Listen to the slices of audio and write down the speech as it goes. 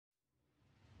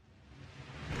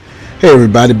Hey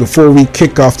everybody, before we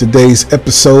kick off today's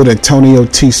episode, Antonio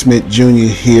T. Smith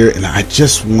Jr. here, and I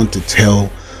just want to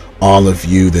tell all of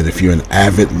you that if you're an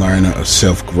avid learner of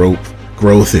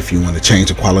self-growth, if you want to change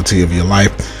the quality of your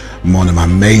life, one of my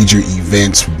major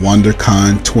events,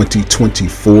 WonderCon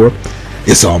 2024,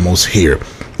 is almost here.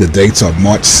 The dates are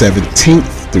March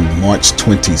 17th through March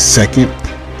 22nd.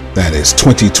 That is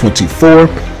 2024,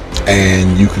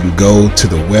 and you can go to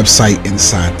the website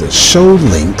inside the show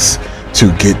links to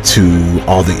get to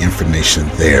all the information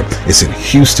there. It's in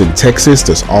Houston, Texas.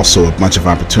 There's also a bunch of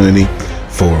opportunity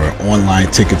for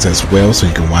online tickets as well, so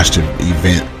you can watch the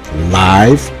event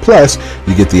live. Plus,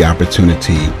 you get the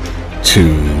opportunity to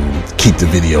keep the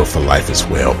video for life as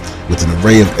well. With an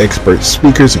array of expert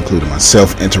speakers, including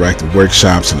myself, interactive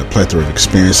workshops, and a plethora of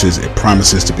experiences, it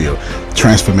promises to be a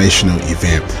transformational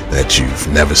event that you've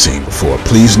never seen before.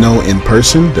 Please know in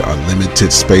person, there are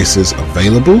limited spaces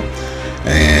available.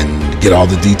 And get all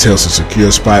the details to secure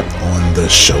a spot on the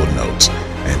show notes.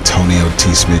 Antonio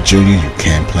T. Smith Jr., you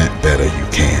can plant better, you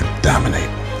can dominate.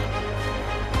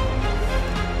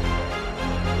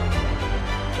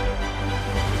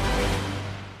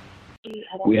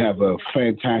 We have a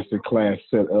fantastic class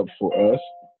set up for us.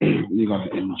 You're going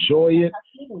to enjoy it.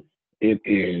 It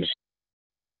is,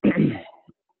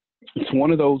 it's one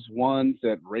of those ones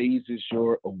that raises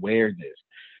your awareness.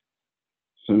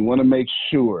 So we want to make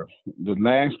sure the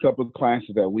last couple of classes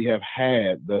that we have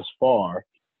had thus far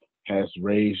has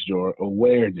raised your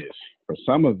awareness. For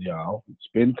some of y'all, it's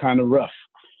been kind of rough.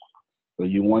 So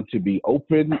you want to be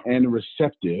open and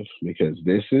receptive because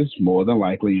this is more than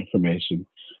likely information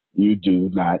you do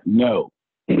not know.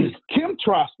 Kim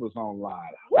Trosper's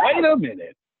online. Wait a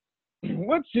minute.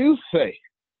 What you say?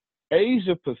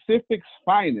 Asia Pacific's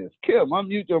finest. Kim,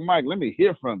 unmute your mic. Let me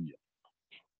hear from you.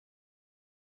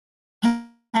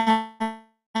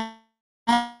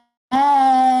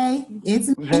 Hey,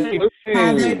 it's me.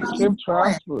 Hey, Kim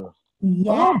Trosper.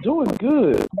 Yeah. Oh, doing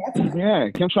good. Yeah,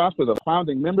 Kim Trosper is a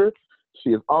founding member. She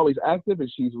is always active, and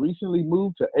she's recently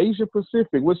moved to Asia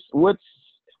Pacific.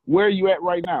 Where are you at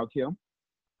right now, Kim?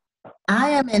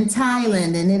 I am in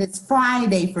Thailand, and it is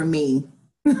Friday for me.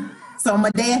 So I'm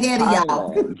a day ahead of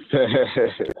y'all.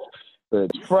 So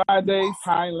it's Friday,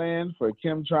 Thailand for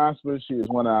Kim Trosper. She is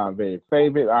one of our very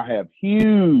favorite. I have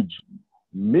huge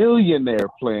millionaire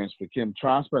plans for Kim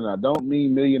Trosper, and I don't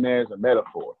mean millionaires a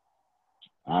metaphor.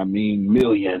 I mean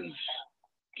millions.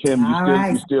 Kim,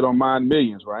 you still don't mind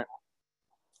millions, right?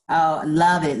 Oh,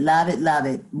 love it, love it, love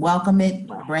it. Welcome it,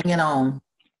 bring it on.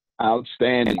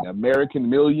 Outstanding. American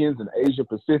millions in Asia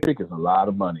Pacific is a lot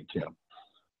of money, Kim.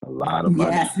 A lot of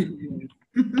money. Yes.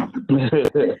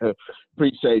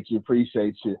 Appreciate you.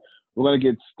 We're going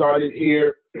to get started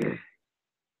here.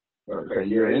 Okay,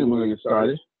 you're in. We're going to get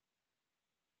started.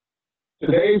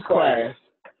 Today's class.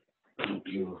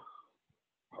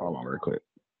 Hold on real quick.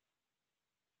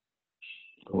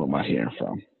 Who am I hearing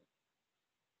from?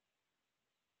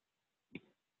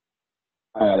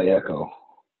 I got an echo.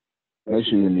 Make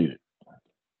sure you're muted.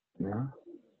 Yeah.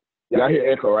 Y'all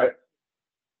hear echo, right?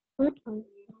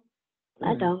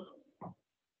 I don't.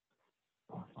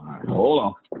 All right, hold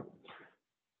on.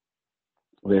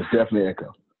 There's definitely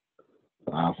echo.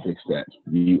 I'll fix that.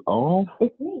 You all?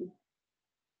 It's me.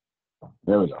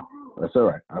 There we go. That's all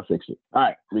right. I'll fix it. All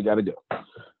right, we got to go.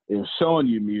 It was showing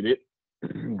you muted,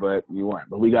 but you weren't.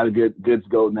 But we got to get good to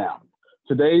go now.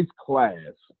 Today's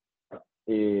class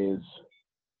is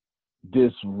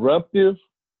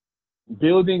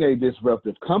building a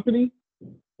disruptive company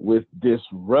with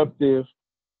disruptive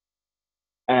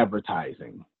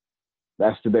advertising.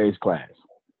 That's today's class.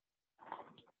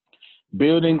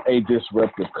 Building a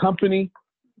disruptive company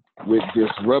with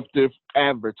disruptive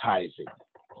advertising.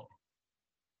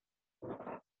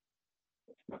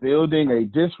 Building a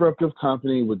disruptive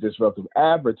company with disruptive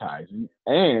advertising.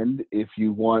 And if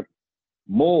you want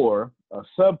more, a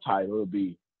subtitle would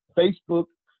be Facebook,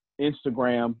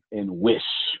 Instagram, and Wish.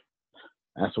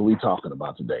 That's what we're talking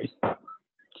about today.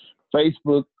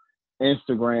 Facebook,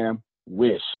 Instagram,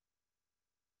 Wish.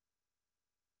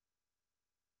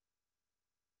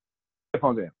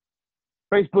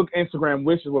 Facebook, Instagram,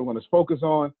 Wish is what we're going to focus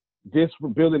on.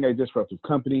 Building a disruptive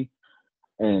company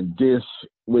and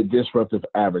with disruptive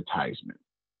advertisement.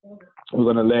 We're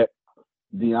going to let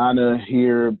Deanna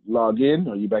here log in.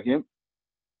 Are you back in?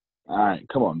 All right,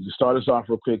 come on. Just start us off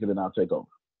real quick and then I'll take over.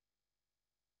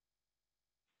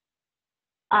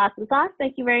 Awesome sauce.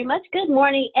 Thank you very much. Good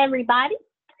morning, everybody.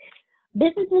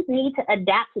 Businesses need to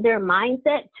adapt their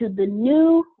mindset to the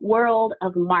new world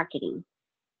of marketing.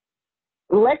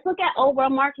 Let's look at old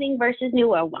world marketing versus new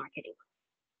world marketing.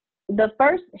 The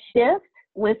first shift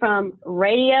went from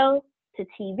radio to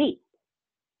TV.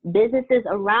 Businesses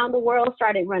around the world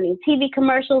started running TV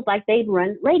commercials like they'd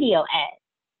run radio ads.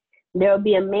 There will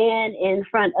be a man in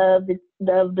front of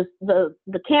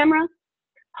the camera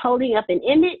holding up an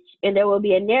image, and there will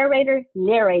be a narrator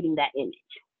narrating that image.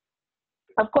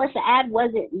 Of course, the ad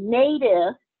wasn't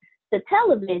native to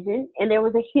television, and there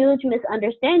was a huge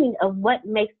misunderstanding of what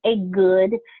makes a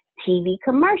good TV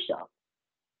commercial.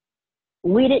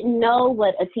 We didn't know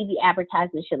what a TV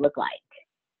advertisement should look like.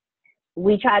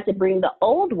 We tried to bring the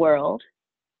old world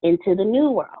into the new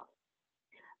world.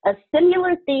 A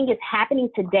similar thing is happening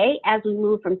today as we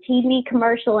move from TV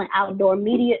commercial and outdoor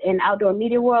media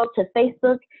world to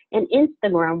Facebook and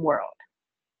Instagram world.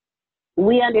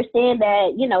 We understand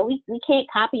that, we can't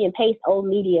copy and paste old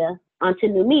media onto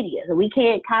new media. We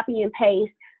can't copy and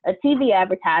paste a TV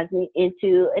advertisement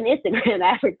into an Instagram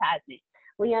advertisement.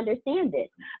 We understand this,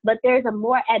 but there's a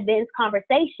more advanced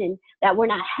conversation that we're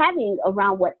not having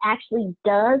around what actually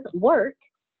does work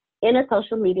in a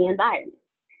social media environment.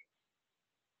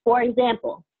 For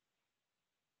example,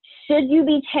 should you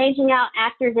be changing out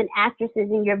actors and actresses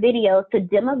in your videos to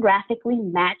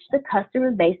demographically match the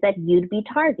customer base that you'd be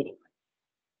targeting?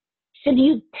 Should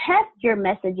you test your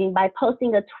messaging by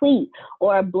posting a tweet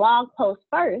or a blog post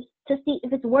first to see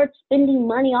if it's worth spending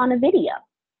money on a video?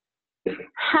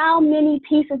 How many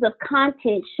pieces of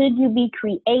content should you be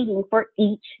creating for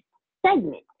each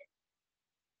segment?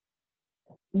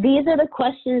 These are the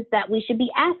questions that we should be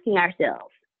asking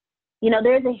ourselves.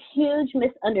 There's a huge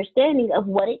misunderstanding of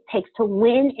what it takes to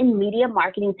win in media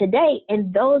marketing today,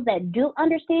 and those that do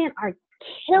understand are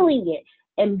killing it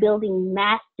and building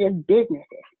massive businesses.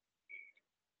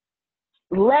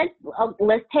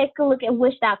 Let's take a look at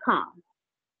Wish.com.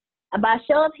 By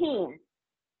show of hands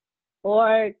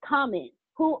or comment,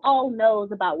 who all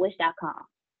knows about Wish.com?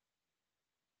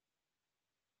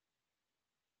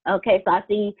 Okay, so I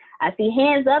see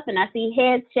hands up and I see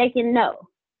heads shaking no.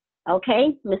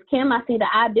 Okay, Miss Kim, I see the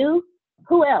I do.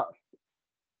 Who else?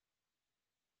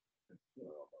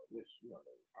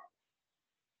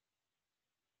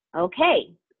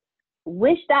 Okay,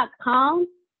 Wish.com.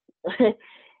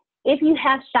 If you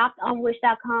have shopped on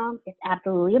Wish.com, it's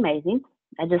absolutely amazing.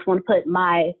 I just want to put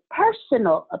my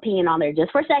personal opinion on there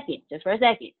just for a second.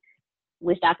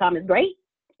 Wish.com is great.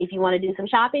 If you want to do some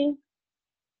shopping,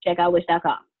 check out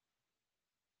Wish.com.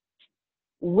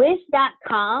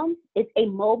 Wish.com is a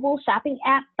mobile shopping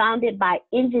app founded by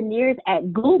engineers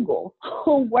at Google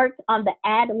who worked on the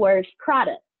AdWords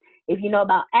product. If you know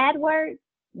about AdWords,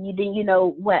 then you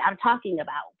know what I'm talking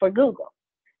about for Google.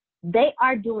 They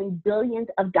are doing billions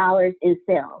of dollars in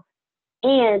sales,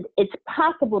 and it's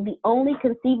possible the only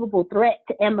conceivable threat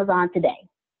to Amazon today.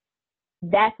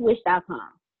 That's Wish.com.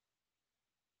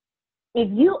 If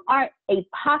you are a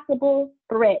possible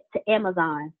threat to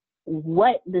Amazon,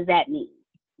 what does that mean?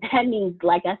 That means,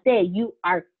 like I said, you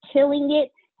are killing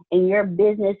it and your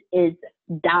business is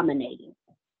dominating.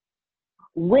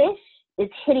 Wish is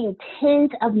hitting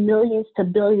tens of millions to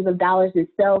billions of dollars in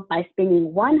sales by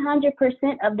spending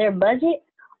 100% of their budget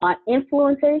on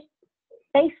influencers,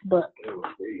 Facebook,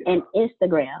 and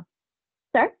Instagram.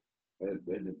 Sir? $1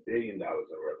 billion in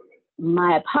revenue.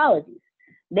 My apologies.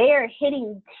 They are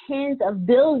hitting tens of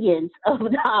billions of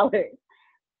dollars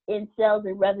in sales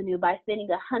and revenue by spending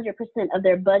 100% of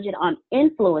their budget on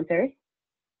influencers,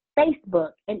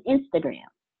 Facebook, and Instagram.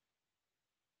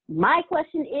 My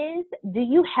question is, do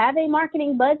you have a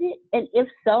marketing budget? And if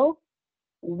so,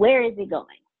 where is it going?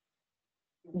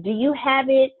 Do you have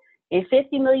it in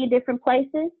 50 million different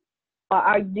places?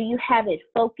 Or do you have it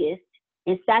focused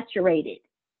and saturated?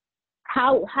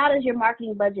 How does your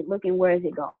marketing budget look and where is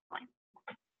it going?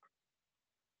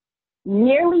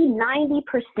 Nearly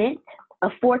 90%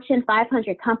 of Fortune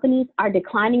 500 companies are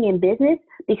declining in business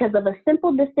because of a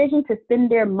simple decision to spend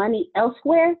their money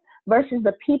elsewhere versus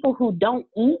the people who don't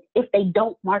eat if they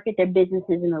don't market their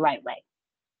businesses in the right way.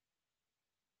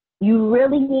 You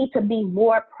really need to be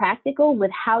more practical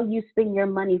with how you spend your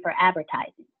money for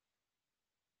advertising.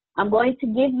 I'm going to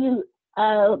give you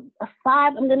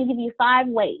five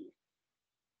ways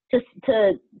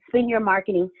to spend your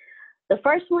marketing. The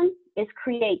first one is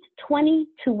create 20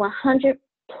 to 100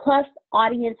 plus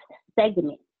audience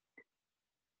segments.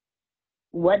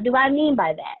 What do I mean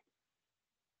by that?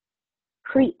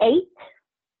 Create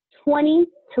 20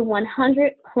 to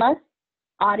 100 plus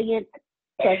audience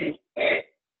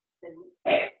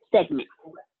segments.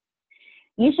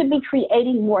 You should be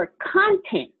creating more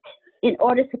content in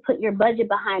order to put your budget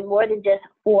behind more than just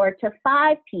 4 to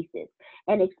 5 pieces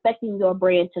and expecting your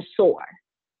brand to soar.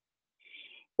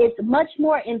 It's much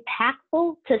more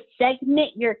impactful to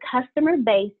segment your customer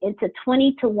base into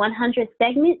 20 to 100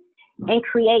 segments and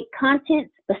create content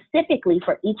specifically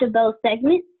for each of those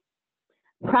segments.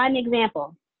 Prime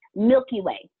example, Milky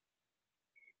Way.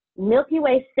 Milky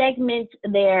Way segments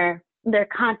their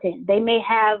content. They may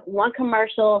have one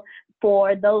commercial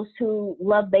for those who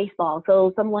love baseball.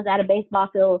 So someone's at a baseball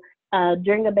field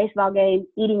during a baseball game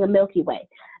eating a Milky Way.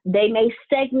 They may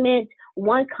segment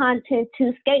one content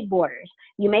to skateboarders.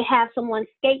 You may have someone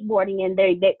skateboarding and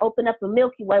they open up a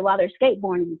Milky Way while they're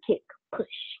skateboarding. You kick, push,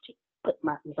 kick,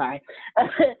 I'm sorry.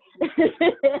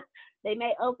 They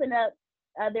may open up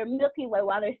their Milky Way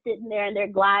while they're sitting there and they're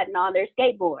gliding on their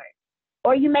skateboard.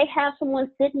 Or you may have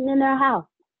someone sitting in their house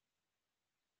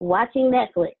watching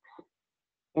Netflix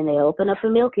and they open up a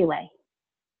Milky Way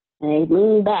and they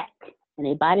lean back and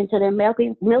they bite into their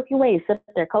Milky Way and sip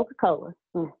their Coca-Cola.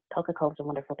 Coca-Cola's a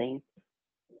wonderful thing.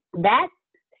 That's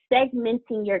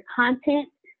segmenting your content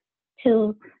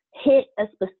to hit a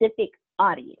specific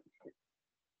audience.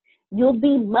 You'll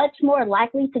be much more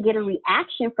likely to get a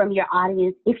reaction from your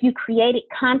audience if you created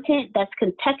content that's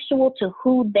contextual to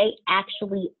who they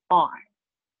actually are.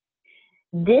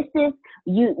 This is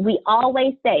we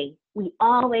always say,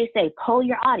 poll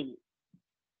your audience.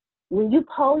 When you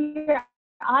poll your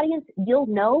audience, you'll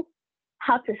know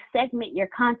how to segment your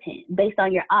content based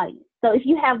on your audience. So if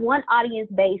you have one audience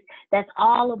base that's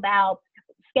all about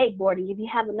skateboarding, if you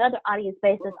have another audience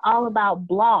base that's all about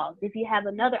blogs, if you have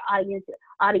another audience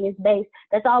base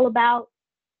that's all about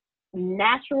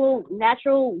natural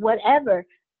whatever,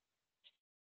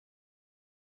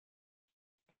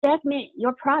 segment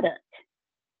your product.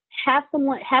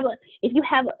 If you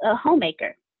have a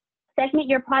homemaker, segment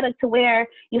your product to where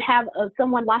you have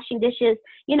someone washing dishes,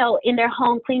 in their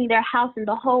home, cleaning their house, and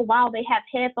the whole while they have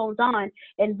headphones on.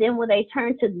 And then when they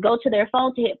turn to go to their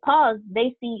phone to hit pause,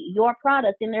 they see your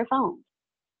product in their phone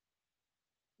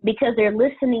because they're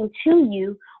listening to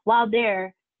you while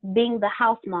they're being the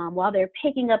house mom, while they're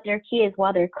picking up their kids,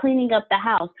 while they're cleaning up the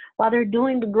house, while they're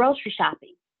doing the grocery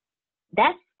shopping.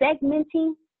 That's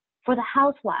segmenting for the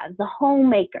housewives, the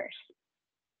homemakers.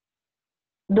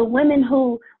 The women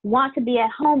who want to be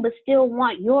at home but still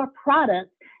want your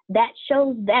product,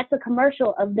 that's a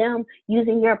commercial of them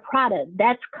using your product.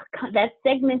 That's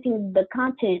segmenting the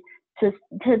content to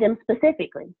them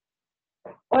specifically.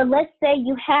 Or let's say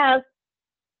you have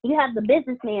the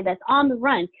businessman that's on the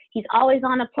run. He's always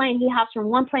on a plane. He hops from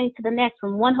one plane to the next,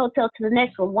 from one hotel to the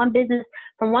next, from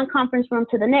one conference room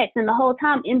to the next. And the whole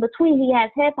time in between, he has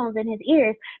headphones in his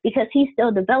ears because he's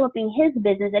still developing his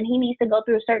business and he needs to go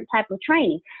through a certain type of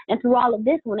training. And through all of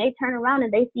this, when they turn around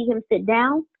and they see him sit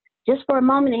down just for a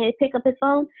moment and he pick up his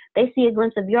phone, they see a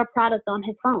glimpse of your product on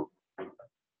his phone.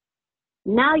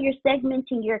 Now you're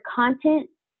segmenting your content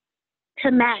to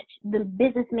match the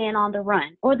businessman on the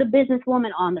run or the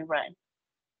businesswoman on the run.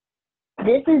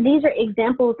 These are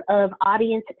examples of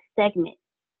audience segment.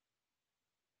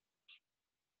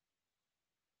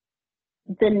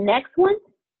 The next one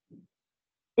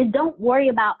is don't worry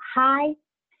about hi,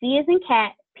 C as in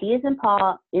cat, P as in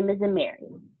Paul, M as in Mary.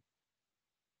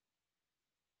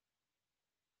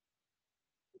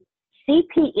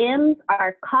 CPMs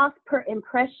are cost per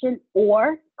impression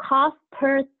or cost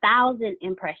per 1,000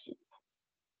 impressions.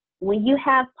 When you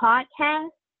have podcasts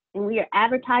and we are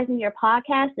advertising your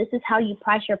podcast, this is how you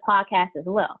price your podcast as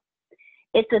well.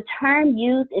 It's a term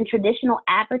used in traditional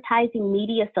advertising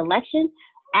media selection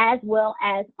as well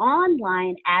as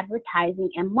online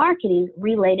advertising and marketing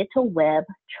related to web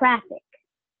traffic.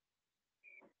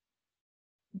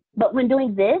 But when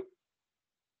doing this,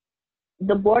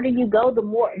 the broader you go,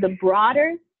 the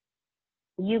broader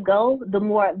you go, the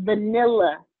more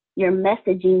vanilla your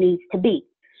messaging needs to be.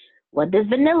 What does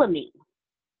vanilla mean?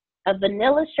 A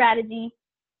vanilla strategy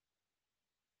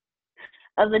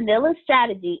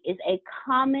is a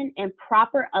common and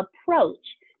proper approach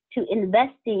to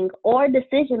investing or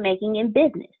decision-making in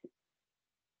business.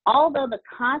 Although the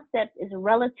concept is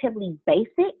relatively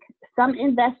basic, some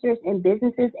investors and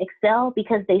businesses excel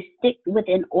because they stick with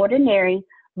an ordinary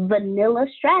vanilla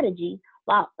strategy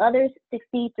while others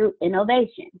succeed through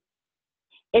innovation.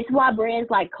 It's why brands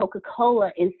like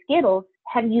Coca-Cola and Skittles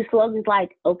have used slogans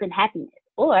like open happiness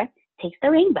or taste the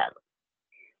rainbow.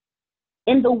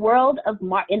 In the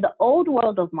old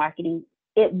world of marketing,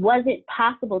 it wasn't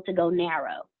possible to go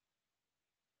narrow.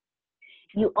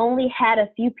 You only had a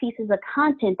few pieces of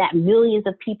content that millions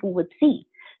of people would see.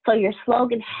 So your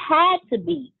slogan had to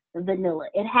be vanilla.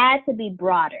 It had to be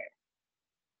broader.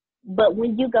 But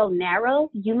when you go narrow,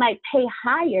 you might pay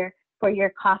higher for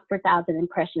your cost per 1,000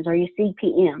 impressions or your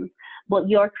CPM. But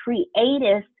your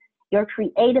creative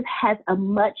has a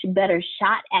much better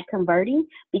shot at converting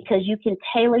because you can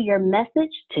tailor your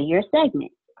message to your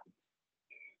segment.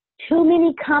 Too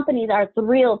many companies are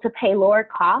thrilled to pay lower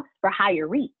costs for higher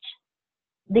reach,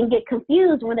 then get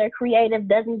confused when their creative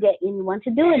doesn't get anyone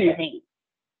to do anything.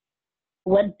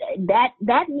 What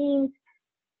that means,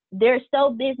 they're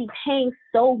so busy paying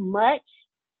so much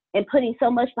and putting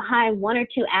so much behind one or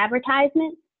two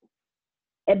advertisements,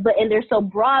 and they're so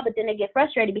broad, but then they get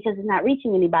frustrated because it's not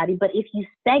reaching anybody. But if you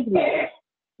segment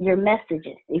your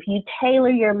messages, if you tailor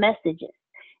your messages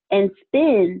and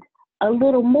spend a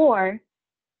little more,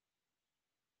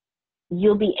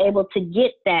 you'll be able to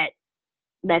get that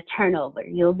turnover.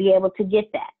 You'll be able to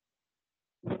get that.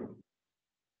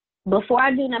 Before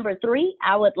I do number 3,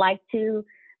 I would like to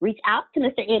reach out to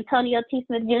Mr. Antonio T.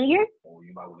 Smith Jr. Oh,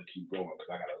 you might want to keep going because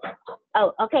I got a laptop.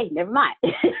 Oh, okay, never mind.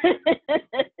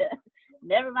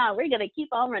 Never mind. We're going to keep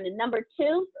on running. Number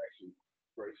 2.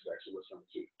 Actually, what's number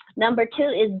 2? Number 2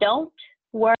 is don't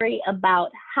worry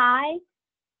about high,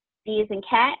 C as in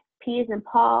cat, P as in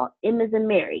Paul, M as in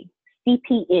Mary,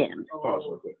 CPM. Pause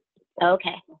real quick.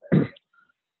 Okay.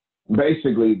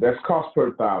 Basically, that's cost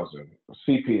per thousand,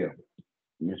 CPM.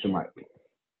 Get your mic.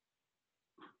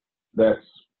 That's,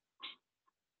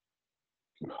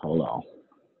 hold on.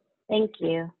 Thank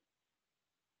you.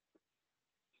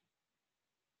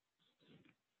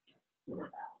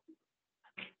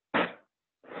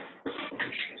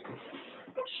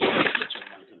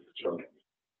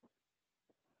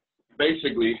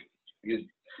 Basically,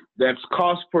 that's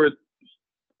cost per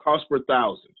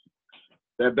thousand.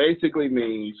 That basically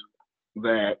means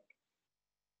that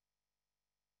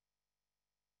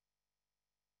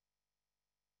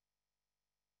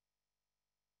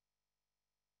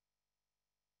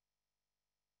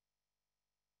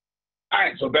all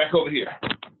right, so back over here.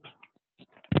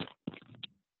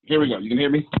 Here we go. You can hear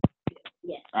me?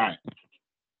 Yes. All right.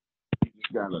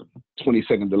 Just got a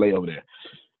 20-second delay over there.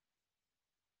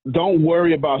 Don't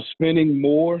worry about spending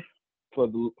more for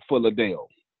Liddell,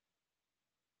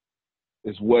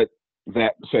 is what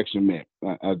that section meant.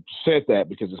 I said that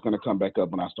because it's going to come back up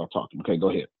when I start talking. Okay, go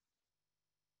ahead.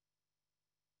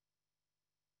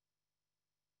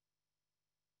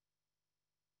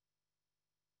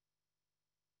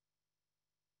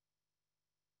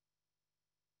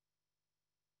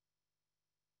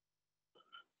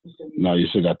 No, you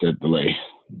still got that delay.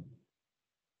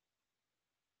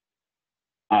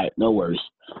 All right, no worries.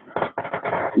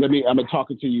 I'm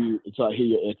talking to you until I hear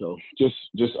your echo. Just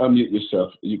unmute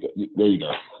yourself. There you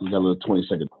go. You got a little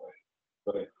 20-second delay.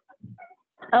 Go ahead.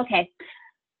 Okay.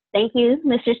 Thank you,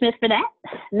 Mr. Smith, for that.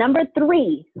 Number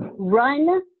 3,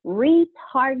 run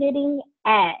retargeting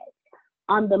ads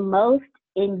on the most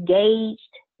engaged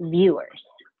viewers.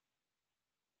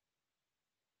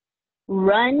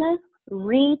 Run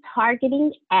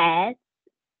retargeting ads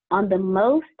on the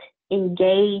most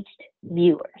engaged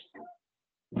viewers.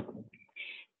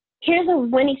 Here's a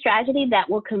winning strategy that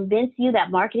will convince you that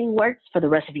marketing works for the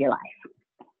rest of your life.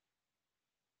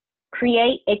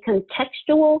 Create a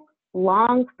contextual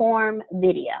long-form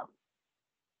video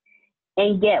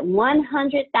and get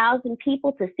 100,000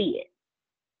 people to see it.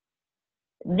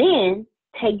 Then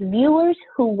take viewers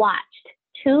who watched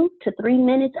 2 to 3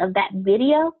 minutes of that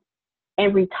video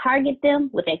and retarget them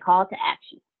with a call to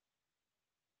action.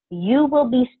 You will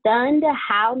be stunned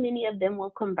how many of them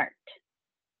will convert.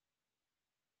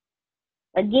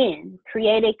 Again,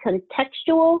 create a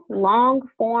contextual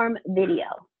long-form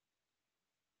video.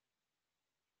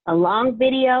 A long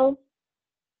video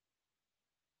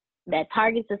that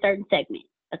targets a certain segment,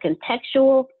 a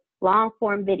contextual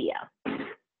long-form video,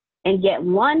 and get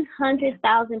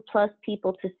 100,000 plus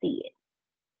people to see it.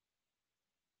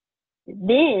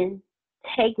 Then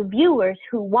take viewers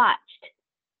who watched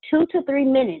 2 to 3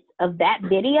 minutes of that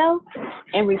video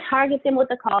and retarget them with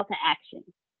a call to action.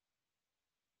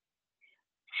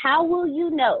 How will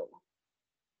you know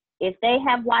if they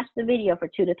have watched the video for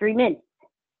 2 to 3 minutes?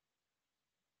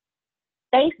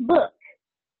 Facebook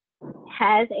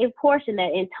has a portion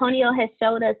that Antonio has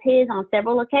showed us his on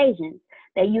several occasions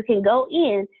that you can go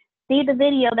in, see the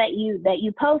video that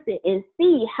you posted, and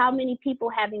see how many people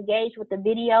have engaged with the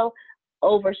video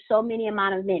over so many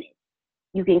amount of minutes.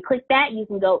 You can click that, you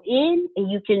can go in, and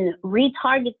you can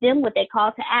retarget them with a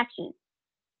call to action.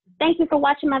 Thank you for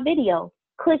watching my video.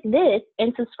 Click this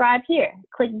and subscribe here.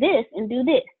 Click this and do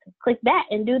this. Click that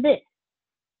and do this.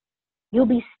 You'll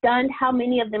be stunned how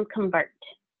many of them convert.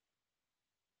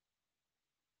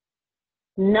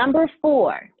 Number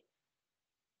 4,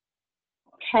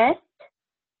 test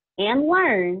and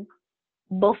learn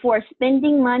before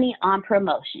spending money on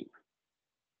promotion.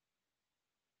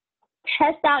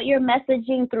 Test out your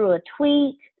messaging through a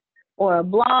tweet or a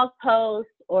blog post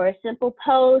or a simple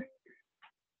post.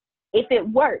 If it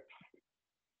works,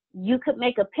 You could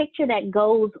make a picture that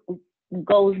goes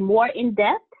more in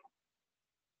depth.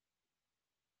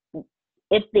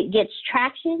 If it gets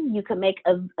traction, you can make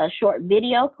a short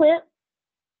video clip.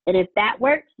 And if that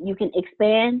works, you can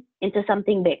expand into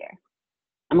something bigger.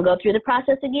 I'm going to go through the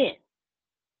process again.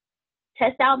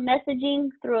 Test out messaging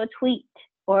through a tweet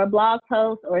or a blog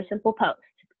post or a simple post.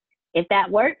 If that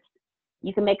works,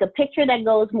 you can make a picture that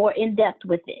goes more in depth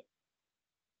with it.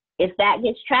 If that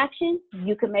gets traction,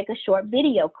 you can make a short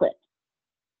video clip.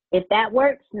 If that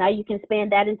works, now you can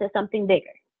expand that into something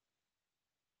bigger.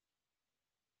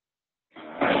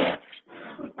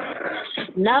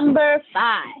 Number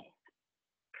 5,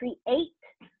 create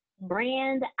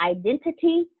brand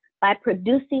identity by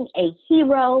producing a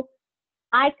hero,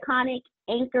 iconic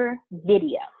anchor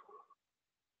video.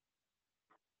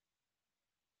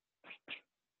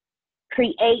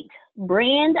 Create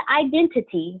brand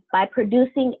identity by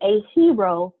producing a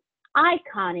hero,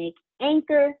 iconic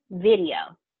anchor video.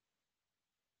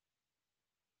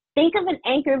 Think of an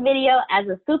anchor video as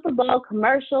a Super Bowl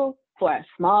commercial for a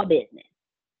small business.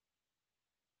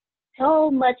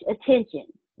 So much attention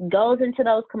goes into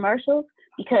those commercials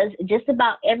because just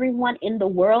about everyone in the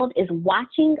world is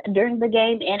watching during the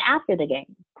game and after the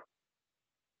game.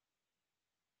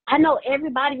 I know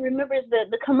everybody remembers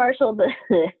the commercial,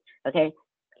 okay,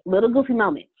 little goofy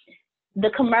moment.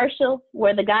 The commercial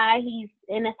where the guy, he's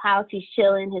in his house, he's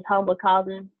chilling, his homeboy calls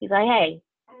him. He's like, hey,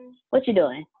 what you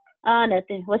doing? Oh,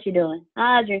 nothing. What you doing?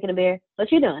 Ah, drinking a beer.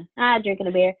 What you doing? Ah, drinking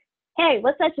a beer. Hey,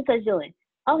 what's such and such doing?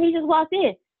 Oh, he just walked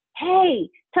in. Hey,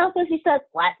 tell such and such,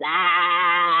 what's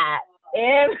that?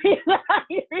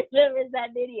 Everybody remembers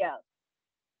that video.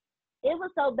 It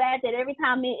was so bad that every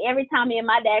time me and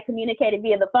my dad communicated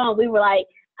via the phone, we were like,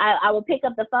 I would pick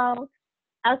up the phone.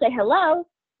 I would say, hello.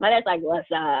 My dad's like,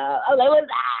 what's up? I was like,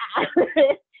 what's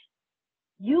up?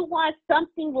 You want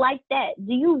something like that.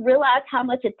 Do you realize how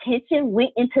much attention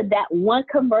went into that one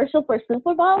commercial for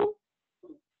Super Bowl?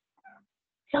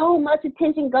 So much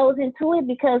attention goes into it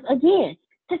because, again,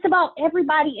 just about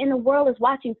everybody in the world is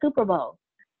watching Super Bowl.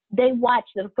 They watch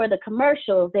them for the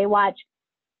commercials. They watch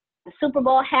the Super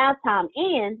Bowl halftime,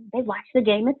 and they watch the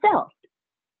game itself.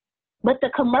 But the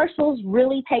commercials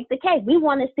really take the cake. We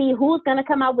want to see who's going to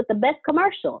come out with the best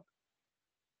commercial.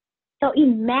 So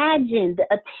imagine the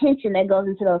attention that goes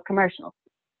into those commercials.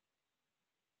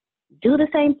 Do the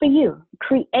same for you.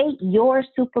 Create your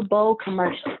Super Bowl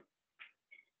commercial.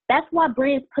 That's why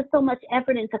brands put so much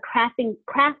effort into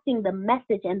crafting the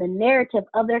message and the narrative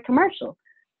of their commercials,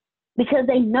 because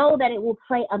they know that it will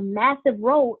play a massive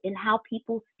role in how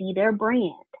people see their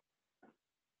brand.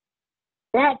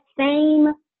 That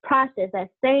same process,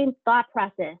 that same thought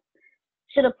process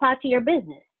should apply to your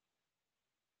business.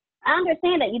 I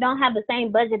understand that you don't have the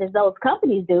same budget as those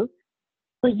companies do,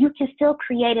 but you can still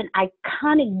create an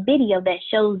iconic video that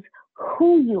shows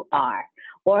who you are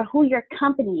or who your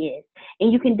company is,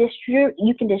 and you can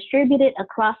distribute it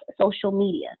across social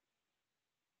media.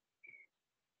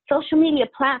 Social media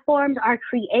platforms are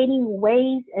creating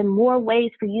ways and more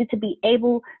ways for you to be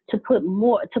able to put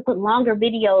longer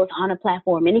videos on a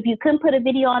platform. And if you couldn't put a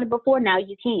video on it before, now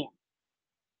you can.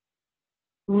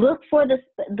 Look for the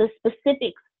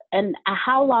specifics and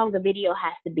how long the video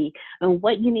has to be and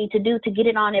what you need to do to get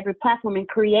it on every platform and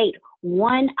create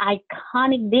one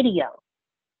iconic video.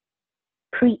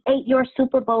 Create your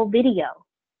Super Bowl video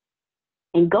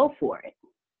and go for it.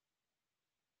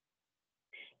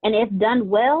 And if done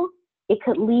well, it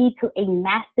could lead to a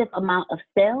massive amount of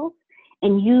sales,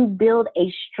 and you build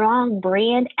a strong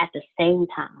brand at the same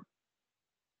time.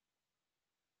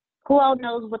 Who all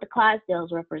knows what the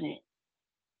Clydesdales represent?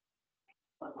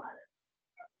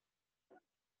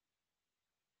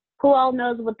 Who all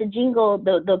knows what the jingle,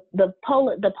 the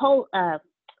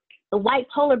white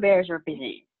polar bears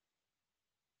represent?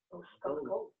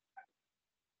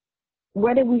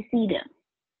 Where did we see them?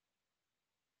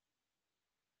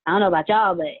 I don't know about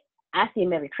y'all, but I see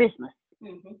them every Christmas.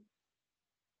 Mm-hmm.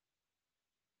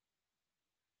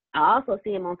 I also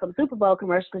see them on some Super Bowl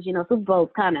commercials because, you know, Super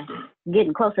Bowl's kind of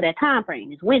getting close to that time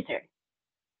frame. It's winter.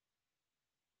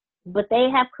 But they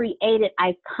have created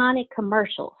iconic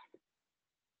commercials.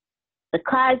 Is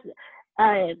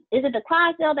it the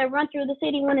Clydesdale that run through the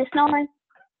city when it's snowing?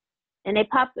 And they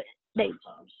pop it.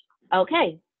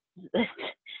 Okay.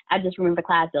 I just remember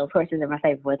Clydesdale. Horses are my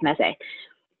favorite. What can I say?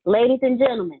 Ladies and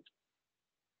gentlemen,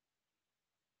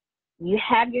 you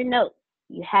have your notes,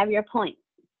 you have your points.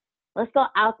 Let's go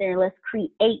out there and let's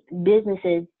create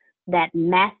businesses that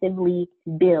massively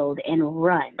build and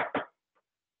run.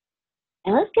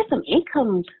 And let's get some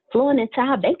income flowing into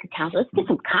our bank accounts. Let's get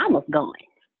some commerce going.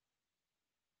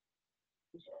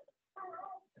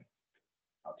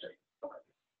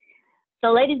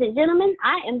 So, ladies and gentlemen,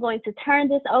 I am going to turn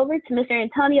this over to Mr.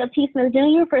 Antonio T. Smith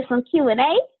Jr. for some Q&A.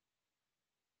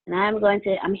 And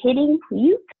I'm hitting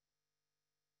mute.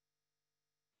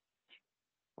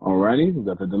 All righty, we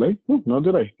got the delay? No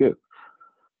delay, good.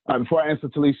 All right, before I answer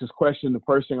Talisha's question, the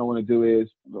first thing I want to do is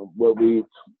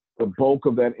the bulk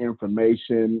of that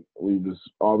information, we was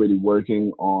already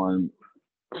working on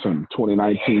some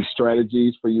 2019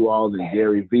 strategies for you all. Then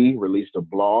Gary V released a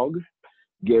blog,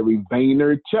 Gary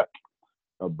Vaynerchuk,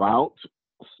 about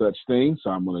such things.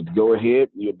 So I'm going to go ahead.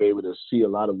 You'll be able to see a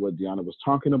lot of what Deanna was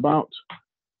talking about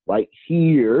right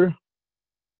here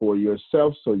for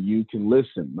yourself so you can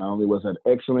listen. Not only was that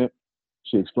excellent,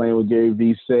 she explained what Gary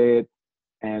V said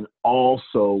and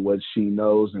also what she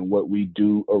knows and what we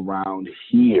do around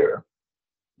here.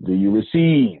 Do you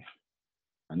receive?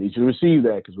 I need you to receive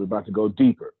that because we're about to go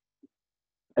deeper.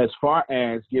 As far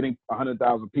as getting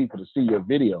 100,000 people to see your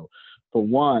video, for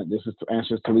one, this is to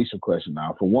answer Talisha's question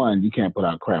now. For one, you can't put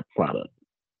out crap product.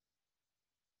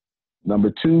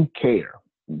 Number two, care.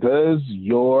 Does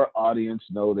your audience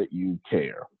know that you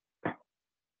care?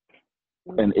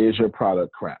 And is your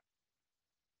product crap?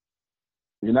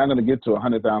 You're not going to get to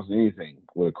 100,000 anything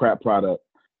with a crap product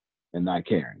and not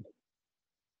caring.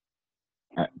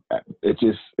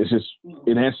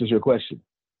 It answers your question.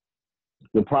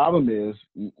 The problem is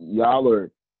y'all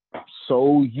are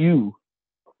so you.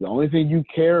 The only thing you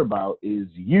care about is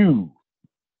you.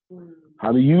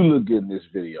 How do you look good in this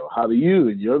video? How do you,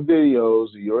 in your videos,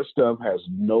 your stuff has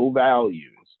no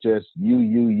value. It's just you.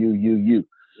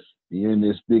 You're in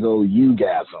this big old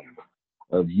you-gasm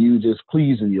of you just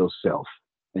pleasing yourself.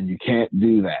 And you can't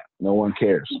do that. No one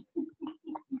cares.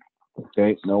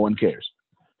 Okay? No one cares.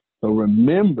 So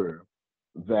remember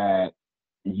that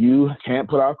you can't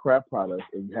put out crap products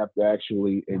and you have to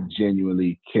actually and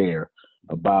genuinely care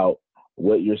about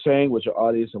what you're saying, what your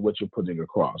audience, and what you're putting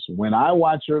across. When I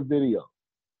watch your video,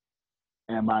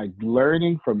 am I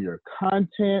learning from your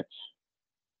content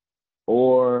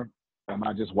or am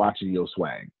I just watching your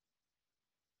swag?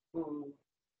 All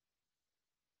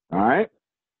right?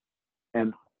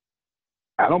 And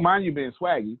I don't mind you being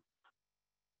swaggy,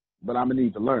 but I'm going to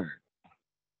need to learn.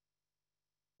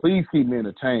 Please keep me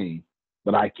entertained,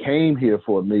 but I came here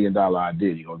for $1 million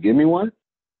idea. You going to give me one?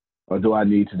 Or do I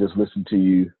need to just listen to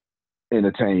you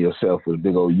entertain yourself with a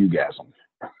big old you-gasm?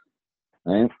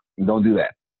 Right? Don't do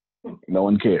that. No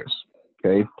one cares.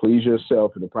 Okay? Please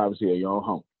yourself in the privacy of your own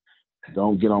home.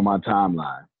 Don't get on my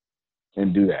timeline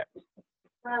and do that.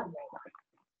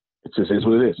 It just is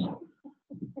what it is.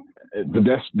 But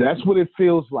that's what it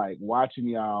feels like, watching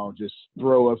y'all just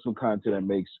throw up some content that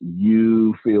makes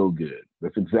you feel good.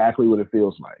 That's exactly what it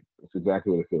feels like. That's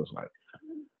exactly what it feels like.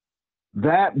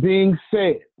 That being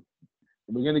said,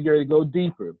 we're going to get ready to go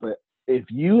deeper. But if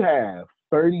you have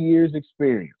 30 years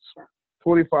experience,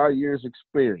 45 years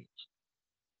experience,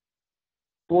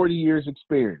 40 years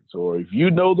experience, or if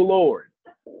you know the Lord,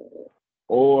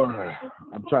 or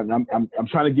I'm trying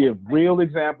to give real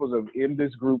examples of in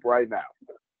this group right now.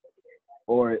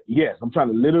 Or yes, I'm trying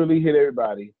to literally hit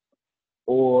everybody,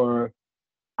 or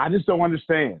I just don't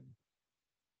understand.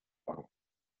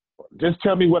 Just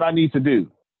tell me what I need to do.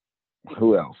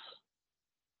 Who else?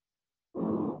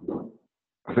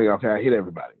 I think, okay, I hit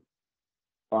everybody.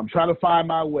 I'm trying to find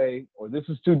my way, or this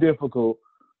is too difficult,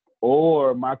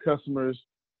 or my customers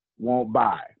won't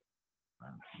buy.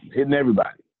 I'm hitting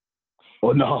everybody.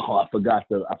 Oh no, I forgot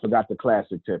the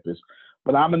classic Tempest.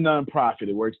 But I'm a nonprofit.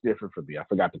 It works different for me. I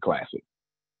forgot the classic.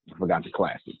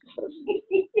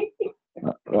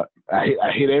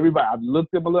 I hit everybody. I've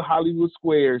looked at my little Hollywood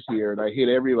squares here, and I hit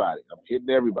everybody. I'm hitting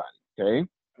everybody, okay?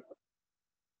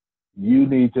 You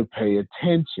need to pay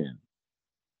attention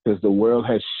because the world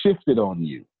has shifted on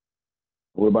you.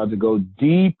 We're about to go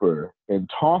deeper and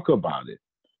talk about it,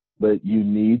 but you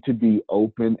need to be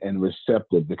open and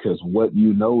receptive because what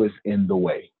you know is in the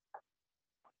way.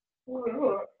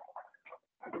 All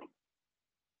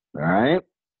right?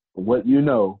 What you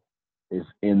know is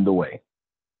in the way.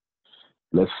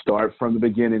 Let's start from the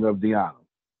beginning of Deanna.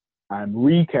 I'm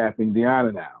recapping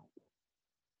Deanna now.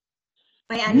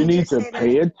 Wait, You need to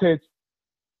pay attention.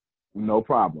 No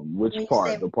problem. Which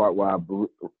part? The part where I...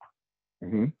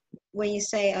 When you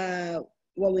say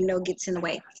what we know gets in the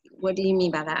way, what do you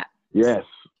mean by that? Yes,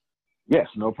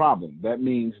 no problem. That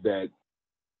means that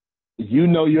you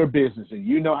know your business and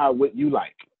you know what you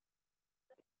like,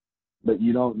 but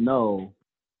you don't know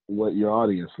what your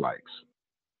audience likes.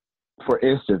 For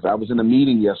instance, I was in a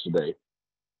meeting yesterday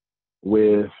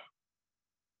with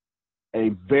a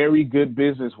very good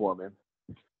businesswoman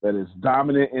that is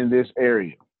dominant in this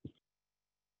area.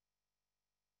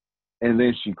 And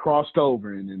then she crossed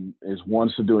over and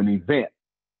wants to do an event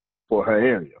for her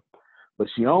area. But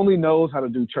she only knows how to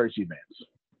do church events.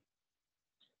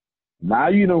 Now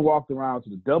you done walked around to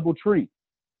the DoubleTree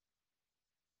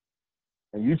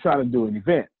and you trying to do an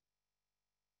event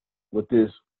with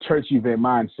this church event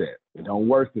mindset. It don't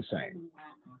work the same.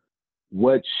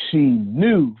 What she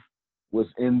knew was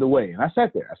in the way. And I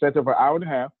sat there. I sat there for an hour and a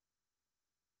half.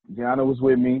 Deanna was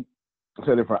with me. I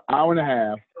sat there for an hour and a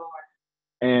half.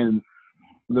 And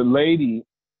the lady,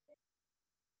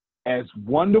 as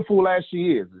wonderful as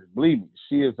she is, believe me,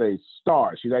 she is a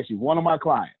star. She's actually one of my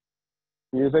clients.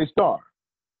 She is a star.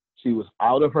 She was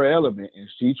out of her element, and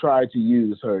she tried to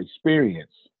use her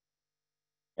experience,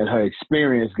 and her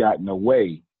experience got in the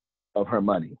way of her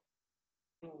money.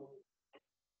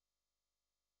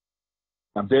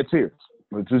 I'm dead serious.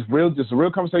 It's just a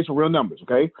real conversation, real numbers,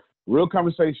 okay? Real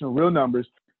conversation, real numbers.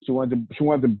 She wanted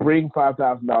to bring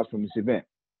 $5,000 from this event.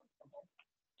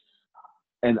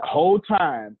 And the whole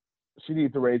time, she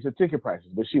needed to raise her ticket prices,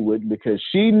 but she wouldn't because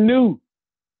she knew,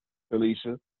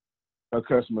 Alicia, her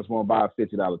customers won't buy a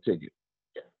 $50 ticket.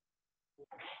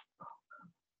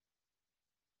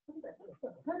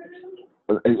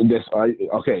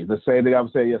 Okay, the same thing I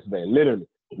was saying yesterday.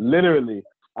 Literally,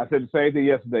 I said the same thing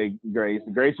yesterday, Grace.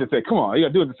 Grace just said, come on, you got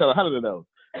to do it to sell 100 of those.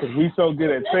 Because we so good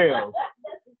at sales.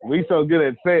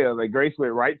 That Grace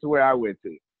went right to where I went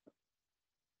to.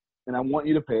 And I want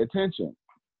you to pay attention.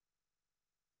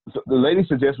 So the lady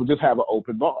suggests we'll just have an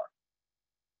open bar.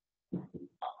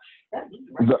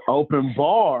 The open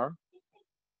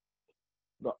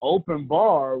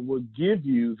bar will give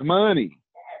you the money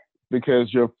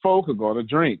because your folk are going to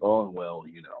drink. Oh, well,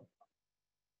 you know.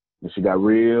 And she got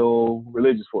real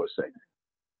religious for a second.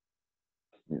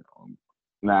 You know.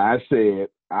 Now,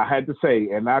 I had to say,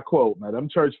 and I quote, now, them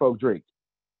church folk drink.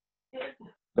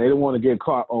 They don't want to get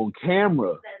caught on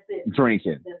camera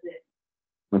drinking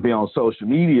and be on social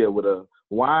media with a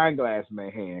wine glass in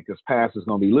their hand because pastor's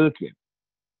going to be looking.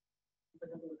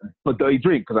 But they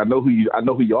drink because I know who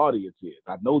your audience is.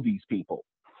 I know these people.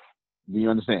 Do you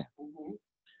understand? Mm-hmm.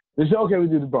 They said, okay, we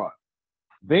do the bar.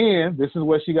 Then this is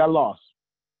where she got lost,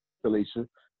 Felicia.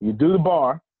 You do the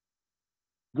bar,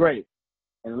 great.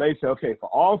 And the lady said, okay, for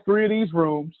all three of these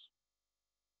rooms,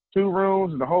 2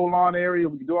 rooms and the whole lawn area,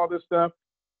 we can do all this stuff.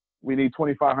 We need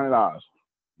 $2,500.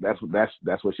 That's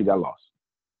where she got lost.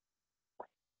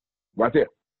 Right there.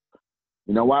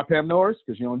 You know why, Pam Norris?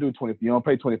 Because you don't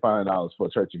pay $2,500 for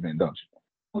a church event, don't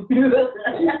you?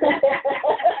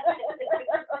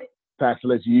 Pastor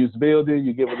lets you use the building.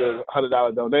 You give it a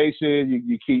 $100 donation.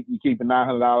 You keep the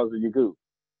 $900 and you're good.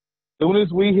 As soon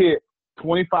as we hit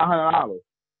 $2,500,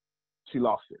 she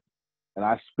lost it, and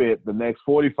I spent the next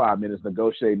 45 minutes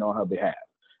negotiating on her behalf.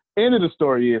 End of the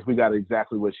story is we got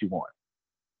exactly what she wanted.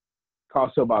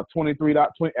 Cost her about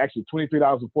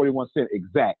 $23.41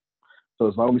 exact. So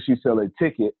as long as she sells a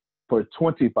ticket for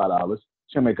 $25,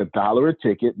 she'll make $1 a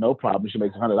ticket, no problem. She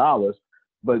makes $100.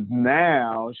 But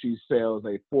now she sells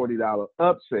a $40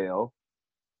 upsell,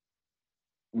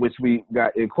 which we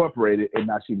got incorporated, and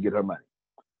now she can get her money.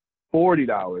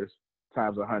 $40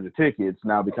 times 100 tickets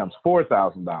now becomes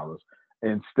 $4,000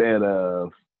 instead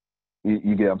of,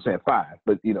 you get what I'm saying, 5.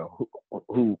 But, you know,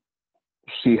 who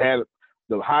she had,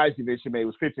 the highest event she made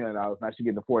was $1,500. Now she's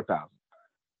getting the $4,000.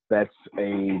 That's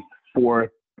a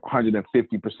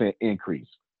 450% increase.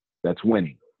 That's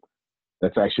winning.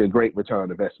 That's actually a great return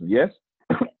on investment. Yes?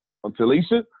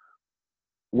 Talisha,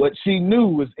 what she knew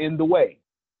was in the way.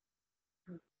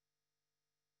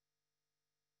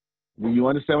 Do you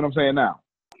understand what I'm saying now?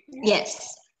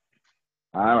 Yes.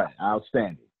 All right,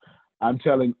 outstanding. I'm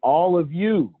telling all of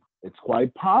you, it's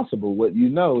quite possible what you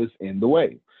know is in the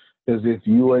way. Because if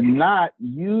you're not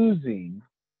using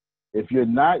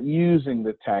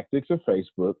the tactics of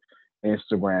Facebook,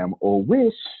 Instagram, or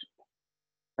Wish,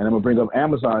 and I'm going to bring up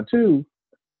Amazon too,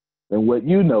 then what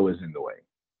you know is in the way.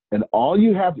 And all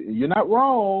you have to, you're not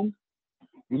wrong,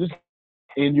 you're just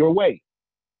in your way.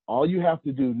 All you have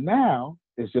to do now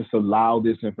is just allow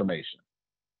this information.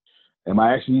 Am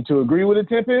I asking you to agree with it,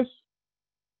 Tempest?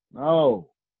 No.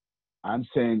 I'm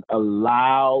saying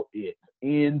allow it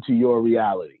into your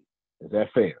reality. Is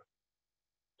that fair?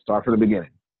 Start from the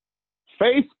beginning.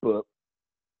 Facebook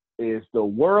is the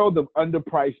world of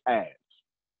underpriced ads.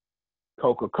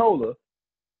 Coca-Cola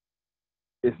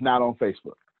is not on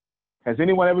Facebook. Has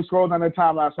anyone ever scrolled down their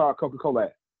timeline and saw a Coca-Cola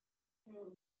ad?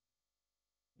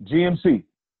 GMC.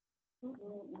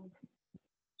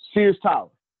 Sears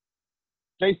Tower.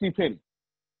 JCPenney.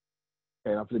 Okay,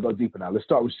 I'm going to go deeper now. Let's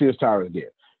start with Sears Tower again.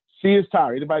 Sears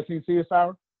Tower. Anybody seen Sears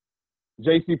Tower?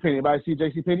 JCPenney. Anybody see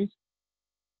JCPenney's?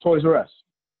 Toys R Us.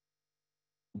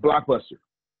 Blockbuster.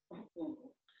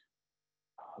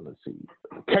 Let's see.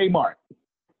 Kmart.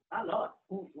 My Lord.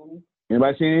 Mm-hmm.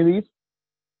 Anybody seen any of these?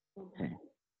 Okay.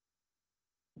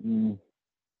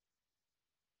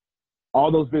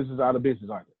 All those businesses are out of business,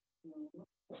 aren't they?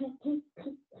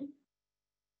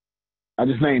 I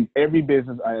just named every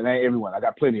business. I named everyone. I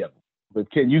got plenty of them.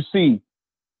 But can you see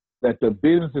that the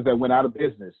businesses that went out of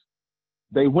business,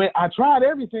 they went, I tried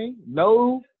everything.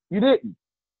 No, you didn't.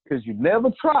 Because you never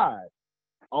tried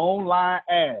online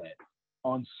ads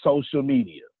on social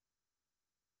media.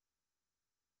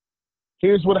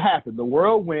 Here's what happened. The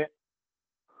world went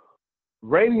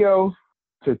radio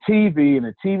to TV, and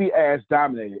the TV ads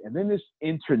dominated. And then this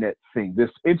internet thing, this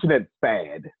internet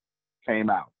fad came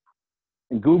out.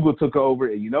 And Google took over.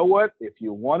 And you know what? If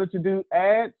you wanted to do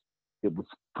ads, it was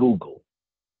Google.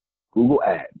 Google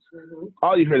ads. Mm-hmm.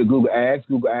 All you heard of Google ads,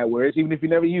 Google AdWords, even if you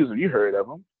never used them, you heard of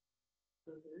them.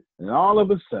 Mm-hmm. And all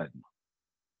of a sudden,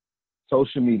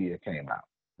 social media came out.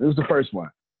 This was the first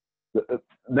one.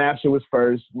 Napster was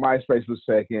first. MySpace was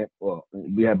second. Well,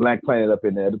 we had Black Planet up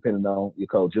in there, depending on your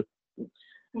culture.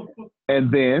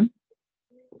 And then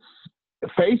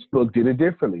Facebook did it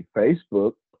differently.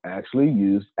 Facebook actually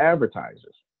used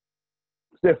advertisers.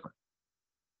 It's different.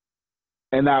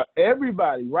 And now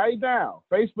everybody, right now,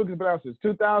 Facebook has been out since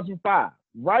 2005.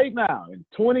 Right now, in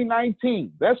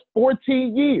 2019, that's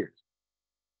 14 years.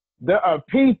 There are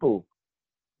people,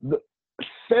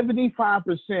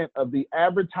 75% of the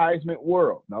advertisement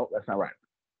world, no, that's not right.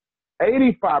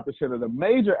 85% of the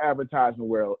major advertisement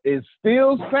world is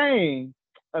still saying,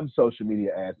 social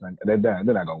media ads, they're done.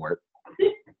 They're not going to work.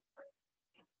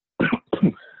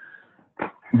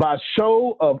 By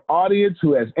show of audience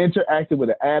who has interacted with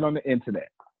an ad on the internet,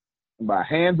 by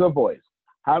hands or voice,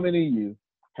 how many of you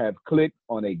have clicked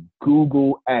on a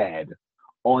Google ad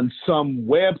on some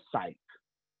website?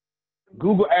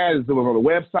 Google ads is on a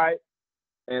website,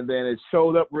 and then it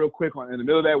showed up real quick in the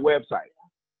middle of that website.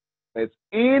 It's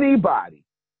anybody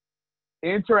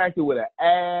interacted with an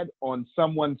ad on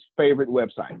someone's favorite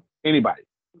website. Anybody.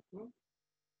 Mm-hmm.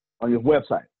 On your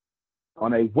website.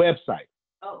 On a website.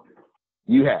 Oh.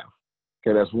 You have.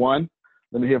 Okay, that's one.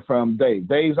 Let me hear from Dave.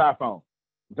 Dave's iPhone.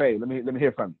 Dave, let me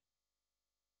hear from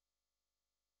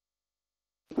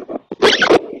you.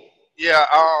 Yeah,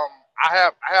 I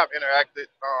have interacted.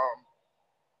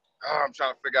 I'm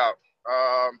trying to figure out.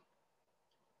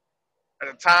 At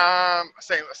the time, I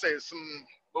say some,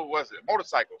 what was it?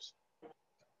 Motorcycles.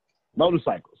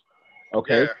 Motorcycles.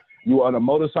 Okay. Yeah. You were on a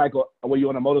motorcycle? Were you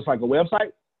on a motorcycle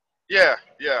website? Yeah.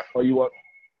 Or you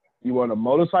were on a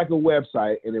motorcycle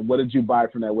website, and then what did you buy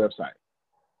from that website?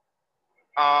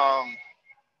 I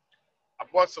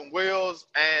bought some wheels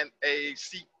and a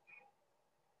seat.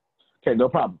 Okay, no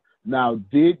problem. Now,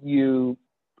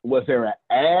 was there an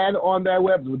ad on that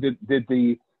website?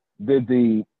 Did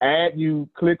the ad you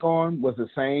click on was the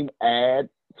same ad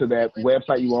to that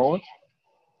website you were on?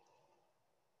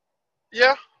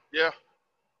 Yeah.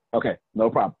 Okay, no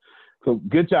problem. So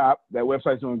good job. That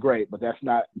website's doing great, but that's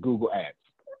not Google Ads.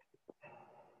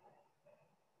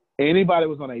 Anybody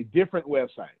was on a different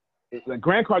website. Like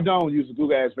Grant Cardone uses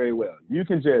Google Ads very well. You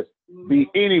can just be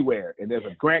anywhere, and there's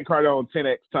a Grant Cardone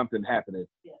 10X something happening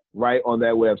right on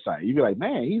that website. You'd be like,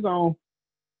 man, he's on.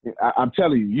 I'm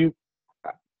telling you,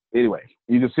 anyway,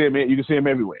 you can see him. You can see him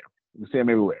everywhere. You can see him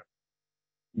everywhere.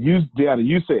 Deanna,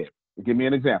 you said, give me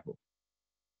an example.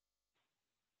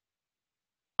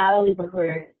 I always look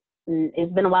for,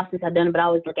 it's been a while since I've done it, but I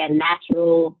always look at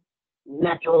natural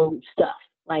stuff,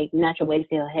 like natural ways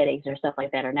to heal headaches or stuff like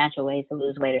that, or natural ways to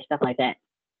lose weight or stuff like that.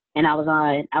 And I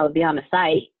would be on the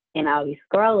site and I would be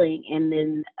scrolling, and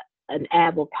then an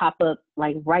ad will pop up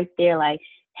like right there, like,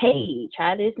 hey,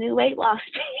 try this new weight loss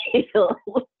pill.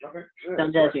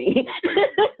 Don't judge me.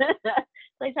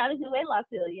 Like, try this new weight loss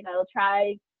pill,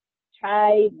 try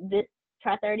this.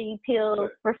 Try 30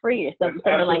 pills for free or something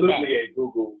like that. Absolutely a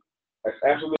Google. That's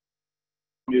absolutely.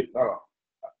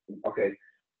 Okay.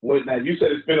 Now, you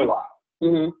said it's been a while.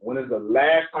 Mm-hmm. When is the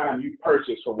last time you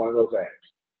purchased from one of those ads?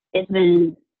 It's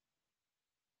been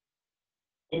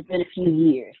a few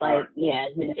years.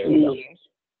 It's been a few years.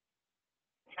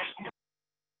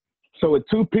 So with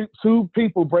two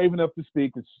people brave enough to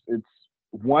speak, it's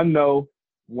one no,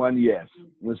 one yes.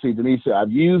 Let's see, Denise said,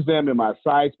 I've used them in my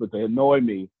sites, but they annoy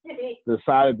me.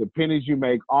 Decided the pennies you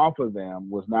make off of them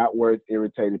was not worth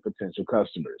irritating potential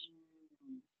customers.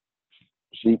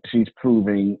 She's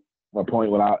proving my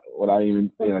point without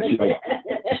even, she's like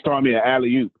throwing me an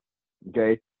alley-oop,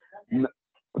 okay?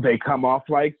 They come off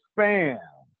like spam.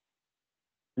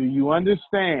 Do you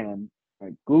understand?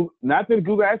 Like Google, not that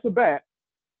Google Ads are bad.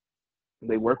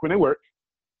 They work when they work.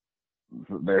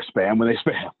 they're spam when they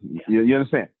spam. You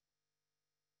understand?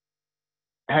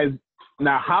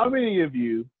 Now, how many of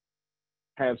you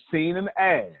have seen an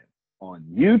ad on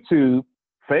YouTube,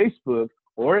 Facebook,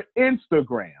 or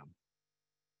Instagram,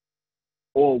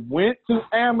 or went to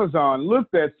Amazon,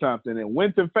 looked at something, and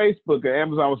went to Facebook, and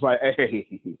Amazon was like,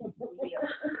 hey.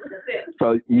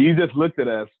 So you just looked at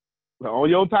us on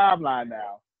your timeline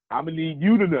now. I'm going to need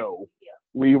you to know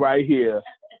we right here.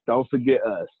 Don't forget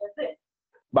us.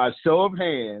 By show of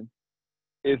hands,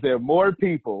 is there more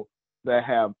people that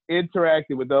have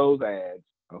interacted with those ads?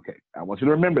 Okay, I want you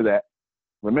to remember that.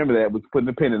 Remember that. We're putting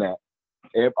a pin in that.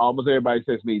 Almost everybody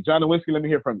says me. John Nowinski, let me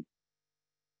hear from you.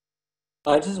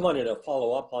 I just wanted to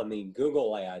follow up on the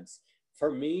Google ads.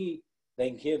 For me,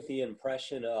 they give the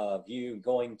impression of you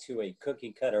going to a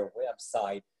cookie cutter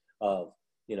website of,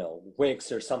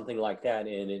 Wix or something like that.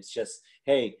 And it's just,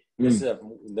 hey, this is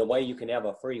the way you can have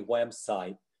a free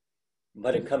website,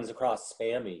 but it comes across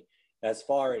spammy. As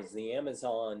far as the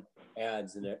Amazon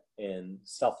ads and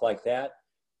stuff like that,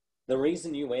 the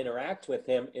reason you interact with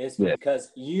them is because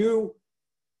you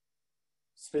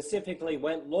specifically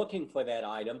went looking for that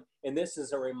item, and this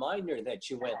is a reminder that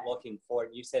you went looking for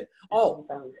it. You said, oh,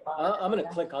 I'm going to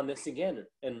click on this again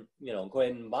and, go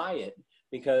ahead and buy it,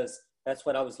 because that's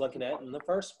what I was looking at in the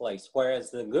first place.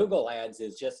 Whereas the Google ads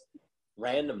is just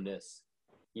randomness.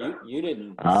 You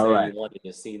didn't say you wanted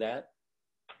to see that.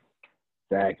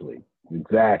 Exactly.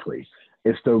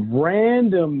 It's the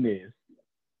randomness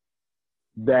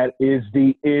that is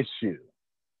the issue.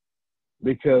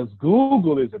 Because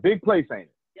Google is a big place, ain't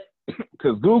it?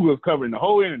 Because Google is covering the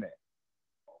whole internet.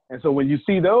 And so when you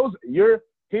see those, here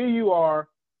you are.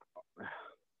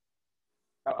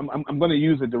 I'm going to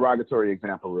use a derogatory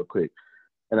example real quick,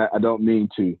 and I don't mean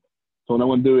to. So what I'm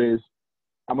going to do is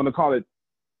I'm going to call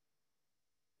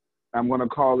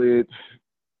it,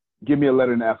 give me a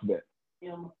letter in the alphabet.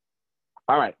 Yeah.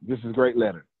 All right, this is a great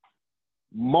letter.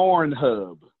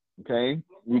 Mournhub, okay?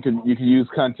 You can use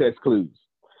context clues.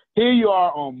 Here you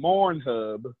are on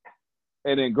Mournhub,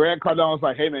 and then Grant Cardone's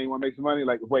like, hey, man, you want to make some money?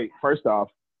 Like, wait, first off,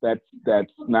 that's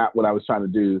not what I was trying to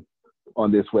do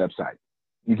on this website.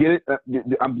 You get it?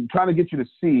 I'm trying to get you to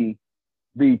see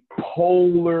the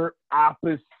polar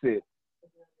opposite.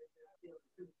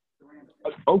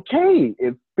 Okay,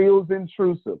 it feels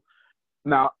intrusive.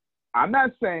 Now, I'm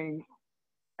not saying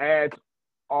ads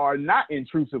are not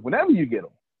intrusive whenever you get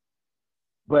them,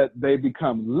 but they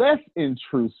become less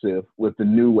intrusive with the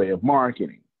new way of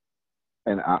marketing.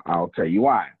 And I'll tell you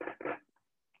why.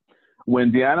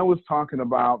 When Deanna was talking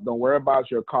about, don't worry about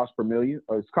your cost per million,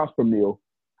 or it's cost per mil,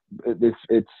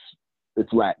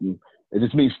 it's Latin. It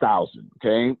just means 1,000,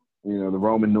 okay? The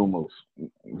Roman numerals,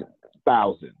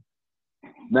 1,000.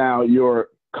 Now, your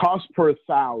cost per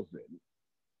 1,000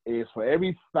 is for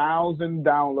every 1,000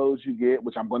 downloads you get,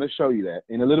 which I'm going to show you that.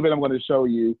 In a little bit, I'm going to show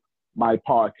you my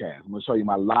podcast. I'm going to show you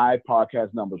my live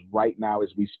podcast numbers right now as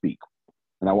we speak.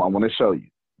 And I want to show you.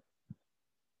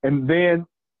 And then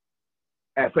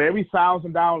for every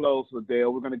 1,000 downloads,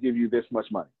 Liddell, we're going to give you this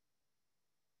much money.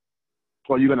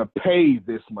 Or you're going to pay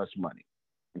this much money.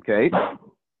 Okay?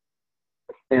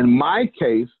 In my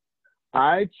case,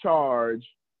 I charge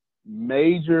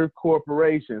major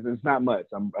corporations. It's not much.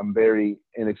 I'm very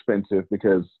inexpensive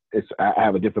because I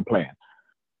have a different plan.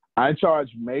 I charge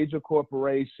major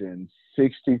corporations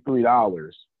 $63.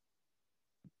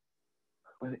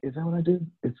 Is that what I do?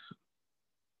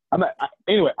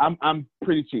 I'm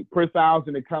pretty cheap. Per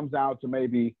 1,000, it comes out to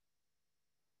maybe,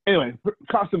 it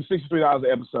costs them $63 an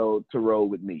episode to roll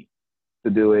with me to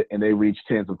do it, and they reach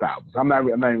tens of thousands. I'm not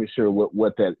even sure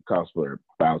what that cost per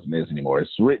 1,000 is anymore.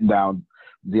 It's written down.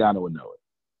 Deanna would know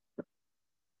it.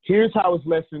 Here's how it's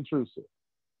less intrusive.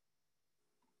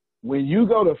 When you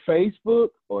go to Facebook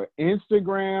or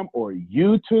Instagram or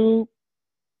YouTube,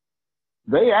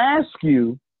 they ask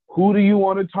you, who do you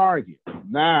want to target?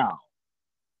 Now,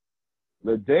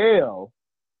 Liddell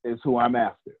is who I'm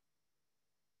after.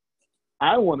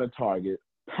 I want to target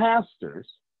pastors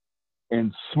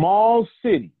in small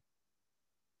cities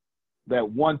that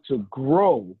want to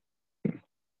grow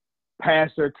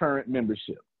past their current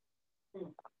membership.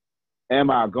 Am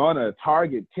I going to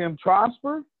target Kim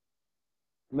Trosper?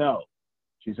 No,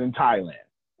 she's in Thailand.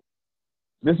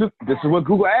 This is what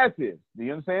Google Ads is. Do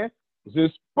you understand? It's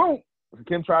just boom.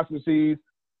 Kim Trosper sees,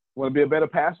 want to be a better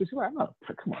pastor? She's like, no,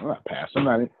 come on, I'm not a pastor. I'm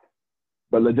not it.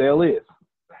 But Liddell is.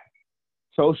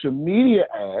 Social media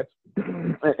ads,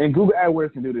 and Google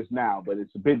AdWords can do this now, but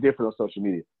it's a bit different on social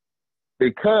media.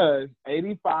 Because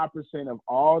 85% of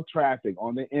all traffic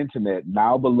on the internet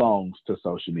now belongs to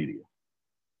social media.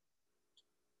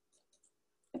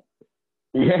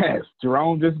 Yes,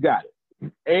 Jerome just got it.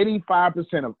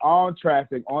 85% of all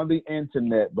traffic on the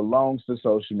internet belongs to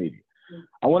social media.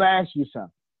 I want to ask you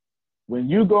something. When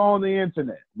you go on the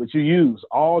internet, which you use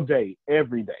all day,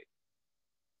 every day,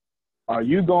 are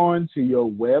you going to your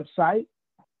website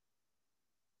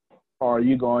or are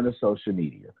you going to social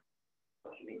media?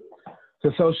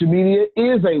 So social media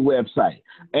is a website,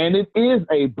 and it is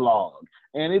a blog,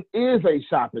 and it is a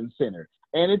shopping center,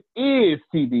 and it is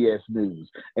CBS News,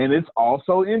 and it's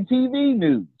also MTV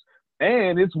News,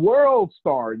 and it's World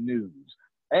Star News,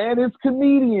 and it's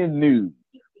comedian news,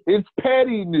 it's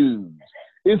petty news,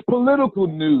 it's political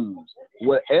news.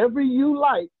 Whatever you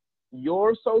like,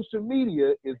 your social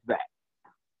media is that.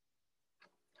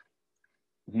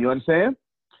 Do you understand?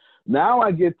 Now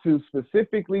I get to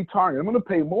specifically target. I'm going to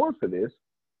pay more for this,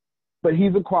 but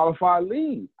he's a qualified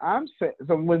lead. I'm saying,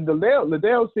 so when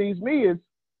Liddell sees me, it's,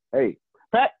 hey,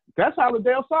 Pat, that's how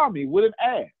Liddell saw me, with an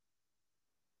ad.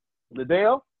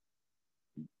 Liddell,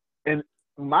 and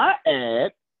my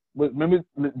ad, remember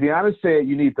Deanna said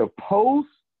you need to post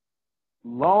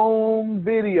long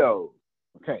videos.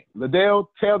 Okay,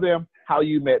 Liddell, tell them how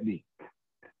you met me.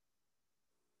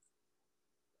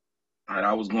 All right,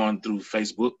 I was going through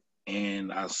Facebook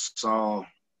and I saw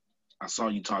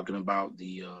you talking about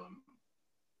the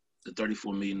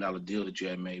 $34 million deal that you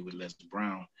had made with Les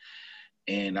Brown,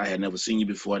 and I had never seen you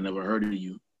before. I never heard of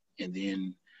you, and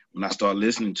then when I started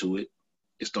listening to it,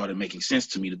 it started making sense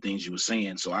to me, the things you were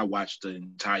saying. So I watched the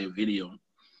entire video,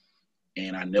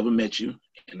 and I never met you,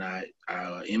 and I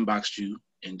inboxed you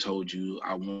and told you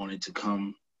I wanted to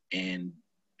come and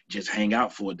just hang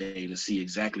out for a day to see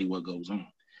exactly what goes on.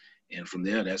 And from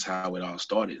there, that's how it all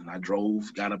started. And I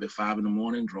got up at 5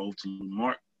 a.m, drove to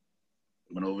Mark,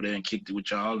 went over there and kicked it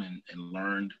with y'all and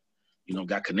learned,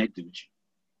 got connected with you.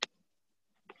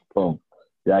 Boom.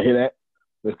 Yeah, I hear that?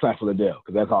 Let's clap for Liddell,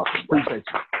 because that's awesome. Appreciate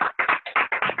you.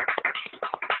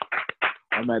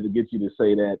 I'm going to have to get you to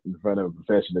say that in front of a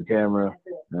professional camera.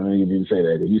 I don't need you to say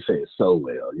that. You say it so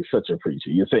well. You're such a preacher.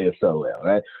 You say it so well,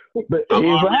 right? But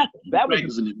here's what happened. That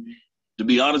was to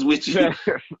be honest with you,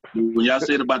 when y'all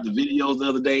said about the videos the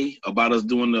other day about us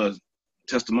doing the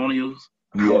testimonials,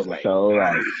 I was like, so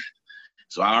right.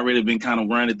 So I already been kind of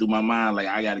running through my mind, like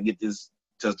I got to get this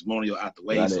testimonial out the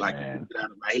way so I can get it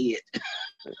out of my head.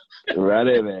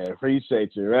 Ready, man.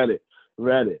 Appreciate you. Ready.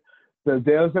 So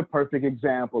there's a perfect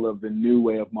example of the new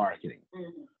way of marketing.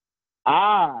 Mm-hmm.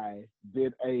 I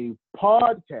did a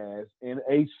podcast in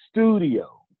a studio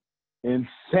in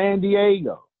San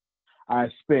Diego. I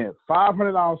spent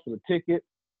 $500 for the ticket.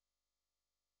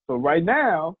 So right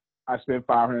now, I spent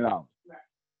 $500. Right.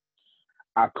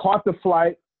 I caught the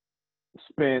flight,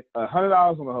 spent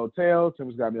 $100 on the hotel.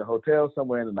 Tim's got me a hotel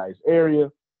somewhere in a nice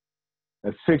area.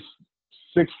 At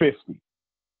 $650.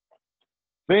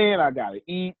 Then I gotta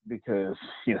eat because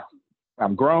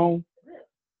I'm grown.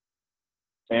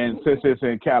 And since it's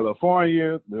in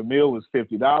California, the meal was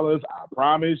 $50. I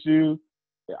promise you,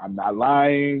 I'm not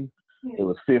lying. It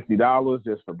was $50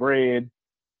 just for bread.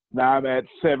 Now I'm at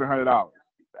 $700.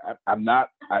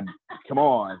 Come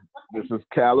on. This is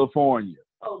California.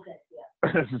 Okay,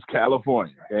 yeah. This is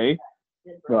California, okay?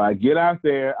 So I get out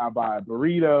there, I buy a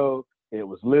burrito. It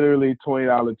was literally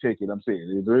 $20 ticket. I'm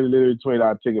saying it was literally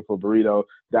 $20 ticket for burrito.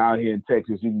 Down here in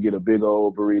Texas, you can get a big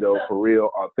old burrito for real,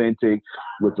 authentic,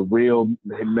 with the real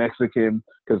Mexican,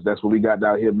 because that's what we got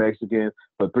down here, Mexican,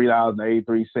 for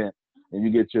 $3.83. And you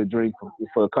get your drink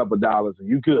for a couple of dollars, and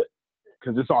you good,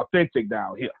 because it's authentic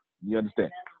down here. You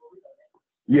understand?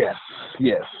 Yes.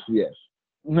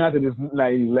 Not that it's not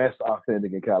any less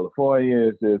authentic in California.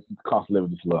 It's just cost of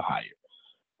living is a little higher.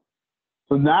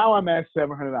 So now I'm at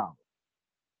 $700.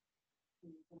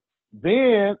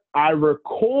 Then I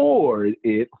record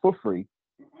it for free.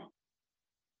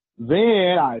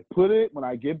 Then I put it, when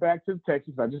I get back to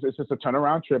Texas, it's just a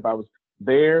turnaround trip. I was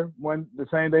there the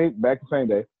same day, back the same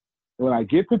day. When I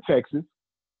get to Texas,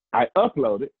 I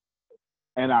upload it,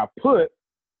 and I put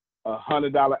a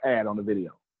 $100 ad on the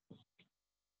video.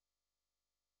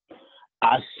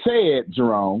 I said,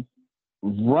 Jerome,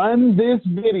 run this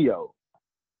video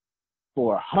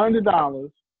for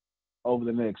 $100 over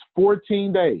the next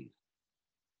 14 days.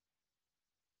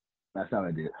 That's how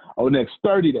I did. Over the next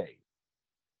 30 days.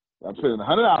 I put in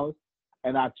 $100,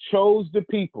 and I chose the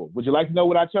people. Would you like to know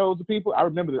what I chose the people? I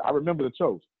remember the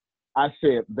chose. I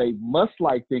said, they must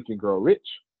like Think and Grow Rich,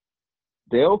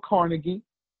 Dale Carnegie,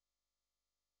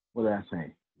 what did I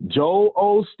say? Joel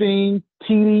Osteen,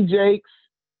 T.D. Jakes,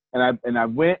 and I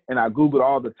went and I Googled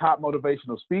all the top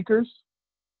motivational speakers.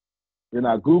 Then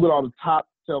I Googled all the top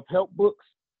self-help books.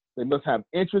 They must have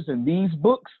interest in these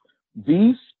books,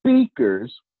 these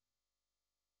speakers,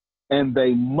 and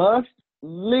they must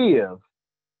live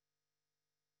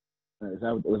Was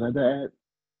that the ad?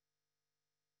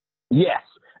 Yes.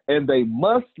 And they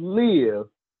must live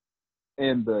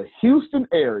in the Houston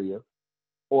area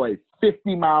or a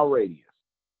 50-mile radius.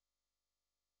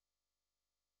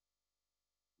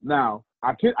 Now,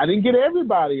 I didn't get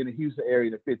everybody in the Houston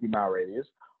area in a 50-mile radius.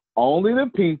 Only the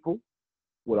people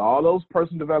with all those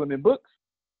personal development books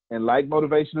and like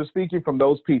motivational speaking from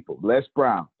those people. Les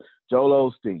Brown,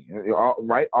 Joel Osteen,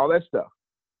 right? All that stuff.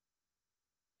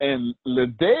 And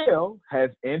Liddell has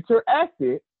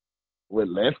interacted with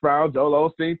Les Brown,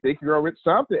 Joel Osteen, Think You Grow Rich,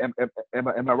 something. Am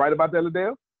I right about that,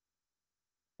 Liddell?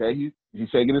 Okay, he's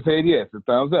shaking his head yes, a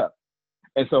thumbs up.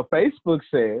 And so Facebook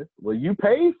says, well, you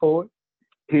paid for it.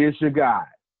 Here's your guide.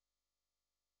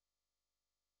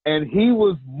 And he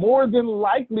was more than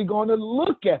likely going to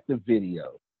look at the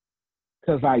video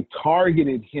because I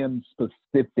targeted him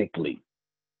specifically.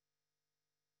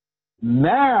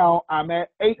 Now I'm at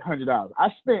 $800. I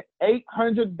spent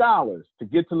 $800 to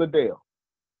get to Liddell.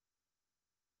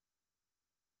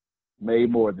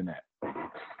 Made more than that.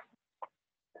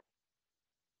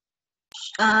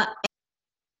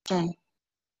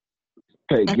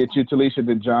 Okay, get you Talisha,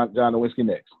 then John Nowinski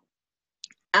next.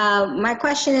 My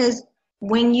question is,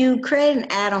 when you create an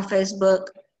ad on Facebook,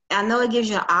 I know it gives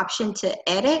you an option to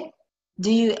edit.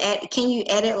 Can you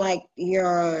edit like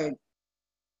your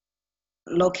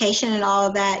location and all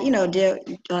of that,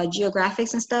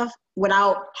 geographics and stuff,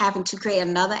 without having to create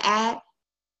another ad,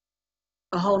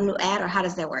 a whole new ad, or how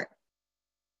does that work?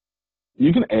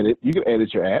 You can edit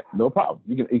your ad, no problem.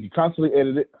 You can constantly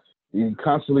edit it. You can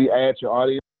constantly add your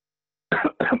audience.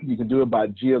 You can do it by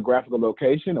geographical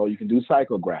location, or you can do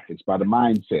psychographics by the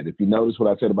mindset. If you notice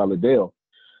what I said about Liddell,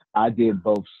 I did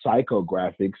both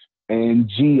psychographics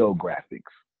and geographics.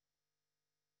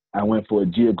 I went for a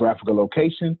geographical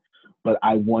location, but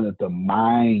I wanted the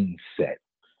mindset.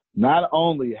 Not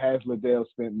only has Liddell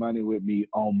spent money with me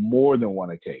on more than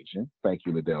one occasion, thank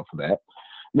you, Liddell, for that,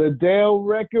 Liddell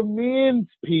recommends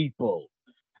people.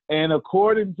 And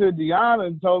according to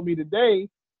Deanna, told me today,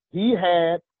 he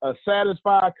had a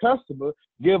satisfied customer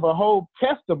give a whole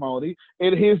testimony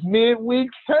in his midweek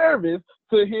service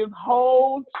to his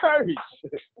whole church.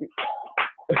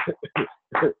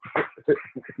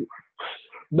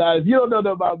 Now, if you don't know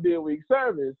nothing about midweek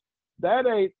service, that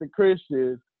ain't the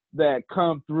Christians that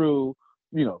come through,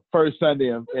 first Sunday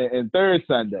and third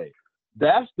Sunday.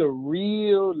 That's the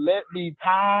real let me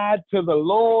tied to the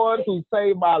Lord who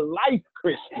saved my life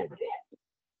Christian.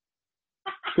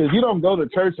 Because you don't go to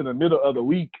church in the middle of the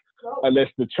week unless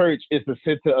the church is the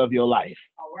center of your life.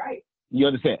 All right. You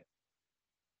understand?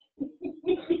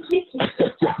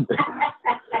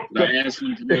 Can I ask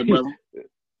you today, brother?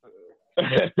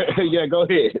 Yeah, go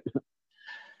ahead.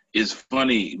 It's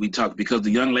funny we talk because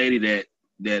the young lady that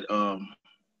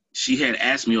she had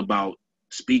asked me about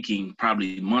speaking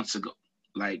probably months ago,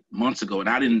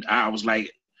 and I was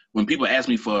like, when people ask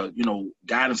me for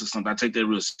guidance or something, I take that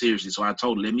real seriously. So I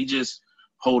told her, let me just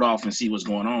hold off and see what's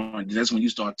going on. And that's when you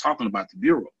start talking about the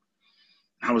Bureau.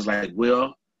 I was like,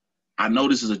 well, I know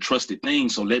this is a trusted thing,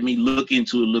 so let me look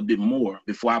into it a little bit more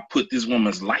before I put this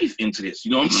woman's life into this.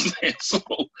 You know what I'm saying? So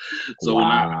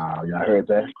wow, y'all heard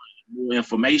that? More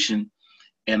information,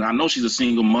 and I know she's a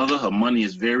single mother. Her money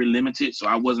is very limited, so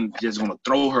I wasn't just going to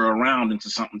throw her around into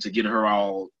something to get her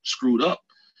all screwed up.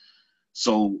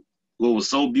 So what was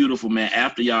so beautiful, man,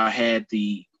 after y'all had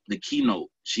the keynote,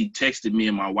 she texted me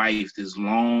and my wife this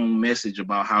long message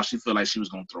about how she felt like she was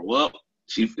going to throw up.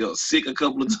 She felt sick a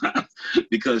couple of times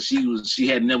because she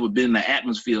had never been in the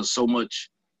atmosphere so much.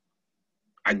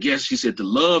 I guess she said the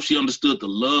love, she understood the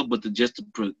love, but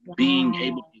being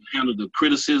able to handle the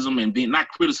criticism and being, not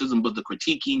criticism, but the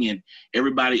critiquing and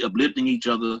everybody uplifting each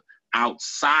other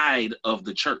outside of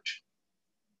the church.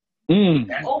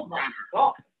 Oh my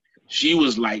God. She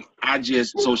was like,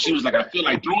 so she was like, I feel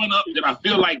like throwing up, then I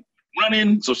feel like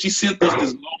running. So she sent us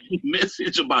this long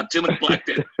message about 10 o'clock.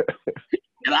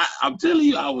 And I'm telling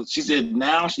you, she said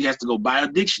now she has to go buy a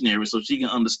dictionary so she can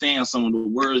understand some of the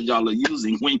words y'all are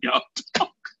using when y'all talk.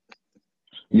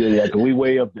 Yeah, because we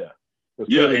way up there.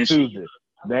 Yeah, and Tuesday.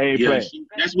 They ain't playing.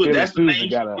 That's the name she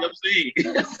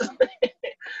kept saying.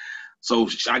 So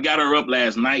I got her up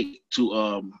last night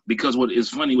to because what is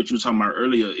funny, what you were talking about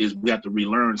earlier, is we have to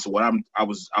relearn. So what I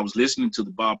was listening to the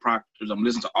Bob Proctors. I'm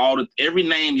listening to every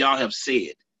name y'all have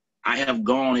said. I have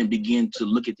gone and begin to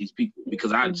look at these people because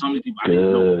some of these people I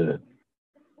didn't know.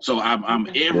 So I'm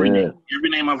every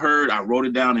name I've heard, I wrote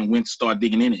it down and went to start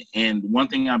digging in it. And one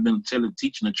thing I've been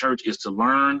teaching the church is to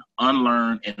learn,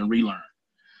 unlearn, and relearn.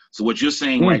 So what you're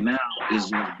saying right now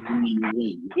is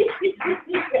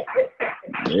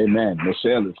Amen.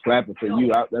 Michelle is clapping for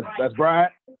you. That's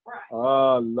Brian.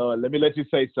 Oh Lord, let me let you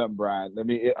say something, Brian.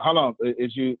 Hold on.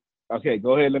 Is you okay?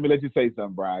 Go ahead. Let me let you say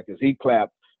something, Brian, because he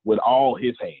clapped with all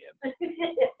his hands.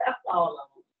 All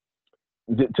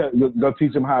of them. Go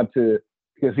teach him how to,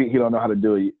 because he don't know how to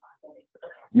do it.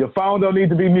 Your phone don't need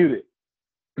to be muted.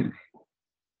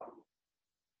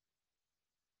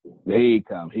 There he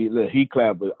comes. He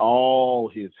clapped with all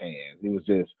his hands.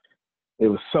 It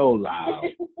was so loud.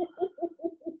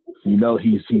 You know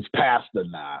he's pastor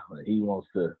now. He wants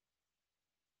to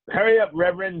hurry up,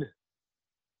 Reverend.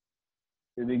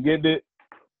 Did he get it?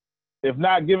 If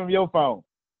not, give him your phone.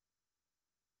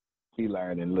 He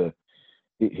learned, and look,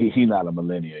 he not a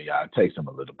millennial, y'all. It takes him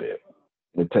a little bit.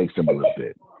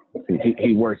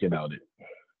 He working on it.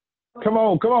 Come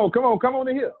on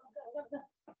in here.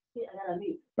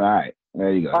 All right,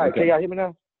 there you go. All right, okay. Can y'all hear me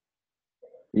now?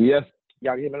 Yes.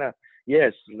 Y'all can hear me now?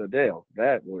 Yes, Liddell,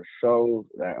 that was so,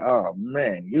 oh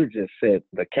man, you just set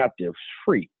the captives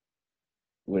free.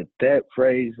 With that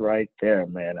phrase right there,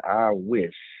 man, I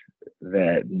wish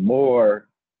that more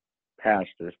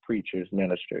pastors, preachers,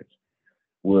 ministers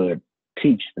would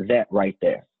teach that right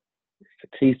there. To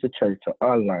teach the church to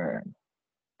unlearn,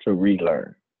 to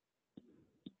relearn.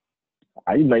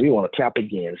 You made me want to clap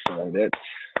again, so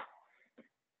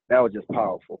that was just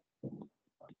powerful.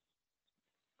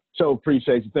 So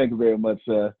appreciate you. Thank you very much,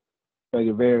 sir. Thank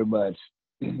you very much.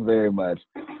 Very much.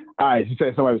 All right, you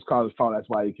said somebody was calling his phone. That's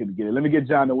why you couldn't get it. Let me get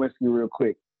John Nowinski real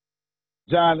quick.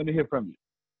 John, let me hear from you.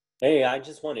 Hey, I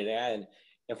just wanted to add,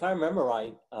 if I remember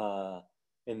right,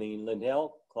 in the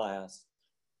Liddell class,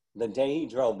 the day he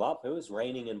drove up, it was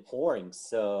raining and pouring.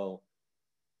 So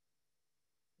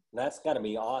that's got to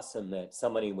be awesome that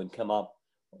somebody would come up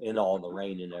in all the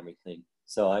rain and everything.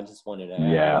 So I just wanted to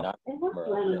add that.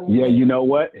 Yeah, you know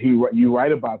what? You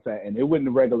right about that. And it wasn't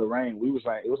a regular rain.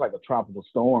 It was like a tropical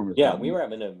storm. Or something. We were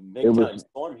having a big time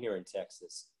storm here in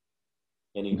Texas.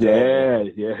 And Yep,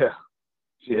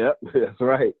 that's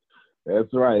right.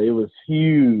 That's right. It was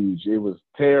huge. It was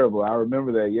terrible. I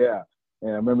remember that, yeah.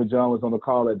 And I remember John was on the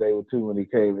call that day too when he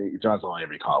came. John's on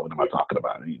every call. What am I talking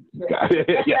about?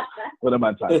 What am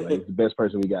I talking about? He's the best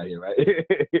person we got here, right?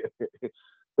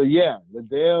 But yeah,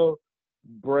 Liddell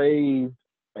braved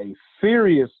a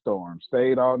serious storm,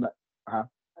 stayed all night.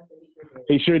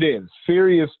 He sure did.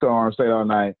 Serious storm, stayed all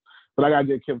night. But I got to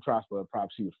give Kim Trosper a prop.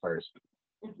 She was first.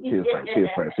 She was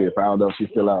first. I don't know if she's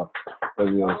still out. But,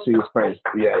 she was first.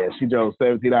 Yeah. She drove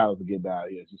 17 hours to get down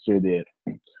here. She sure did.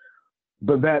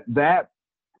 But that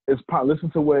is,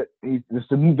 listen to what it's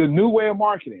the new way of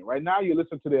marketing. Right now, you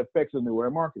listen to the effects of the new way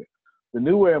of marketing. The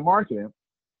new way of marketing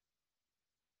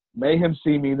made him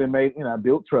see me, then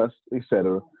built trust,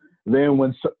 etc. Then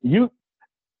when you're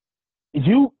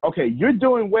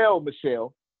doing well,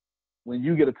 Michelle, when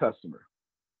you get a customer.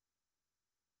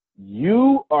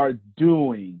 You are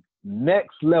doing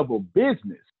next level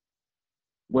business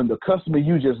when the customer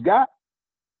you just got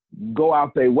go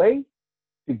out their way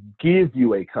to give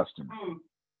you a customer.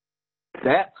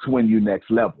 That's when you next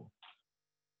level.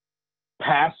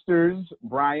 Pastors,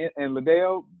 Bryant and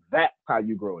Liddell, that's how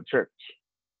you grow a church.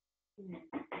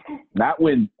 Not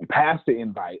when pastor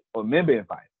invite or member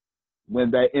invite.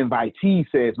 When that invitee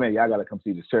says, man, y'all got to come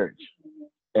see the church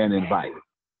and invite.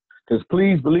 Because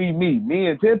please believe me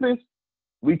and Tempest,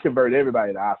 we convert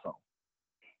everybody to iPhone.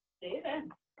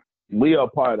 We are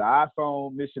part of the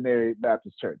iPhone Missionary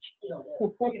Baptist Church.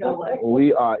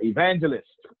 We are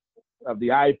evangelists of the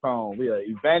iPhone. We are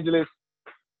evangelists.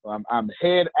 I'm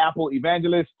head Apple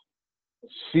evangelist.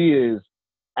 She is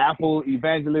Apple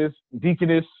evangelist,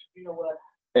 deaconess.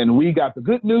 And we got the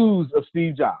good news of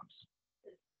Steve Jobs.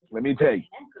 Let me tell you.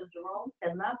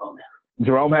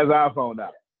 Jerome has an iPhone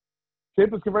now.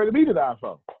 Tempest converted me to the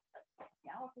iPhone.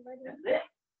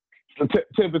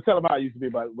 Tempest, tell them how I used to be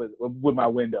with my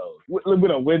Windows.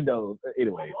 With a Windows.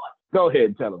 Anyway, go ahead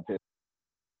and tell them, Tempest.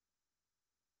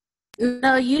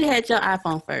 No, you had your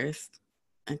iPhone first,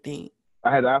 I think.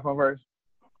 I had the iPhone first?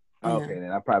 Yeah. Okay,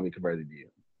 then I probably converted you.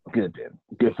 Good then.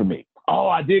 Good for me. Oh,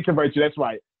 I did convert you. That's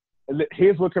right.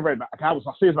 Here's what converted me. I was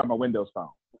serious about my Windows phone.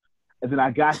 And then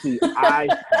I got the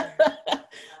iPad.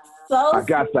 I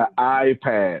got the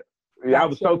iPad. Yeah, I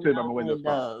was so serious about my Windows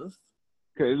phone.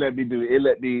 Because it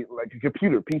let me like a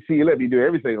computer, PC, it let me do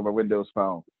everything on my Windows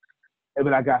phone. And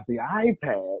then I got the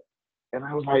iPad, and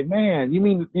I was like, man,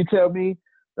 you tell me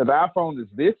that the iPhone is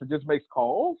this? It just makes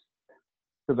calls?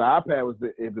 Because the iPad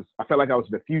I felt like I was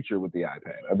in the future with the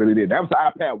iPad. I really did. That was the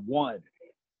iPad 1.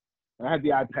 And I had the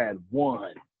iPad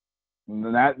 1.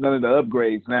 Not none of the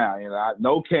upgrades now.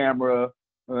 No camera.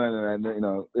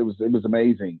 It was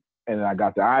amazing. And then I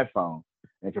got the iPhone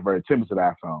and converted Tim to the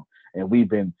iPhone. and we've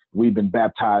been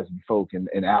baptizing folk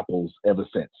in apples ever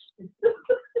since.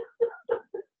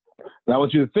 Now I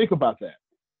want you to think about that.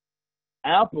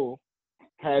 Apple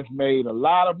has made a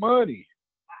lot of money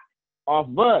off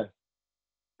of us,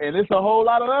 and it's a whole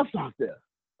lot of us out there.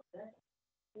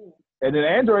 And then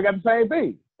Android got the same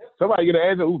thing. Somebody get an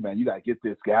Android, ooh man, you gotta get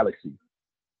this Galaxy.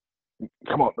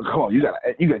 Come on, you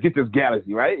gotta get this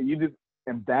Galaxy, right?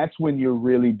 And that's when you're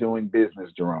really doing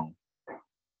business, Jerome.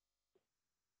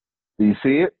 Do you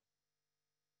see it?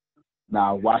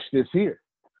 Now watch this here.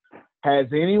 Has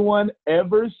anyone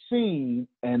ever seen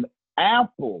an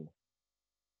Apple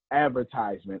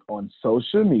advertisement on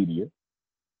social media?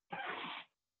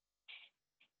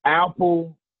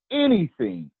 Apple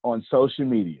anything on social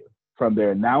media from their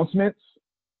announcements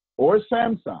or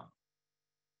Samsung?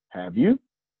 Have you?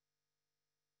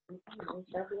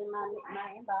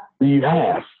 You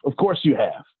have. Of course you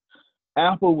have.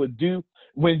 Apple would do.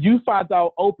 When you found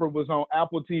out Oprah was on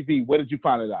Apple TV, where did you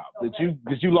find it out? Did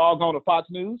you log on to Fox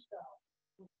News?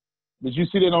 Did you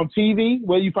see it on TV?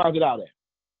 Where you found it out at?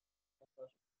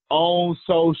 On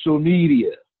social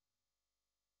media.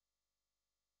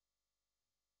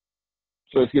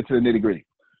 So let's get to the nitty gritty.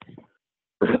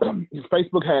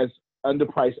 Facebook has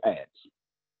underpriced ads.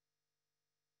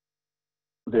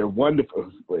 They're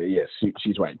wonderful. Well, yes,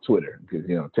 she's right. Twitter, because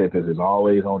Tempest is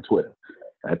always on Twitter.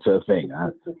 That's her thing.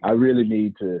 I really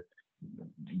need to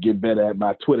get better at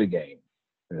my Twitter game.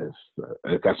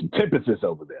 I've got some Tempests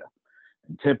over there.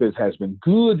 And Tempest has been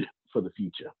good for the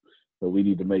future. So we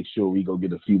need to make sure we go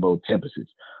get a few more Tempests.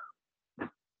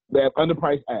 They have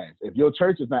underpriced ads. If your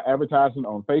church is not advertising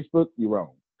on Facebook, you're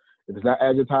wrong. If it's not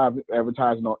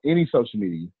advertising on any social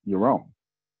media, you're wrong.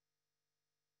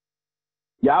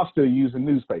 Y'all still using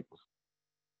newspapers.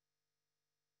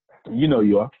 You know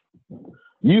you are.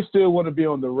 You still want to be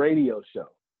on the radio show.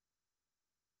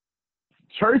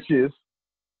 Churches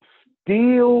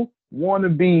still want to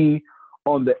be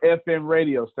on the FM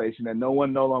radio station that no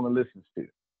one no longer listens to.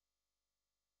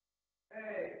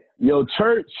 Your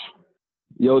church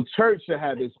should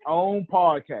have its own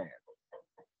podcast.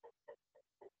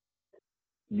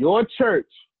 Your church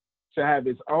should have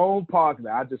its own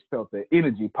podcast. I just felt the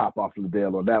energy pop off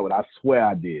Liddell on that one. I swear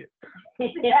I did.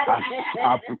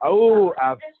 I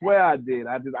swear I did.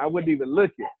 I wouldn't even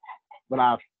look it. But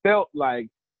I felt like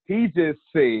he just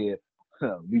said,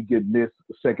 we get this,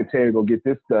 the secretary gonna get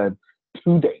this done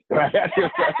today.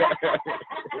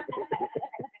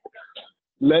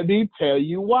 Let me tell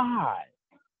you why.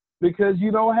 Because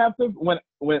you don't have to, when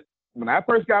I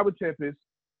first got with Tempest,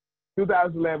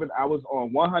 2011, I was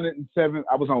on 107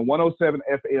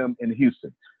 FM in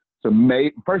Houston. So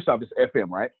first off, it's FM,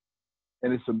 right?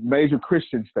 And it's a major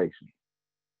Christian station.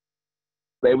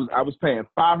 I was paying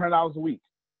 $500 a week.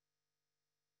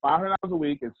 $500 a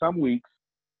week, and some weeks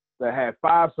that had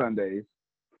 5 Sundays,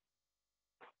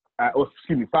 5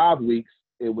 weeks,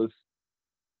 it was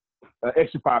an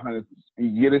extra $500.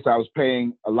 You get this, I was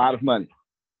paying a lot of money.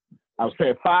 I was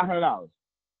paying $500.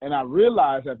 And I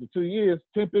realized after 2 years,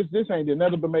 Tempest, this ain't did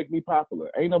nothing but make me popular.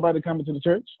 Ain't nobody coming to the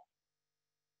church.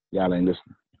 Y'all ain't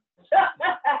listening.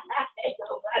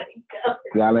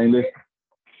 Y'all ain't listening.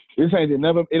 This ain't did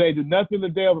nothing. It ain't did nothing to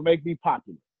Dale but make me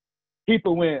popular.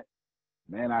 People went,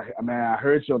 man, I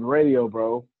heard you on the radio,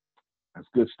 bro. That's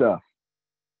good stuff.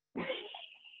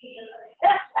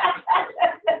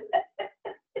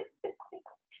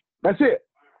 That's it.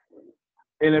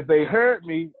 And if they heard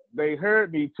me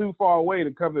too far away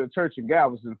to come to the church in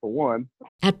Galveston, for one.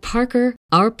 At Parker,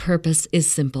 our purpose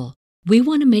is simple. We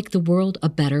want to make the world a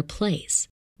better place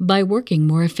by working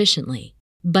more efficiently,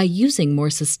 by using more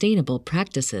sustainable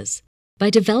practices, by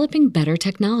developing better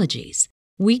technologies.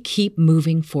 We keep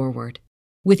moving forward.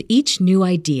 With each new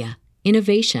idea,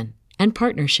 innovation, and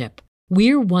partnership,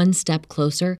 we're one step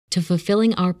closer to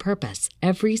fulfilling our purpose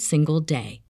every single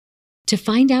day. To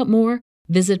find out more,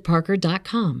 visit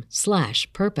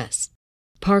parker.com/purpose.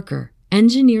 Parker,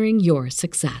 engineering your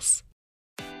success.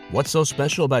 What's so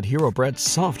special about Hero Bread's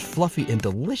soft, fluffy, and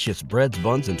delicious breads,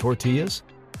 buns, and tortillas?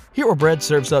 Hero Bread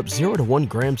serves up 0 to 1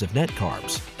 grams of net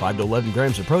carbs, 5 to 11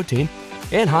 grams of protein,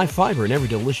 and high fiber in every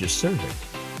delicious serving.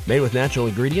 Made with natural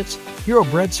ingredients, Hero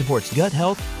Bread supports gut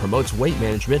health, promotes weight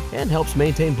management, and helps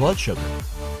maintain blood sugar.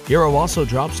 Hero also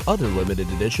drops other limited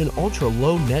edition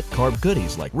ultra-low net carb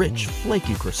goodies like rich,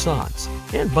 flaky croissants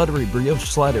and buttery brioche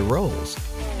slider rolls.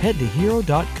 Head to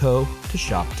hero.co to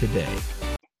shop today.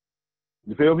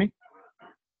 You feel me?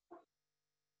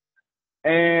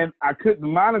 And I couldn't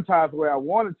monetize the way I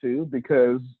wanted to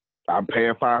because I'm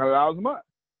paying $500 a month.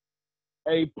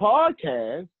 A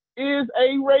podcast is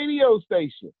a radio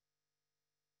station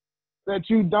that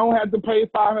you don't have to pay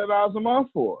 $500 a month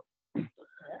for.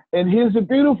 And here's the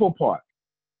beautiful part.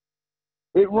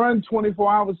 It runs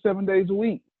 24 hours, 7 days a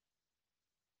week.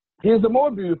 Here's the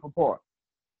more beautiful part.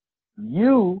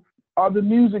 You are the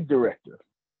music director.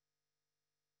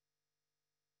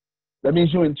 That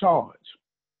means you're in charge.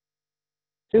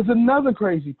 Here's another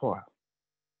crazy part.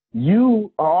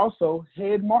 You are also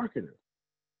head marketer.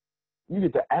 You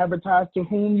get to advertise to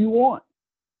whom you want.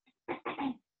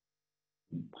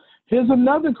 Here's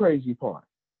another crazy part.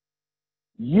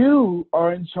 You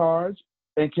are in charge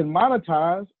and can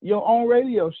monetize your own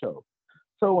radio show.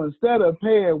 So instead of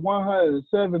paying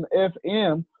 107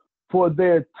 FM for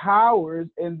their towers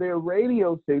and their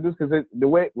radio signals, because the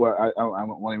way, well, I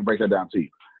won't even break that down to you.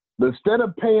 But instead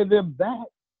of paying them that,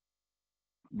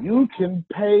 you can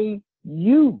pay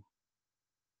you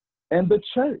and the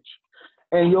church.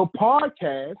 And your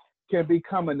podcast can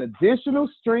become an additional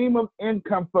stream of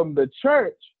income from the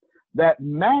church that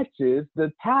matches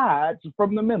the tithes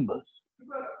from the members.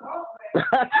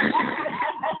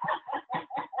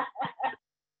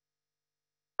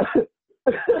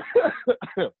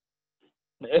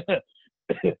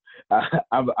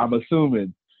 I'm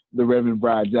assuming the Reverend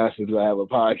Brian Johnson will have a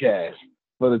podcast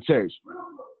for the church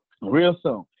real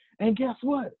soon. And guess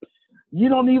what? You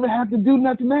don't even have to do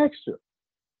nothing extra.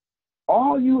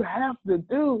 All you have to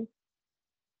do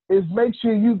is make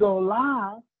sure you go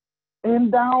live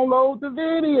and download the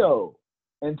video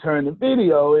and turn the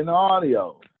video into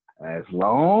audio. As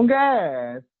long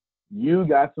as you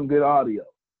got some good audio.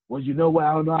 Well, you know what?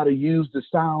 I don't know how to use the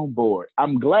soundboard.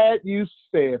 I'm glad you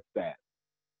said that.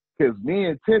 Because me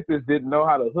and Tempest didn't know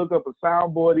how to hook up a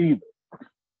soundboard either.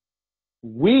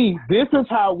 This is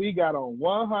how we got on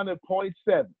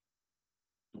 100.7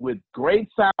 with great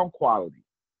sound quality.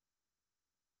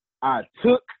 I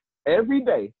took every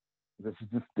day, this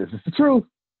is the truth,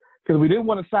 because we didn't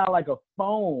want to sound like a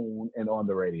phone and on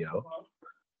the radio,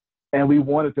 and we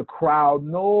wanted the crowd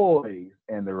noise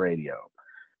in the radio.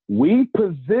 We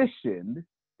positioned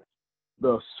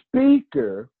the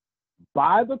speaker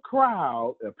by the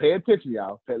crowd. Pay attention,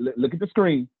 y'all. Look at the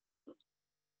screen.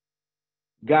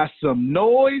 Got some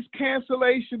noise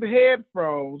cancellation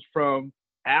headphones from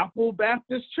Apple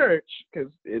Baptist Church,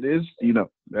 because it is,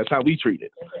 that's how we treat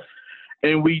it.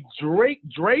 And we draped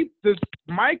the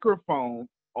microphone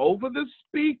over the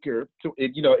speaker.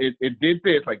 It did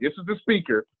this, like this is the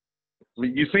speaker.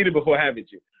 You've seen it before,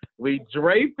 haven't you? We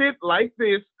draped it like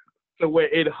this, so where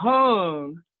it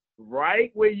hung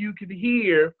right where you could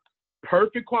hear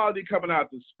perfect quality coming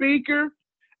out the speaker,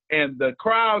 and the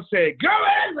crowd said, "Go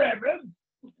ahead, Reverend."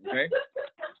 Okay,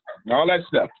 all that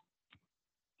stuff.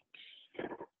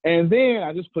 And then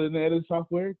I just put in the editing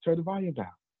software, turn the volume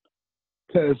down.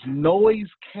 Because noise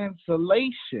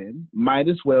cancellation might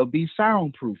as well be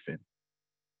soundproofing,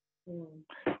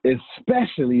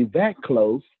 especially that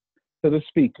close to the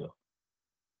speaker.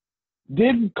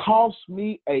 Didn't cost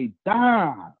me a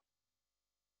dime.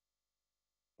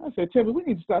 I said, Timmy, we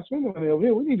need to stop spending money over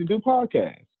here. We need to do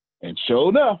podcasts. And sure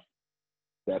enough,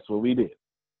 that's what we did.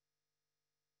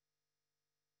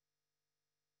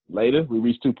 Later, we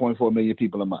reached 2.4 million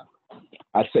people a month.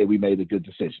 I say we made a good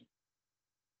decision.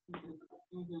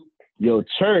 Your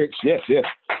church, yes.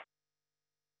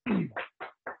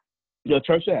 Your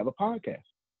church should have a podcast.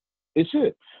 It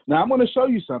should. Now, I'm going to show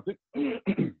you something.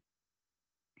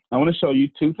 I want to show you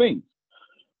two things.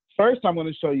 First, I'm going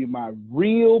to show you my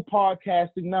real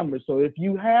podcasting numbers. So if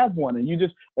you have one and in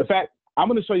fact, I'm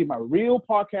going to show you my real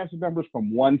podcasting numbers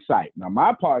from one site. Now,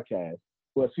 my podcast,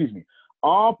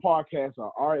 all podcasts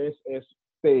are RSS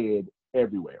fed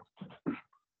everywhere.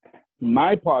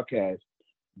 My podcast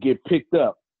get picked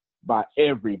up by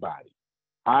everybody.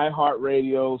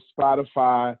 iHeartRadio,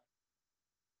 Spotify.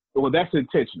 Well, that's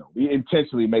intentional. We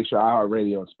intentionally make sure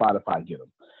iHeartRadio and Spotify get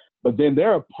them. But then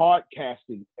there are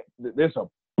podcasting.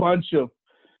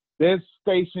 There's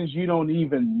stations you don't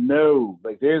even know.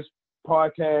 Like there's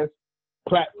podcast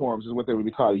platforms is what they would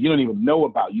be called. You don't even know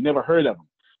about. You never heard of them.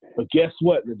 But guess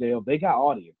what, Liddell? They got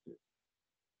audiences.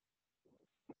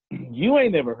 You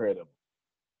ain't never heard of them.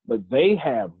 But they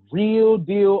have real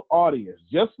deal audience.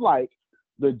 Just like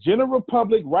the general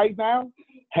public right now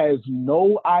has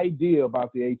no idea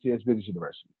about the ATS Business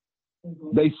University.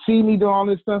 Mm-hmm. They see me doing all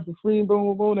this stuff for free, boom,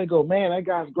 boom, boom. They go, man, that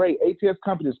guy's great. ATS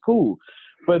company is cool.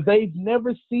 But they've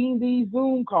never seen these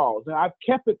Zoom calls. And I've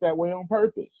kept it that way on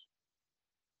purpose.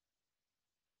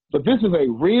 But this is a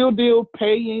real deal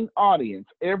paying audience,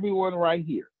 everyone right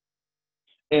here.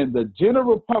 And the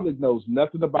general public knows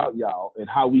nothing about y'all and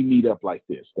how we meet up like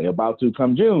this. They're about to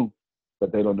come June,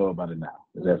 but they don't know about it now.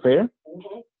 Is that fair?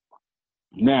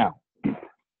 Mm-hmm. Now,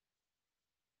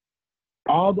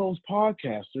 all those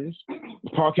podcasting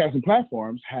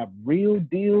platforms have real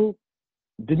deal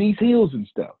Denise Hills and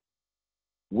stuff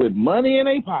with money in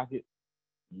their pocket,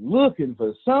 looking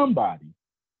for somebody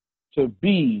to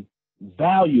be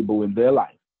valuable in their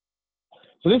life.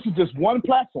 So this is just one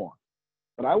platform,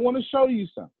 but I want to show you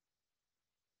something.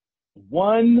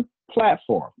 One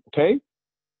platform, okay?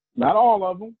 Not all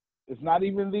of them. It's not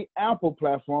even the Apple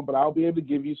platform, but I'll be able to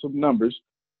give you some numbers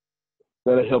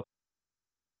that'll help.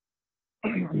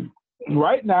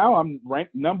 Right now, I'm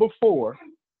ranked number 4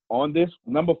 on this,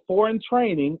 number 4 in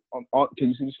training. Can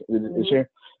you see this here?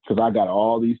 Because I got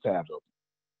all these tabs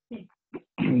open.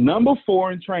 Number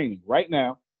 4 in training right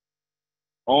now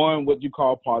on what you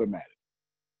call Podomatic.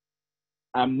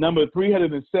 I'm number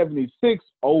 376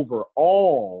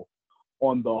 overall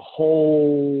on the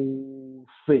whole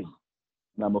thing.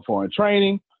 Number 4 in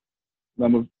training,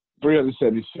 number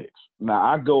 376. Now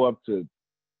I go up to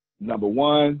number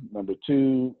 1, number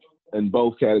 2 in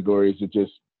both categories. It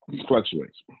just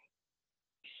fluctuates.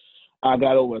 I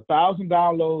got over 1,000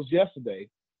 downloads yesterday,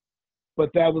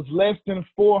 but that was less than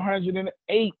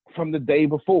 408 from the day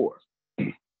before.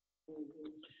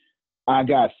 I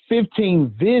got 15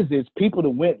 visits. People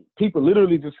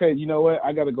literally just said, you know what,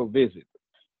 I got to go visit.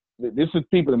 This is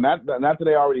people not that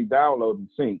they already downloaded and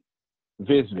seen,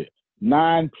 visited,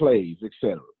 9 plays,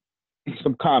 etc.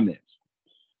 Some comments.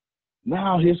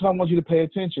 Now here's what I want you to pay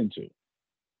attention to.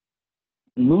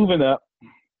 Moving up.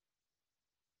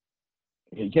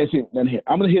 Okay, you can't see it down here.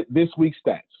 I'm going to hit this week's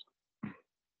stats.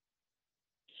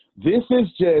 This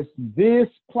is just this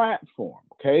platform,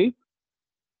 okay?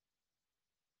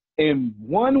 In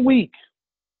 1 week,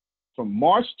 from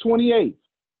March 28th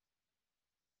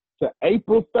to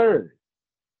April 3rd,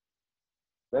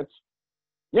 that's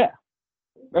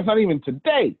not even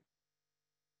today.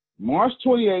 March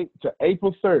 28th to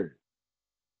April 3rd,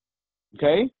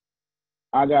 okay?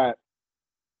 I got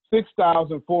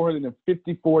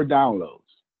 6,454 downloads.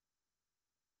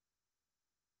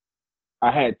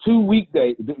 I had 2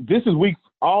 weekdays. This is weeks.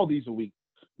 All these are weeks,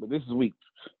 but this is weeks.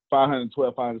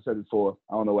 512, 574.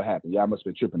 I don't know what happened. Yeah, I must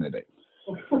have been tripping that day.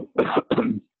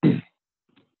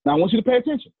 Now I want you to pay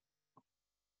attention.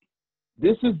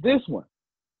 This is this one.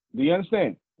 Do you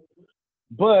understand?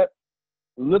 But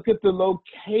look at the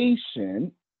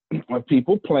location of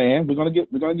people playing. We're gonna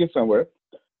get somewhere.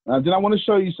 Then I want to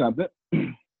show you something.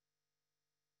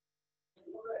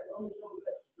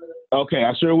 Okay,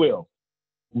 I sure will.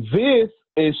 This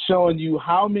is showing you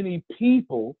how many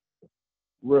people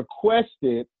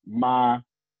requested my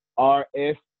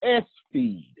RSS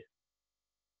feed.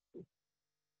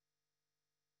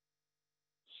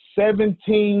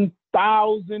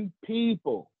 17,000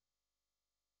 people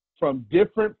from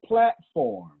different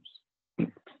platforms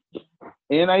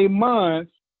in a month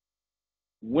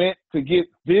went to get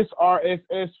this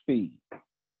RSS feed.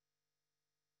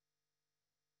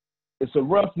 It's a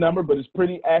rough number, but it's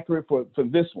pretty accurate for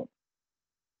this one.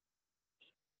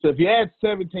 So if you add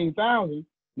 17,000,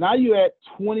 now you add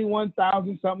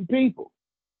 21,000 something people.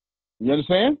 You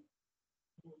understand?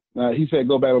 He said,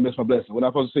 go back and miss my blessing. What am I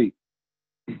supposed to see?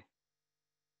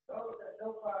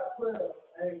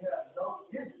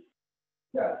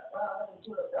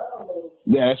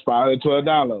 Yeah, it's 512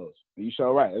 downloads. You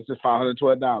sure right. It's just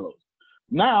 512 downloads.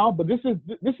 Now, but this is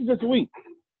just a week.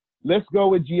 Let's go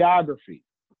with geography.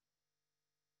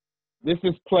 This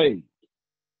is plays.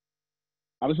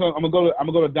 I'm gonna go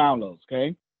to downloads,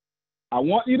 okay? I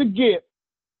want you to get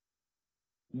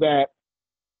that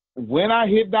when I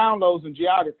hit downloads in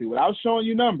geography, without showing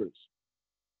you numbers,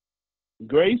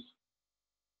 Grace,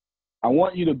 I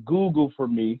want you to Google for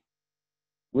me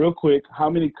real quick how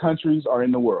many countries are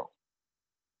in the world.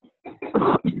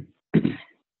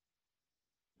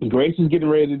 Grace is getting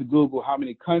ready to Google how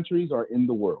many countries are in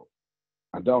the world.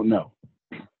 I don't know.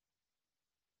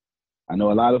 I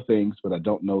know a lot of things, but I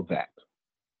don't know that.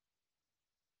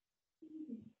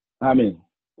 How many?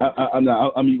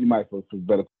 I'm using my phone for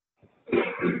better.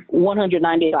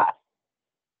 195. All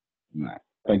right.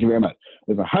 Thank you very much.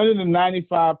 There's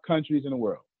 195 countries in the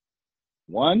world.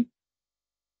 One.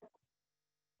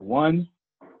 Blow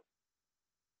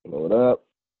it up.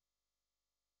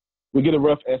 We get a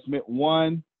rough estimate.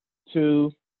 1,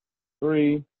 2,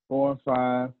 3, 4,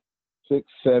 5,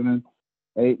 6, 7,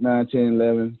 8, 9, 10,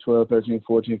 11, 12, 13,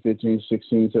 14, 15,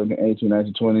 16, 17, 18,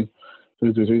 19, 20, 22,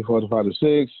 23, 24, 25,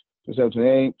 26, 27,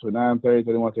 28, 29, 30,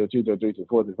 31, 32, 33,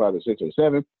 34, 35, 36,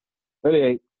 37,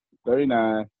 38,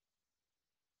 39,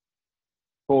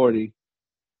 40,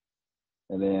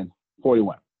 and then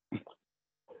 41.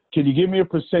 Can you give me a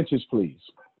percentage, please?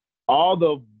 All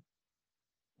the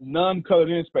non-colored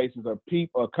in spaces are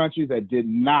countries that did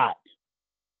not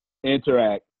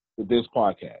interact with this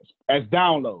podcast as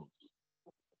downloads.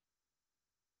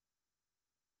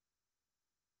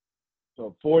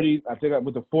 So 40, I think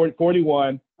with the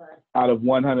 41 out of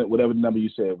 100, whatever the number you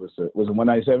said was it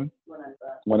 197?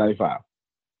 195.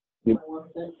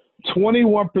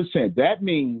 21%. That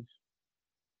means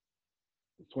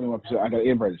 21%. I got to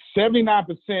invert it.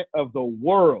 79% of the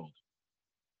world.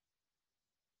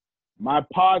 My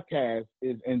podcast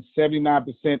is in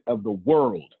 79% of the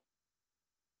world.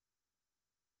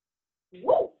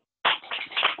 Woo!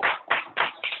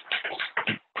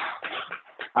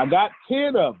 I got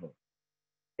 10 of them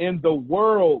in the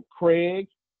world, Craig.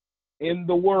 In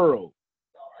the world.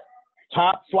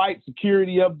 Top flight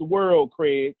security of the world,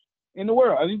 Craig. In the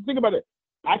world. I mean, think about it.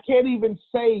 I can't even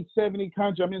say 70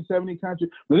 countries. I'm in 70 countries.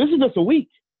 But this is just a week.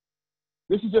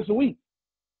 This is just a week.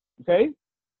 Okay?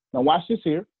 Now watch this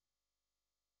here.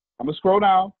 I'm going to scroll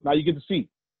down. Now you get to see.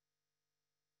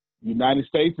 United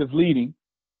States is leading.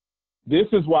 This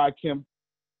is why is Kim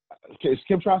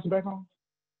Trosser back on?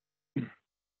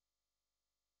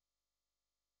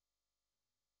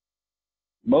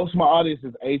 Most of my audience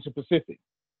is Asia Pacific.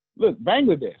 Look,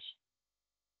 Bangladesh.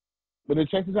 But then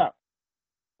check this out.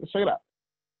 Let's check it out.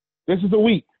 This is a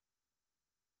week.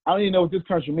 I don't even know what this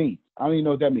country means. I don't even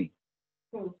know what that means.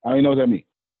 I don't even know what that means.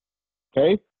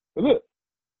 Okay? But look,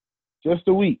 just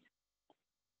a week.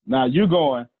 Now you're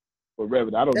going, well,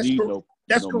 Reverend, I don't need no.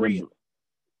 That's no Korea. member.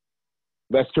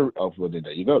 That's Korea. Oh, well,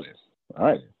 there you go. Then. All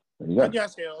right. There you go.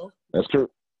 That's Korea.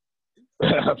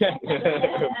 Okay.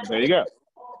 There you go.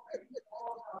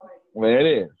 There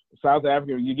it is. South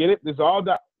Africa. You get it? This is all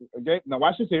done. Okay. Now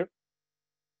watch this here.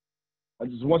 I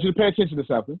just want you to pay attention to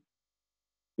something.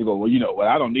 You go, well,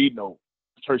 I don't need no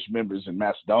church members in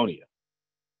Macedonia.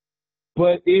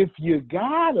 But if you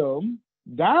got them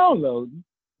downloading,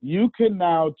 you can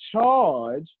now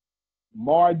charge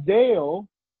Mardell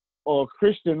or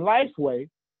Christian Lifeway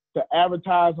to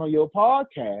advertise on your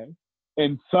podcast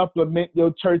and supplement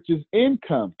your church's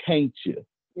income, can't you?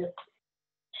 Yeah.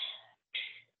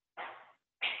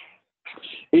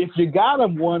 If you got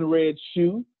them one red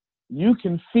shoe, you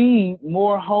can feed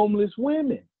more homeless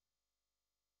women.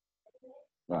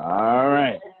 All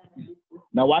right.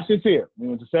 Now watch this here. We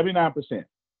went to 79%.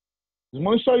 Just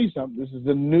want to show you something. This is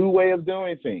a new way of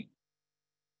doing things.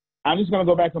 I'm just going to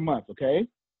go back a month, okay?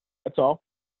 That's all.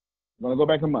 I'm going to go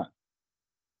back a month.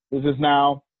 This is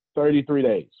now 33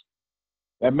 days.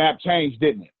 That map changed,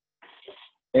 didn't it?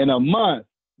 In a month,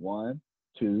 1,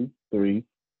 2, 3,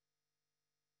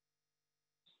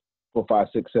 4, 5,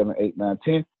 6, 7, 8, 9,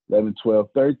 10, 11, 12,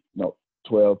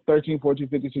 13, 14,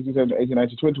 15, 16, 17, 18,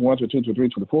 19, 20, 21, 22, 23,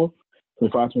 24,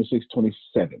 25, 26,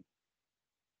 27.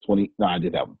 20, no, I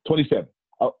did that one. 27.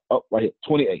 Oh, right here.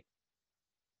 28.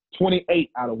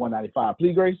 28 out of 195.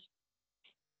 Please, Grace.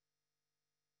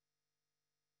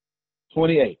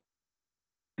 28.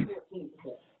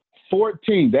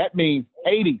 14. That means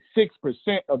 86%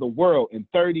 of the world in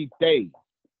 30 days.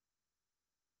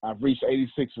 I've reached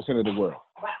 86% of the world.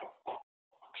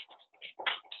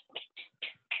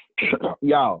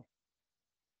 Y'all,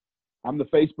 I'm the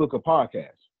Facebook of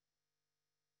podcasts.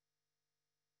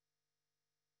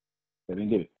 They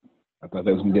didn't get it. I thought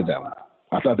they was going to get that one.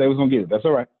 I thought they was going to get it. That's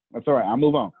all right. That's all right. I'll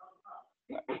move on.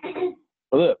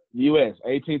 But look, U.S.,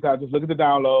 18,000. Just look at the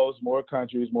downloads. More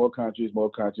countries, more countries, more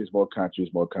countries, more countries,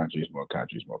 more countries, more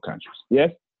countries, more countries. Yes?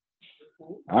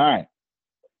 All right.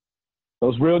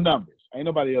 Those real numbers. Ain't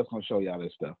nobody else going to show y'all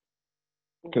this stuff.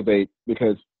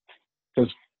 Because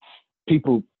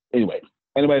people, anyway,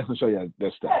 anybody else going to show y'all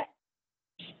this stuff.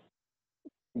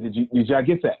 Did y'all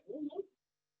get that?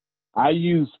 I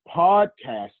use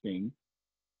podcasting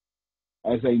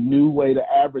as a new way to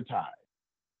advertise.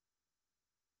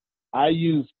 I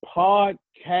use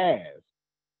podcast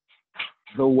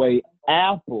the way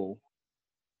Apple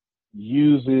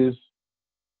uses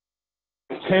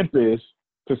Tempest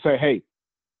to say, hey,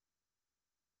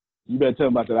 you better tell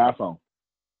them about that iPhone.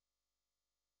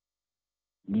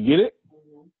 You get it?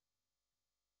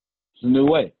 It's a new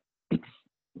way.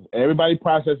 Everybody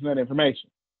processing that information.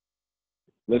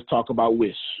 Let's talk about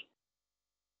Wish.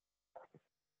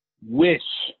 Wish,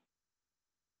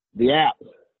 the app.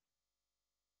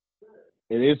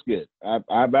 It is good.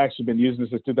 I've actually been using this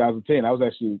since 2010. I was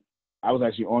actually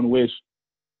on Wish.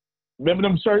 Remember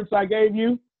them shirts I gave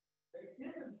you?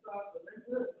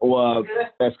 Well,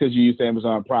 that's because you used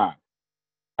Amazon Prime.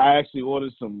 I actually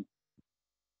ordered some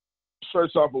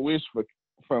shirts off of Wish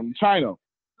from China.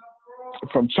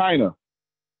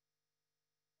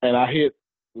 And I hit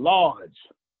large.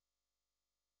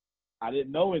 I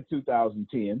didn't know in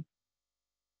 2010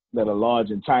 that a large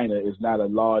in China is not a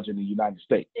large in the United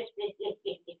States.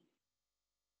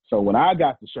 So when I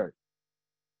got the shirt,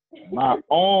 my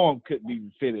arm couldn't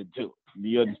even fit into it. Do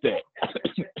you understand?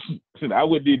 I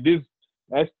wouldn't even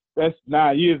this. That's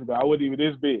 9 years ago. I wasn't even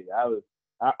this big.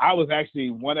 I was actually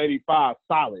 185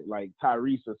 solid, like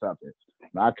Tyrese or something.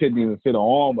 And I couldn't even fit an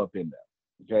arm up in there.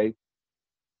 Okay,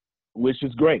 Wish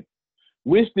is great.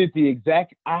 Wish did the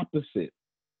exact opposite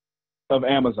of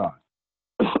Amazon.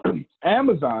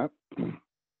 Amazon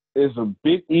is a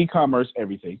big e-commerce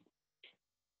everything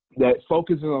that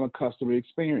focuses on a customer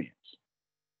experience.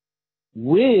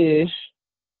 Wish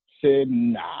said,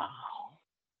 nah,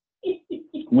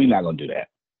 we're not going to do that.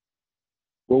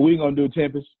 What we're going to do,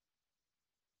 Tempest,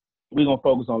 we're going to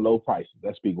focus on low prices.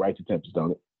 That speaks right to Tempest,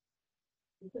 don't it?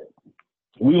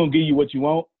 We're going to give you what you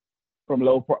want from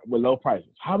with low prices.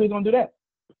 How are we going to do that?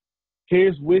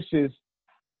 Here's Wish's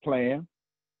plan.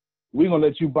 We're going to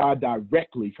let you buy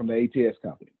directly from the ATS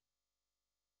company.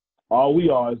 All we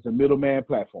are is the middleman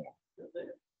platform.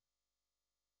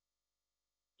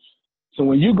 So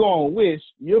when you go on Wish,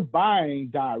 you're buying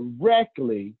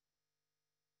directly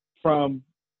from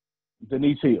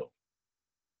Denise Hill.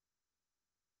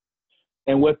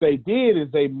 And what they did is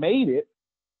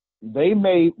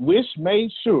Wish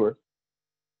made sure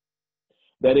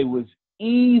that it was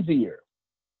easier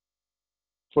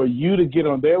for you to get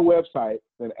on their website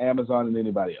than Amazon and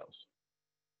anybody else.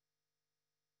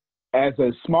 As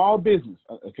a small business,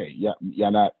 okay,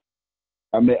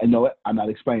 I'm not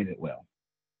explaining it well.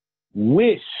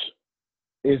 Wish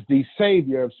is the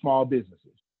savior of small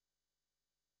businesses.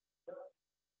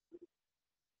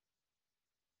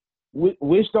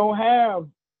 Wish don't have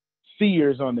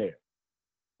Sears on there.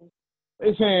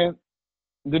 They're saying,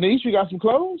 Denise, you got some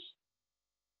clothes?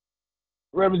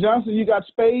 Reverend Johnson, you got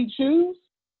Spade shoes?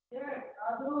 Yeah,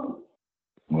 I do.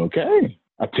 Okay,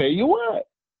 I tell you what.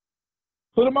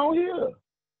 Put them on here.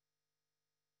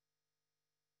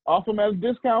 Offer them as a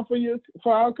discount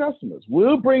for our customers.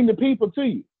 We'll bring the people to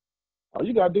you. All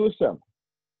you got to do is sell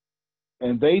them.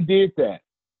 And they did that.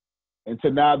 And so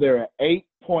now they're an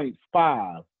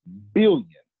 $8.5 billion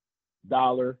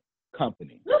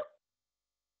company.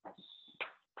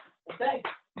 Okay.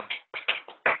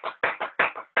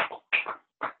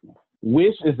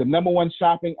 Wish is the #1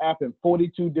 shopping app in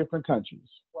 42 different countries.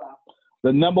 Wow.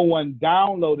 The #1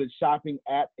 downloaded shopping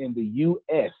app in the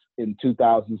U.S. in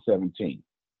 2017.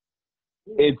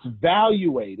 It's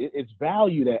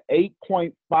valued at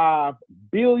 $8.5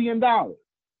 billion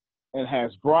and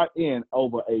has brought in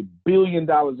over $1 billion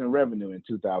in revenue in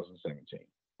 2017.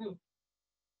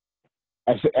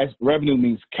 As revenue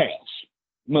means cash,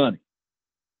 money.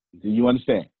 Do you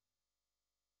understand?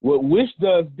 What Wish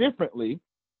does differently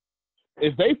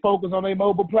is they focus on a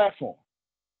mobile platform.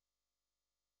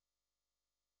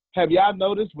 Have y'all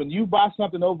noticed when you buy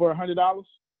something over $100,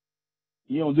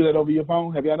 you don't do that over your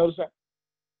phone? Have y'all noticed that?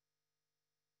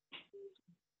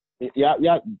 Do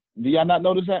y'all not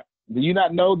notice that? Do you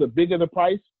not know the bigger the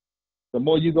price, the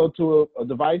more you go to a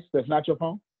device that's not your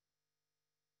phone?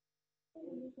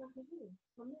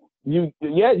 You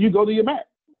go to your Mac.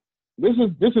 This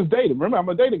is data. Remember, I'm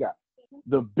a data guy.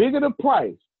 The bigger the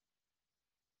price,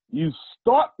 you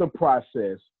start the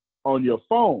process on your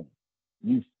phone.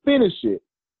 You finish it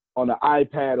on an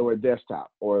iPad or a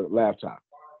desktop or a laptop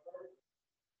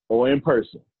or in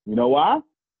person. You know why?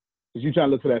 Because you're trying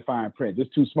to look for that fine print.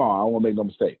 It's too small. I don't want to make no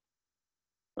mistake.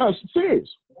 No, it's serious.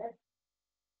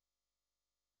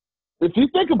 If you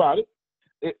think about it,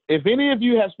 if any of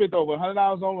you have spent over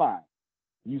 $100 online,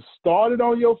 you started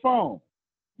on your phone,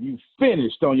 you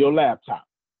finished on your laptop.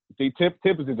 See,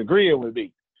 Tempest is agreeing with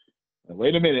me. Now,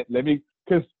 wait a minute,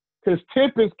 because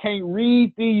Tempest can't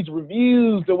read these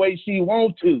reviews the way she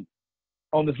wants to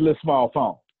on this little small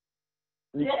phone.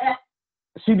 Yeah.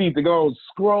 She needs to go and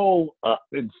scroll up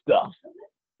and stuff.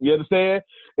 You understand?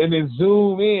 And then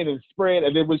zoom in and spread.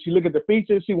 And then when she look at the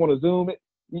features, she want to zoom it.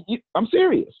 I'm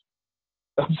serious.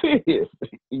 I'm serious.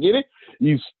 You get it?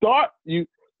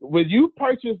 When you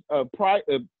purchase a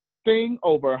thing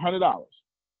over $100,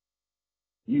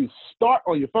 you start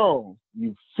on your phone,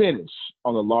 you finish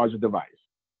on a larger device.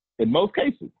 In most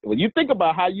cases, when you think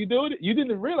about how you do it, you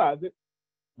didn't realize it,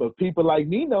 but people like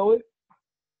me know it.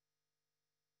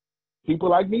 People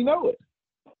like me know it.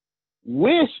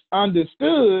 Wish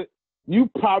understood you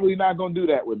probably not going to do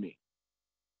that with me.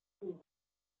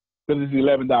 Because it's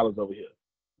 $11 over here.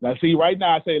 Now, see, right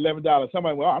now I say $11.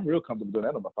 Somebody, well, I'm real comfortable doing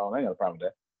that on my phone. I ain't got a problem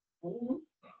with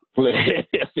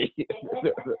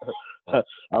that.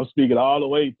 I'm speaking all the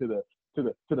way to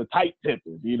the tight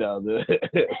tempers, you know.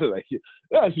 Like, yeah,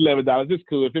 it's $11. It's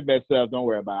cool. If it messes up, don't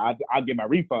worry about it. I'll get my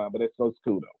refund, but it's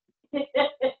cool though.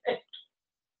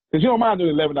 Because you don't mind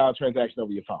doing an $11 transaction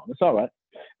over your phone. It's all right.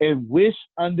 And Wish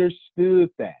understood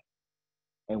that.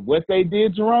 And what they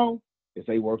did, Jerome, is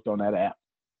they worked on that app.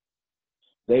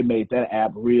 They made that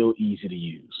app real easy to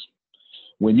use.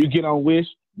 When you get on Wish,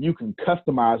 you can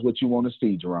customize what you want to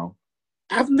see, Jerome.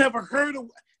 I've never heard of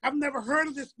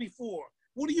this before.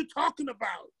 What are you talking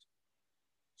about?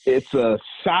 It's a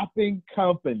shopping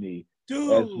company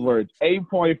Dude. that's worth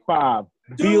 $8.5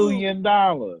 billion.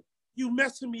 You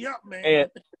messing me up, man.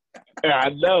 And I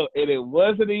know, and it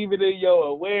wasn't even in your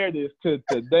awareness to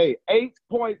today.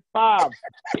 8.5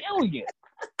 billion.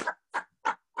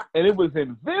 And it was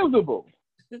invisible.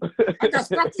 I got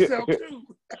stuff to sell too.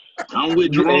 I'm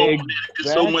with Jerome.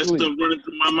 There's so much stuff running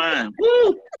through my mind.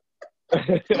 Woo!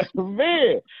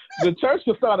 Man, the church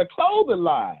will start a clothing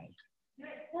line.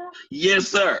 Yes,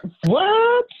 sir.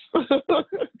 What?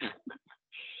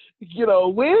 You know,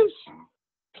 Wish,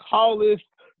 call it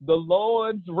the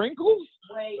Lord's wrinkles.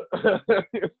 Something,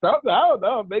 I don't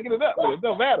know, I'm making it up, but it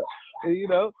don't matter. You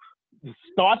know,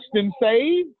 starched and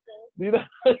saved. You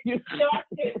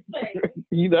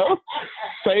know,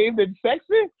 saved and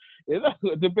sexy. You know,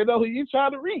 depending on who you're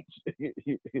trying to reach.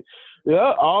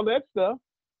 Yeah, all that stuff.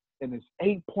 And it's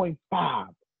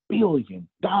 $8.5 billion.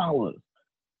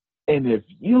 And if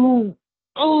you,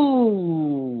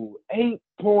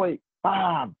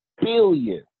 8.5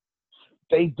 billion,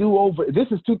 they do over,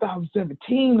 this is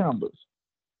 2017 numbers.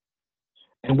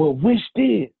 And what Wish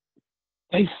did,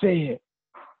 they said,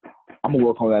 I'm gonna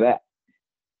work on that app.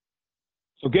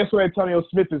 So guess what Antonio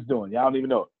Smith is doing? Y'all don't even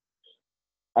know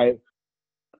it.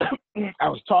 I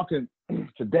was talking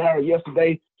to Darryl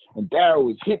yesterday, and Darryl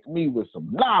was hitting me with some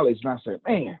knowledge, and I said,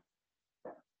 man.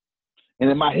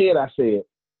 And in my head, I said,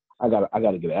 I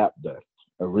gotta get an app done,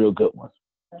 a real good one.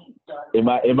 In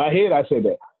my head, I said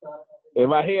that. In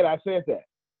my head, I said that.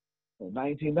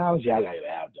 $19, yeah, I gotta get an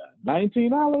app done.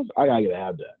 $19, I gotta get an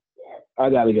app done.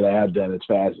 I gotta get an app done as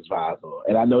fast as possible.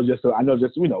 And I know just I know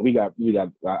just who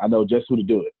to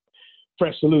do it.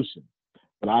 Fresh Solution.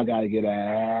 But I gotta get an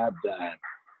app done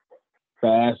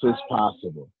fast as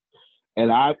possible.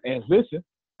 And listen,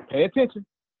 pay attention,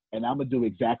 and I'm gonna do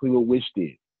exactly what Wish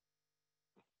did.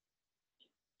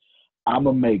 I'm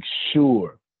gonna make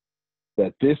sure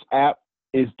that this app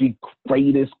is the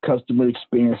greatest customer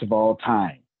experience of all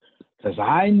time. Because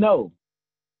I know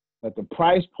that the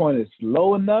price point is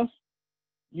low enough,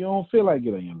 you don't feel like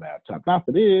getting on your laptop. Not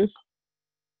for this.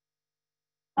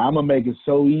 I'm going to make it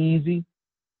so easy,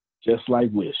 just like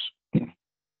Wish.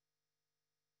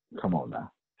 Come on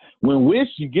now. When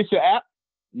Wish, you get your app,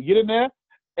 you get in there,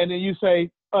 and then you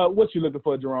say, what you looking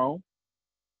for, Jerome?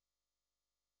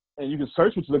 And you can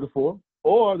search what you're looking for,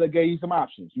 or they gave you some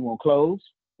options. You want clothes?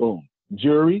 Boom.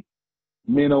 Jewelry?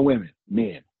 Men or women?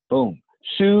 Men. Boom.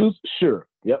 Shoes? Sure.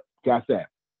 Yep, got that.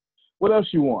 What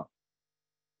else you want?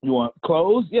 You want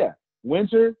clothes? Yeah.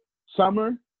 Winter,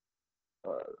 summer,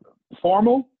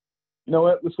 formal? You know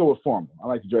what? Let's go with formal. I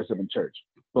like to dress up in church.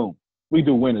 Boom. We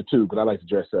do winter too, but I like to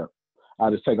dress up.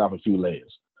 I'll just take off a few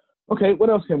layers. Okay,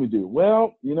 what else can we do?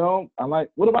 Well, you know,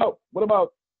 what about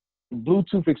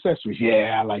Bluetooth accessories?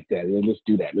 Yeah, I like that. Yeah, let's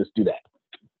do that.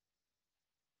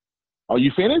 Are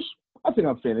you finished? I think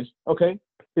I'm finished. Okay.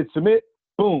 Hit submit.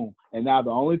 Boom. And now the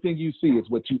only thing you see is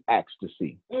what you asked to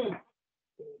see.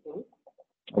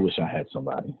 I wish I had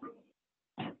somebody.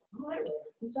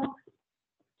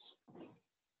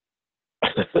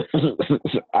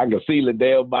 I can see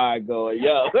Liddell mind going,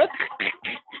 yo.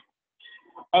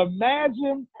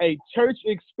 Imagine a church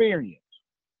experience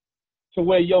to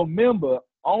where your member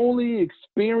only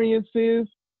experiences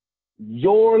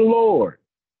your Lord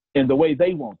in the way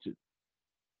they want to.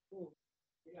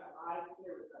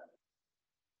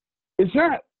 It's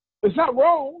not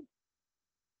wrong.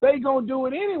 They gonna do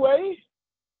it anyway.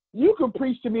 You can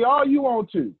preach to me all you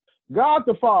want to. God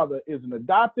the Father is an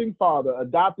adopting father,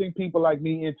 adopting people like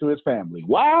me into his family.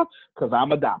 Why? Because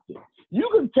I'm adopted. You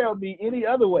can tell me any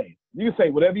other way. You can say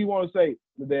whatever you want to say,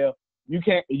 Liddell. You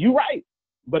can't. You're right.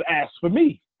 But ask for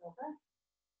me. Okay.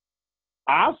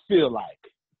 I feel like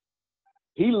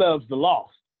he loves the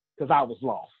lost because I was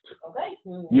lost. Okay.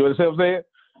 You understand what I'm saying?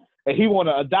 And he want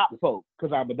to adopt folk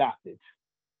because I'm adopted.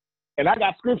 And I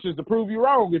got scriptures to prove you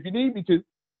wrong if you need me to.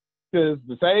 Because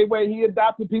the same way he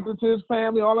adopted people into his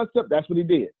family, all that stuff, that's what he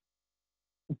did.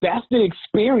 That's the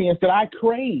experience that I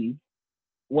crave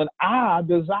when I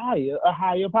desire a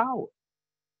higher power.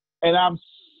 And I'm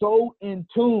so in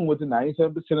tune with the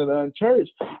 97% of the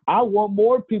unchurched. I want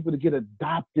more people to get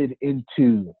adopted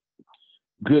into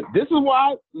good. This is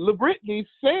why LaBrittany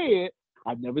said,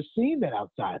 I've never seen that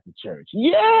outside the church.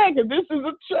 Yeah, because this is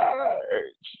a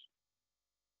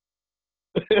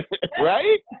church.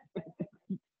 Right?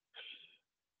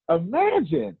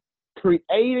 Imagine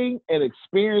creating an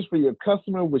experience for your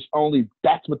customer which only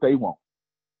that's what they want.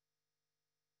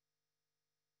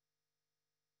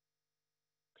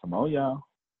 Come on, y'all.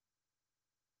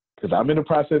 Because I'm in the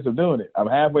process of doing it. I'm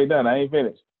halfway done. I ain't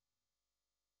finished.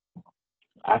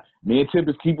 Me and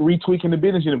Tempest keep retweaking the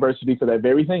Business University for that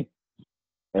very thing.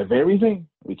 That very thing.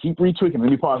 We keep retweaking. Let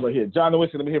me pause right here. John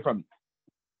Lewinsky, let me hear from you.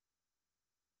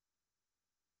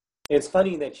 It's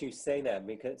funny that you say that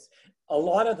because a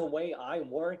lot of the way I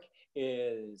work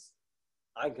is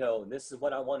I go, this is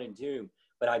what I want to do,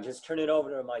 but I just turn it over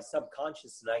to my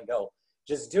subconscious and I go,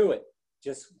 just do it.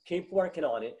 Just keep working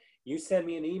on it. You send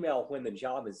me an email when the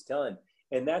job is done.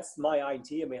 And that's my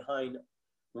idea behind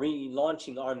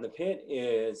relaunching Arm the Pit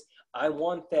is I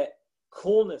want that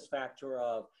coolness factor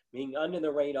of being under the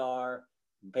radar.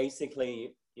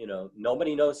 Basically, you know,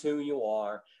 nobody knows who you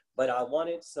are, but I want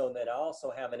it so that I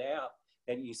also have an app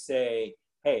that you say,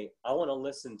 hey, I want to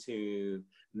listen to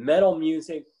metal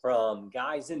music from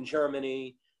guys in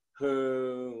Germany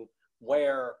who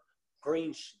wear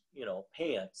green,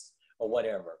 pants or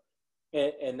whatever.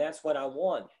 And that's what I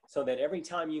want. So that every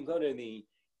time you go to the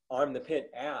Arm the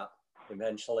Pit app,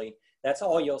 eventually, that's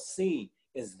all you'll see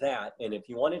is that. And if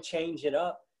you want to change it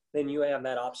up, then you have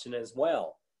that option as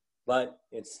well. But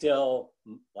it's still,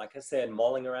 like I said,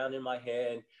 mulling around in my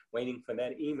head, waiting for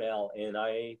that email, and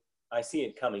I see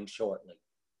it coming shortly.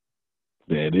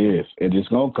 It is. And it's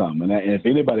going to come. And if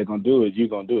anybody's going to do it, you're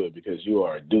going to do it because you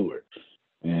are a doer.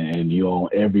 And you're on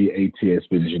every ATS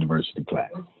Business University class.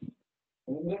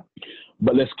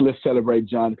 But let's celebrate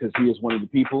John because he is one of the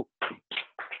people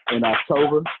in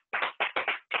October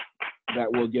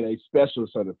that will get a special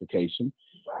certification.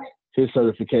 His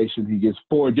certification, he gets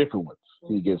 4 different ones.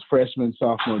 He gets freshman,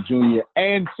 sophomore, junior,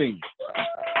 and senior.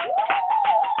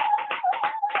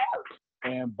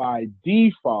 And by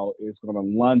default, it's going to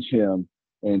launch him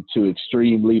into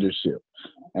extreme leadership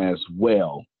as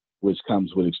well, which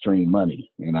comes with extreme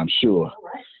money. And I'm sure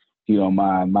he don't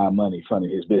mind my money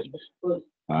funding his business. All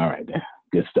right, then.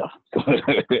 Good stuff.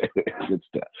 Good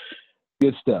stuff.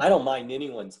 Good stuff. I don't mind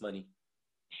anyone's money.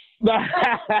 That's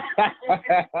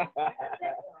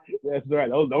right.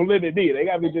 Don't let it be. They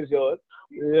got to be just yours.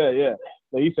 Yeah.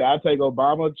 So he said, I take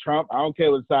Obama, Trump. I don't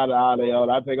care what side of the aisle they on.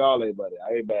 I take all their money.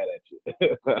 I ain't mad at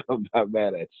you. I'm not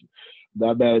mad at you.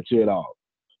 Not mad at you at all.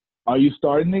 Are you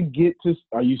starting to get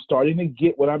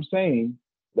what I'm saying?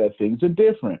 That things are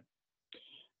different.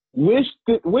 Wish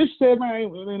said,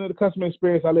 man, the customer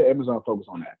experience, I let Amazon focus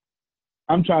on that.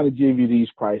 I'm trying to give you these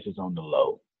prices on the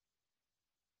low.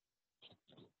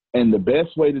 And the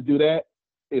best way to do that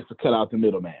is to cut out the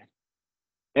middleman.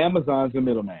 Amazon's the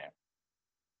middleman.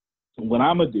 What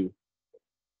I'm going to do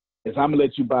is I'm going to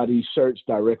let you buy these shirts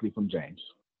directly from James.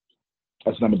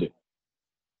 That's what I'm going to do.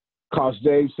 Cost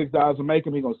James $6 to make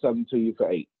them, he's going to sell them to you for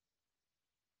 $8.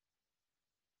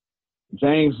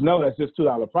 James know that's just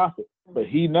 $2 profit, but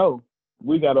he know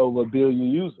we got over 1 billion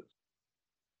users.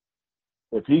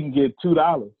 If he can get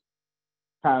 $2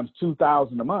 times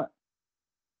 2,000 a month,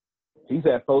 he's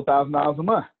at $4,000 a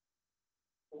month.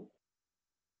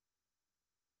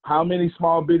 How many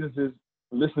small businesses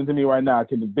listening to me right now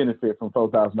can benefit from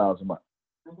 $4,000 a month?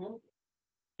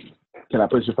 Can I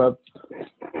push it further?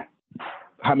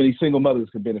 How many single mothers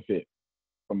can benefit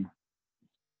from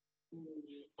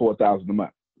 $4,000 a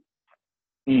month?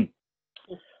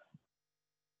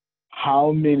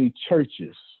 How many church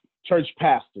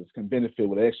pastors can benefit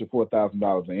with an extra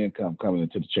 $4,000 in income coming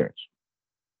into the church?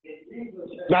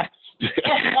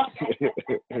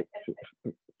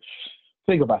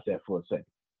 Think about that for a second.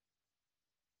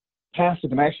 Pastor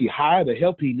can actually hire the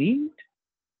help he needs?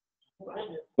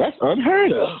 That's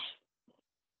unheard of.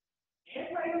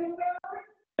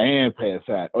 And pay a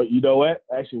salary. Oh, you know what?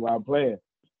 Actually, while I'm playing,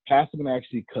 pastor can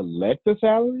actually collect a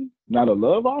salary, not a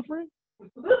love offering.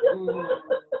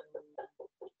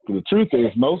 The truth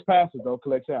is, most pastors don't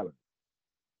collect salary.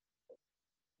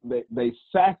 They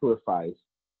sacrifice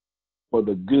for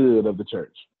the good of the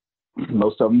church.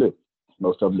 Most of them do.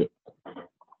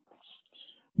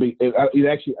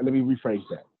 Actually, let me rephrase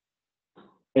that.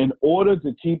 In order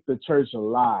to keep the church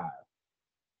alive,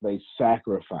 they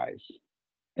sacrifice,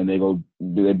 and they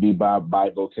be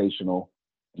bivocational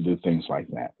and do things like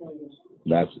that.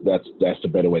 That's the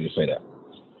better way to say that.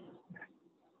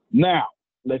 Now,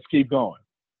 let's keep going.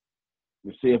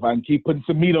 Let's see if I can keep putting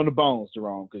some meat on the bones,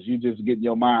 Jerome, because you're just getting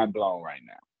your mind blown right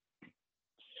now.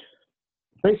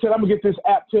 They said, I'm gonna get this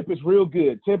app. Tempest real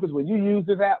good. Tempest, when you use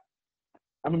this app,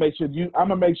 I'm gonna make sure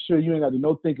you ain't got to do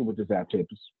no thinking with this app,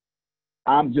 Tempest.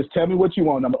 Just tell me what you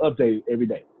want. I'm gonna update it every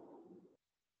day.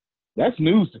 That's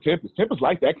news to Tempest. Tempest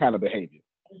like that kind of behavior.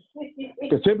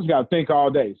 Because Tempest got to think all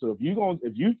day. So if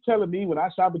you telling me when I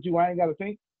shop with you, I ain't got to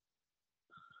think.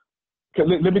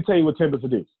 Let me tell you what Tempest will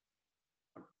do.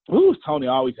 Ooh, Tony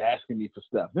always asking me for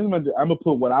stuff. Then I'm gonna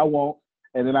put what I want,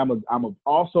 and then I'm gonna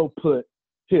also put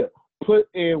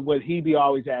in what he be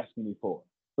always asking me for.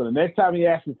 So the next time he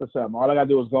asks me for something, all I gotta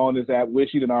do is go on this app. Wish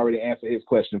he didn't already answer his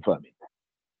question for me.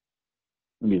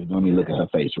 Let me look at her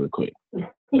face real quick.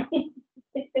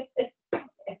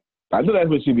 I know that's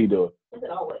what she be doing.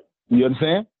 You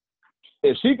understand?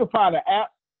 If she could find an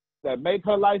app that make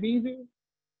her life easier,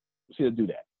 she'll do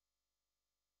that.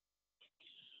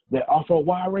 They offer a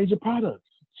wide range of products,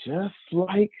 just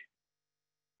like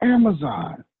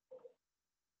Amazon.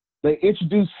 They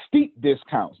introduce steep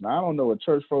discounts. Now I don't know what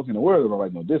church folks in the world don't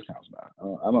like no discounts now.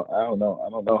 I don't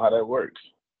know how that works.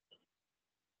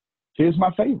 Here's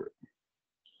my favorite.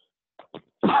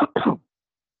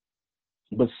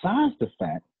 Besides the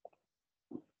fact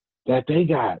that they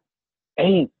got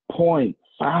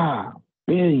 $8.5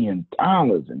 billion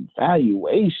in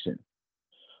valuation,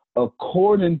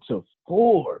 according to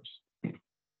Forbes,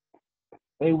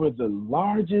 they were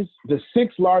the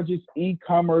sixth largest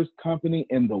e-commerce company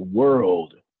in the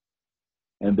world,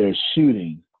 and they're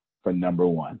shooting for number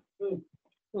one.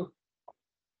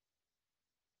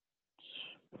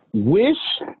 Wish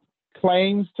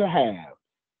claims to have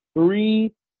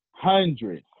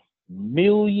 300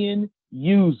 million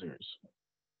users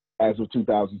as of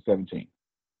 2017.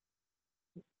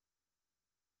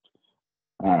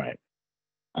 All right.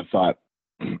 I thought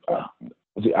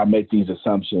I make these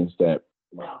assumptions that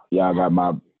y'all got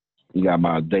my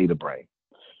data brain.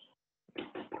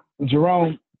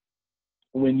 Jerome,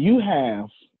 when you have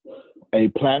a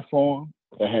platform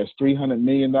that has 300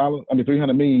 million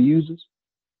users,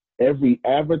 every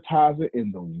advertiser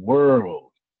in the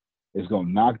world is going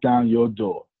to knock down your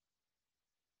door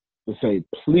to say,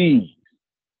 please,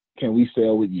 can we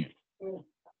sell with you?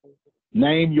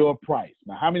 Name your price.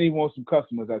 Now, how many want some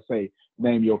customers that say,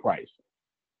 name your price?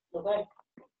 Okay.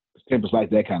 Tempest like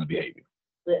that kind of behavior.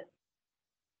 Yeah.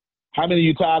 How many of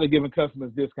you tired of giving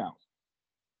customers discounts?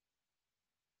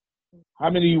 How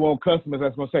many of you want customers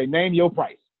that's going to say, name your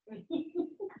price?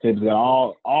 Tempest got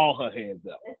all her hands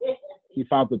up. She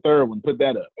found the third one, put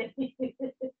that up.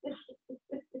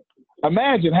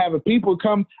 Imagine having people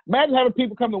come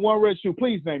to One Red Shoe.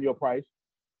 Please name your price.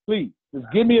 Please, just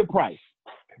give me a price.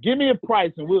 Give me a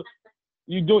price, and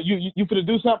you finna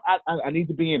do something. I need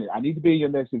to be in it. I need to be in your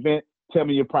next event. Tell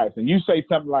me your price, and you say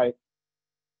something like,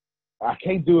 "I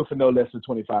can't do it for no less than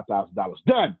 $25,000."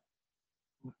 Done.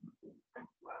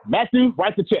 Matthew,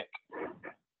 write the check.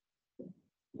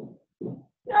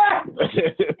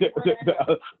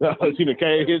 She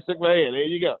became his sick man. There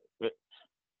you go.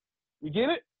 You get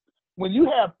it? When you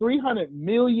have 300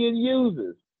 million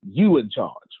users, you in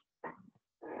charge.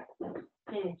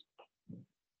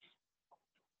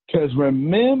 Because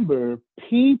remember,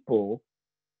 people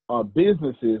are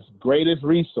businesses' greatest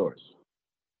resource.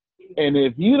 And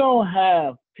if you don't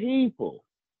have people,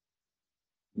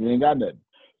 you ain't got nothing.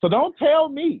 So don't tell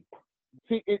me.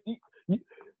 See,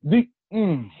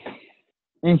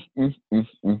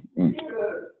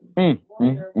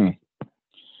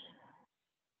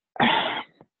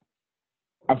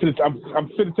 I'm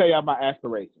finna tell y'all my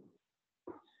aspirations.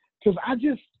 Because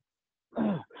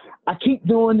I keep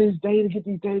doing this day to get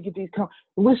these.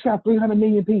 Wish got 300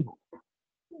 million people.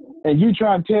 And you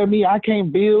trying to tell me I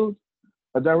can't build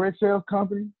a direct sales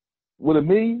company with 1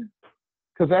 million?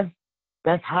 Because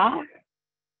that's high?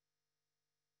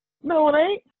 No, it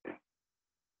ain't.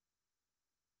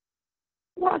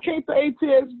 Why can't the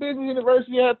ATX Business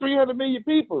University have 300 million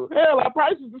people? Hell, our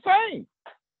price is the same.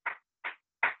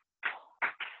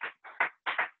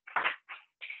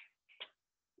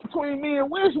 Between me and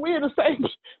Wish, we in the same.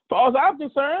 As far as I'm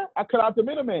concerned, I cut out the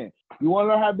middleman. You want to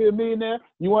learn how to be a millionaire?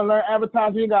 You want to learn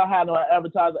advertising? You ain't got to hire no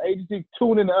advertising agency.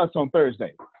 Tune in to us on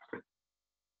Thursday.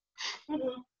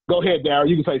 Go ahead, Darryl.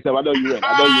 You can say something. I know you're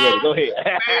ready. Go ahead.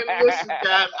 Man, listen,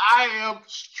 guys, I am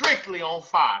strictly on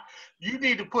fire. You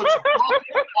need to put some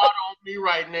water on me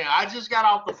right now. I just got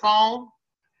off the phone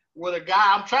with a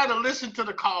guy. I'm trying to listen to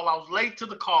the call. I was late to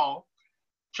the call.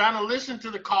 Trying to listen to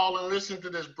the call and listen to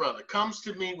this brother. Comes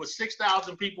to me with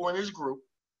 6,000 people in his group.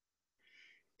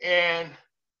 And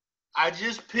I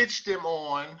just pitched him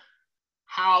on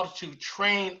how to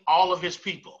train all of his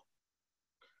people.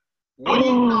 What do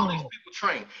you tell these people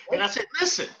train? And I said,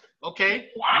 listen, okay,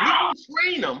 we can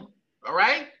train them, all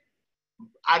right?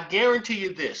 I guarantee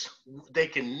you this, they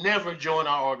can never join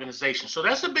our organization. So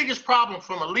that's the biggest problem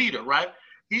from a leader, right?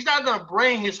 He's not going to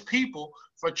bring his people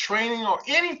for training or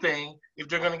anything if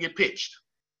they're going to get pitched.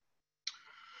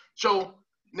 So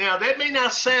Now, that may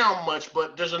not sound much,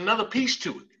 but there's another piece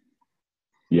to it.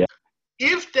 Yeah.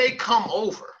 If they come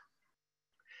over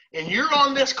and you're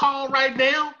on this call right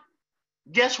now,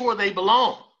 guess where they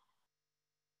belong?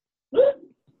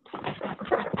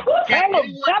 Tell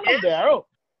him, Daryl.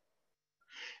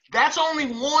 That's only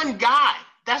one guy.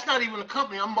 That's not even a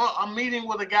company. I'm meeting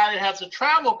with a guy that has a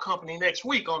travel company next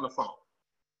week on the phone.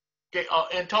 Okay,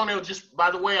 Antonio, just by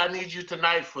the way, I need you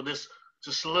tonight for this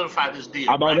to solidify this deal.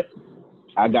 I'm on it.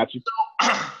 I got you.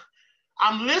 So,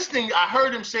 I'm listening. I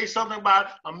heard him say something about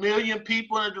 1 million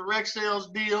people in a direct sales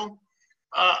deal.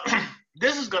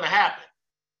 This is going to happen.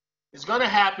 It's going to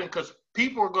happen because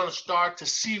people are going to start to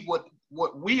see what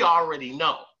we already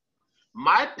know.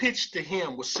 My pitch to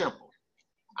him was simple.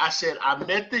 I said, I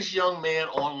met this young man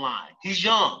online. He's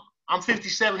young. I'm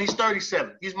 57. He's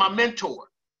 37. He's my mentor.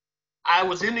 I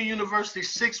was in the university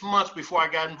 6 months before I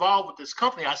got involved with this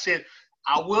company. I said,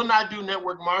 I will not do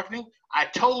network marketing. I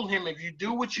told him, if you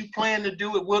do what you plan to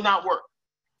do, it will not work.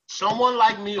 Someone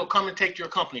like me will come and take your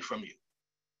company from you.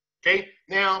 Okay?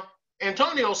 Now,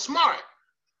 Antonio's smart,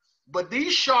 but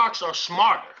these sharks are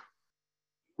smarter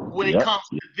when it comes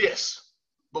to this.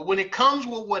 But when it comes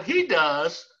with what he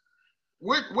does,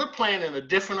 we're playing in a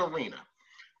different arena.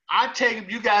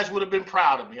 You guys would have been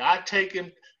proud of me. I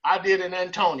did an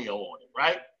Antonio on it,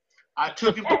 right? I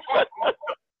took him.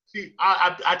 See,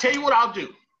 I tell you what I'll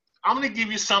do. I'm going to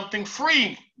give you something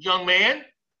free, young man.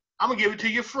 I'm going to give it to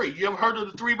you free. You ever heard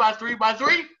of the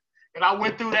 3x3x3? And I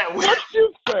went through that with What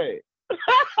you say?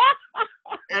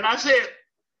 And I said,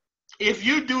 if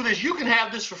you do this, you can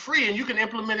have this for free and you can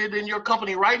implement it in your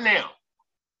company right now.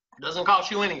 It doesn't cost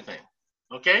you anything,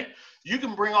 okay? You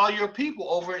can bring all your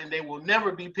people over and they will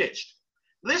never be pitched.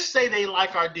 Let's say they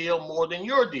like our deal more than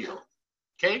your deal,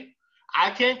 okay?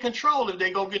 I can't control if they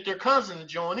go get their cousin to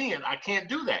join in. I can't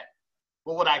do that.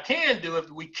 But what I can do,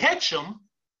 if we catch them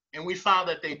and we found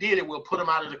that they did it, we'll put them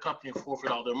out of the company and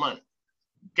forfeit all their money,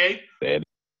 okay?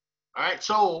 All right,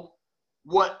 so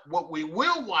what we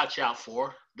will watch out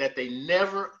for, that they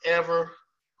never, ever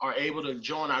are able to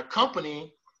join our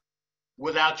company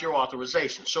without your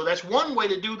authorization. So that's one way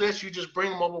to do this. You just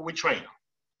bring them over, we train them.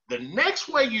 The next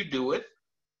way you do it,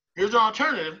 here's an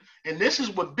alternative, and this is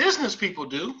what business people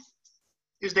do,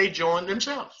 is they join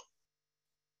themselves.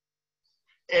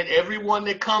 And everyone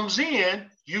that comes in,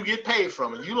 you get paid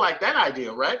from it. You like that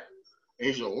idea, right? And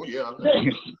he said, oh, yeah.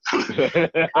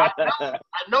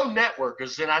 I know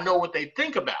networkers, and I know what they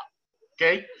think about,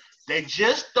 okay? They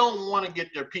just don't want to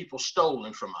get their people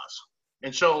stolen from us.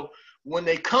 And so when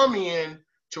they come in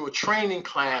to a training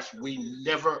class, we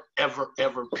never, ever,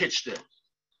 ever pitch them.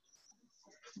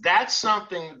 That's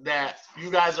something that you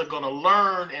guys are going to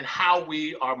learn in how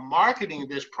we are marketing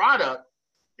this product.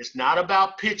 It's not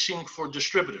about pitching for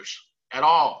distributors at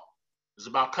all. It's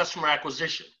about customer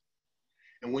acquisition.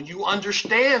 And when you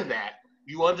understand that,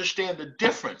 you understand the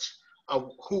difference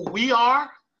of who we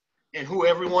are and who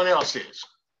everyone else is,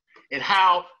 and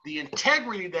how the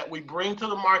integrity that we bring to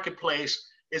the marketplace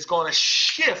is going to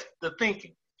shift the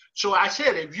thinking. So I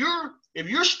said, if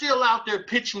you're still out there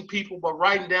pitching people but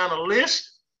writing down a list,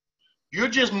 you're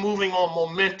just moving on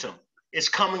momentum. It's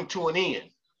coming to an end.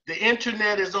 The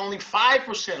internet is only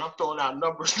 5%. I'm throwing out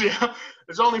numbers there.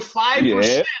 It's only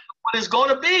 5% of what it's going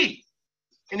to be.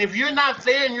 And if you're not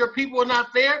there and your people are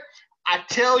not there, I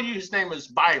tell you, his name is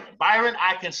Byron. Byron,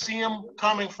 I can see him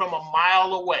coming from a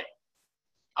mile away.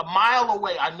 A mile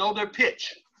away. I know their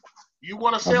pitch. You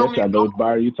want to sell me? I know which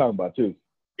Byron you're talking about too.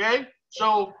 Okay.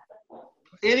 So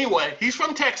anyway, he's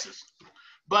from Texas.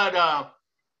 But,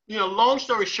 long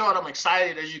story short, I'm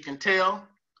excited, as you can tell.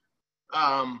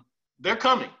 They're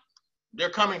coming. They're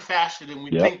coming faster than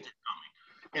we think they're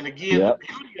coming. And again, the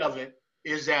beauty of it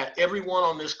is that everyone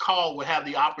on this call will have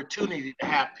the opportunity to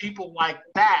have people like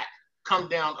that come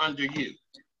down under you.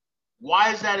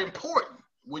 Why is that important?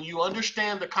 When you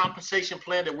understand the compensation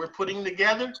plan that we're putting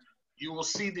together, you will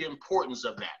see the importance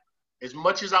of that. As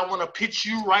much as I want to pitch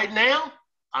you right now,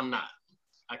 I'm not.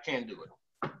 I can't do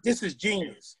it. This is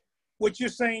genius. What you're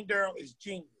saying, Daryl, is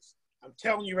genius. I'm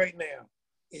telling you right now,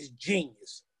 is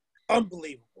genius.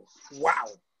 Unbelievable. Wow.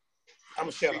 I'm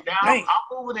going to shut up. Now, I'm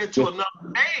moving into another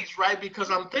phase, right?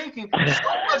 Because I'm thinking so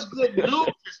much good news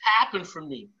has happened for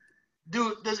me.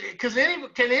 Dude, can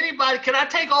I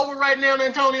take over right now,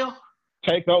 Antonio?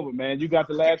 Take over, man. You got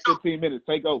the last 15 minutes.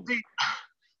 Take over.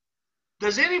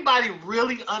 Does anybody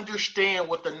really understand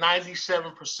what the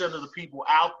 97% of the people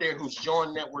out there who's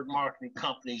joined network marketing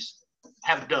companies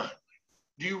have done?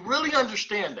 Do you really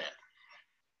understand that?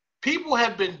 People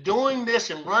have been doing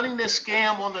this and running this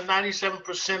scam on the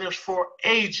 97%ers for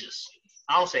ages.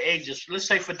 I don't say ages, let's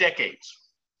say for decades.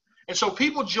 And so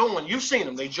people join, you've seen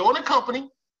them, they join a company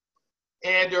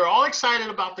and they're all excited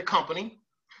about the company.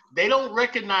 They don't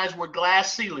recognize where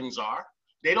glass ceilings are.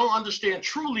 They don't understand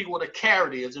truly what a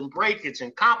carrot is and breakage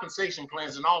and compensation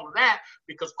plans and all of that,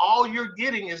 because all you're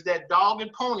getting is that dog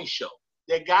and pony show.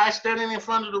 That guy standing in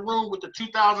front of the room with the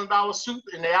 $2,000 suit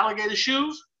and the alligator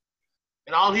shoes,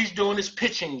 and all he's doing is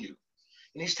pitching you.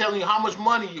 And he's telling you how much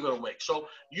money you're going to make. So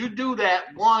you do that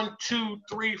 1, 2,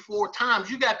 3, 4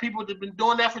 times. You got people that have been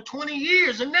doing that for 20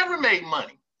 years and never made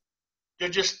money. They're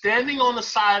just standing on the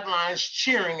sidelines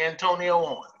cheering Antonio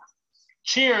on,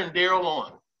 cheering Daryl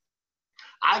on.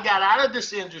 I got out of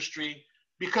this industry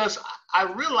because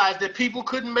I realized that people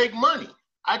couldn't make money.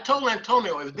 I told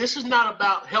Antonio, if this is not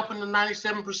about helping the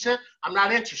 97%, I'm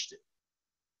not interested.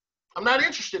 I'm not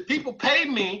interested. People pay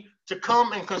me to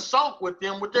come and consult with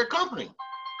them with their company.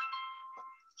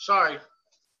 Sorry.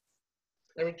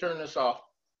 Let me turn this off.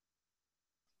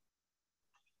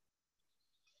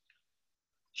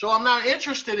 So I'm not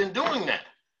interested in doing that.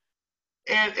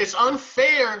 And it's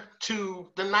unfair to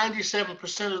the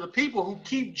 97% of the people who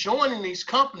keep joining these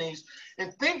companies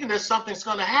and thinking that something's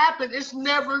going to happen. It's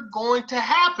never going to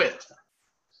happen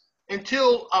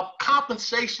until a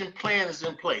compensation plan is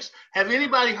in place. Have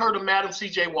anybody heard of Madam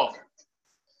C.J. Walker?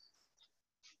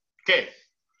 Okay.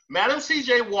 Madam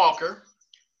C.J. Walker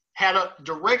had a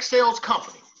direct sales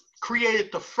company,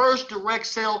 created the first direct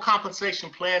sale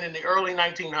compensation plan in the early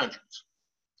 1900s.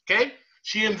 Okay.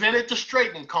 She invented the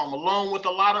straightening comb along with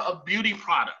a lot of beauty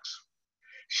products.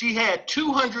 She had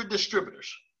 200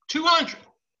 distributors, 200.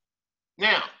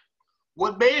 Now,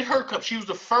 what made her come? She was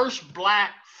the first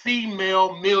Black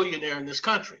female millionaire in this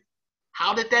country.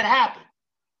 How did that happen?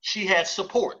 She had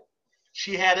support.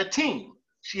 She had a team.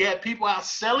 She had people out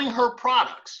selling her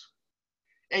products.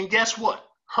 And guess what?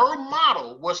 Her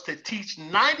model was to teach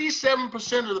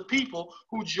 97% of the people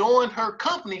who joined her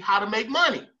company how to make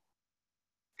money.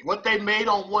 What they made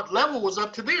on what level was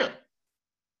up to them.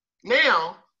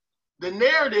 Now, the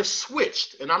narrative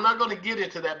switched, and I'm not going to get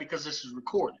into that because this is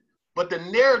recorded, but the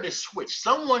narrative switched.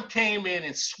 Someone came in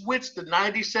and switched the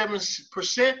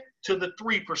 97% to the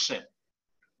 3%.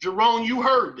 Jerome, you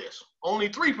heard this. Only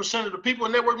 3% of the people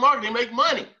in network marketing make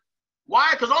money. Why?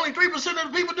 Because only 3%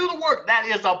 of the people do the work. That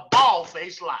is a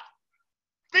bald-faced lie.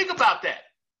 Think about that.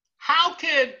 How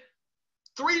can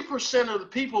 3% of the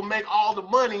people make all the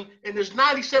money and there's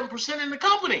 97% in the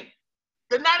company?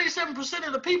 The 97%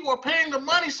 of the people are paying the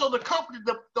money so the company,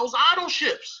 those idle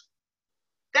ships.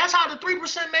 That's how the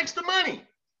 3% makes the money.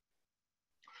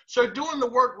 So doing the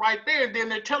work right there, then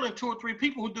they're telling 2 or 3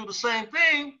 people who do the same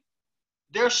thing,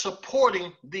 they're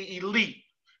supporting the elite.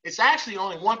 It's actually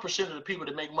only 1% of the people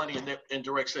that make money in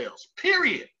direct sales,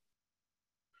 period.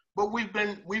 But we've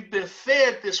been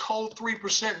fed this whole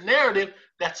 3% narrative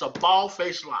that's a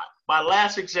bald-faced lie. My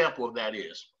last example of that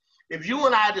is, if you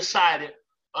and I decided,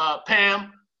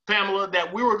 Pamela,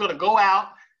 that we were going to go out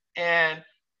and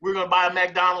we're going to buy a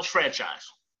McDonald's franchise.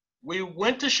 We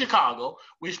went to Chicago.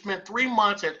 We spent 3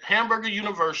 months at Hamburger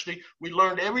University. We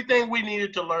learned everything we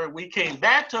needed to learn. We came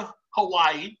back to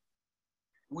Hawaii.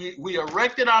 We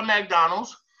erected our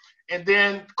McDonald's. And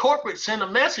then corporate sent a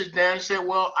message down and said,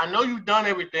 well, I know you've done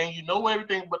everything, you know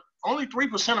everything, but only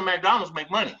 3% of McDonald's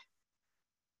make money.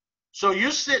 So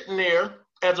you're sitting there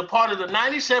as a part of the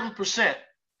 97%.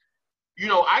 You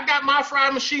know, I got my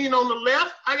fry machine on the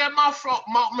left, I got my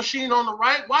machine on the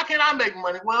right. Why can't I make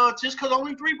money? Well, it's just because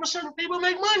only 3% of people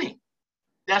make money.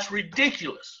 That's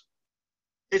ridiculous.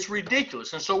 It's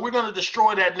ridiculous. And so we're going to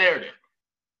destroy that narrative.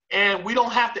 And we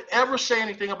don't have to ever say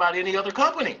anything about any other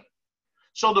company.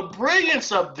 So the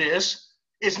brilliance of this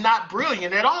is not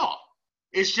brilliant at all.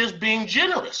 It's just being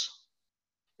generous.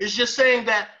 It's just saying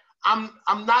that I'm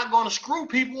not going to screw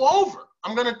people over.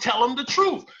 I'm going to tell them the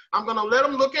truth. I'm going to let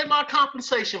them look at my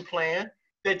compensation plan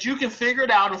that you can figure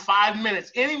it out in 5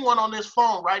 minutes. Anyone on this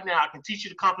phone right now, I can teach you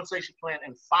the compensation plan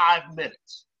in 5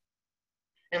 minutes.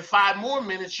 In 5 more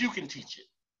minutes, you can teach it.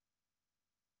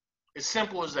 It's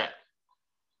simple as that.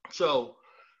 So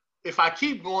if I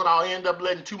keep going, I'll end up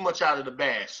letting too much out of the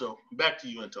bag. So back to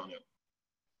you, Antonio.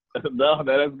 No,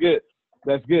 that's good.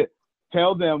 That's good.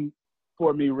 Tell them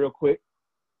for me real quick,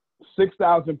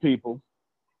 6,000 people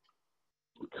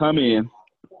come in,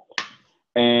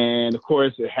 and of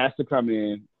course it has to come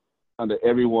in under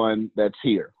everyone that's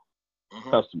here,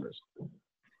 customers.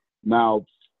 Now,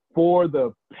 for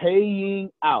the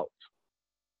paying out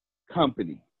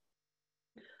company,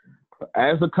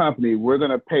 as a company, we're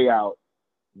going to pay out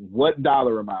what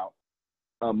dollar amount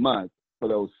a month for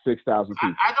those 6,000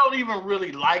 people? I don't even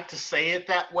really like to say it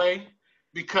that way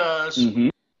because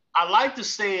I like to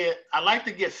say it, I like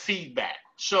to get feedback.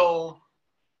 So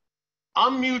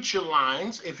unmute your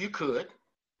lines if you could,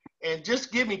 and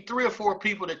just give me 3 or 4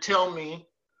 people to tell me,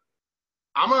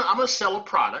 I'm gonna sell a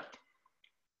product,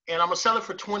 and I'm gonna sell it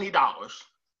for $20.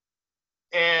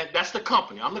 And that's the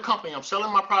company. I'm the company. I'm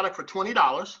selling my product for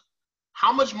 $20.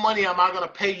 How much money am I gonna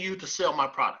pay you to sell my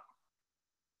product?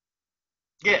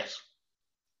 Yes.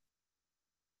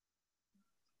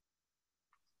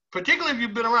 Particularly if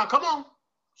you've been around. Come on.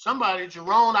 Somebody,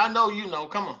 Jerome, I know you know.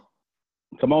 Come on.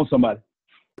 Come on, somebody.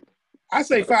 I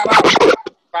say $5. $5.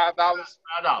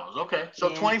 $5. Okay. So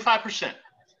 25%.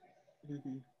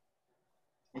 Mm-hmm.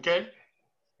 Okay.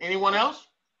 Anyone else?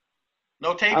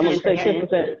 No takers? I'm going to say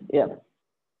 10%. Yeah.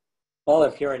 Well,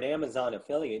 if you're an Amazon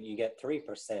affiliate, you get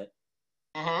 3%.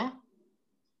 Mm-hmm.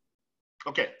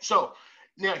 Okay. So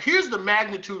now here's the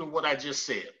magnitude of what I just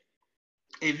said.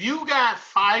 If you got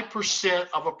 5%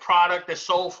 of a product that's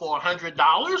sold for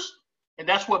 $100, and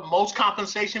that's what most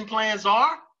compensation plans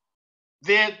are,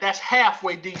 then that's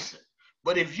halfway decent.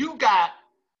 But if you got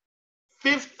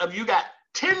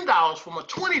 $10 from a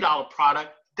 $20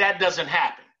 product, that doesn't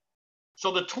happen. So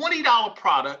the $20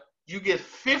 product, you get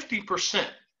 50%.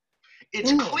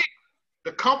 It's clear.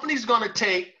 The company's going to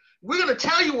take, we're going to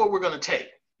tell you what we're going to take.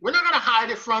 We're not going to hide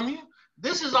it from you.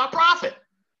 This is our profit.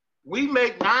 We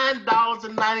make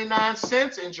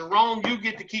 $9.99, and Jerome, you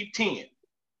get to keep 10.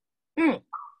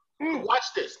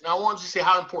 Watch this. Now, I want you to see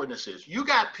how important this is. You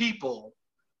got people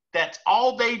that's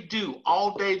all they do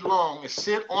all day long is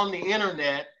sit on the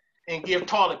internet and give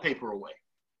toilet paper away.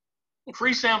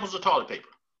 Free samples of toilet paper.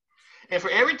 And for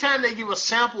every time they give a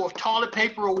sample of toilet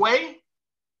paper away,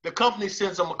 the company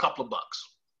sends them a couple of bucks.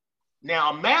 Now,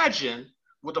 imagine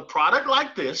with a product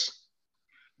like this,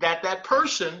 that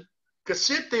person could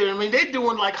sit there. I mean, they're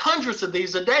doing like hundreds of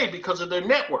these a day because of their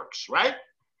networks, right?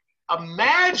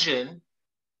 Imagine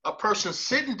a person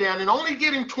sitting down and only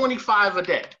getting 25 a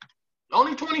day.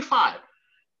 Only 25.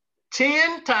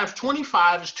 10 times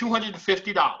 25 is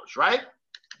 $250, right?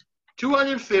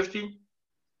 250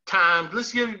 times,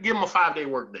 let's give them a 5-day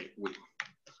work day week.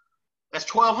 That's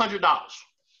 $1,200.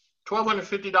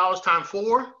 $1,250 times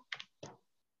 4.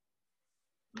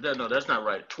 No, that's not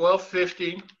right.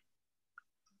 $1,250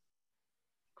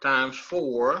 times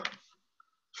 4,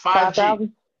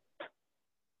 $5,000.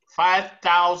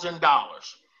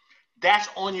 $5,000. That's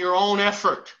on your own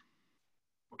effort.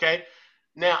 Okay.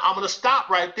 Now I'm going to stop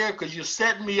right there because you're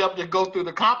setting me up to go through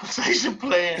the compensation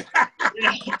plan,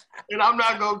 and I'm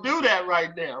not going to do that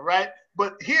right now, right?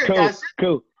 But here, guys,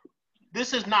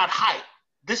 this is not hype.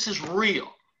 This is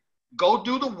real. Go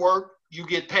do the work. You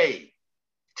get paid.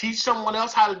 Teach someone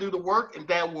else how to do the work, and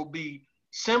that will be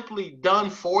simply done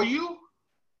for you.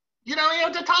 You don't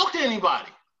even have to talk to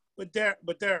anybody. But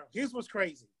Daryl, here's what's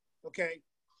crazy, okay?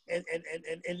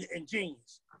 And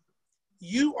genius.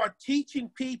 You are teaching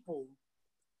people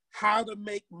how to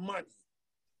make money.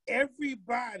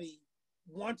 Everybody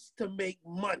wants to make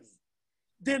money.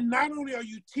 Then not only are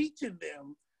you teaching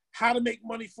them how to make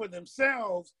money for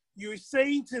themselves, you're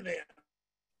saying to them,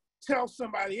 tell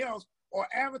somebody else or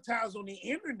advertise on the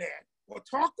internet or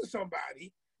talk to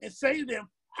somebody and say to them,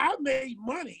 I made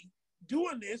money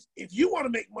doing this. If you want to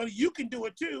make money, you can do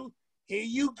it too. Here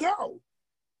you go.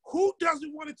 Who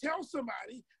doesn't want to tell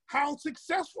somebody how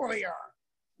successful they are?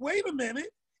 Wait a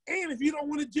minute. And if you don't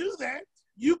want to do that,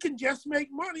 you can just make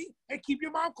money and keep your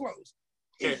mouth closed.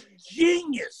 It's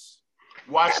genius.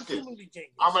 Watch Absolutely this.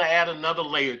 Genius. I'm going to add another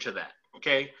layer to that.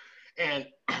 Okay. And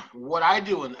what I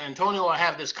do, and Antonio,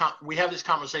 we have this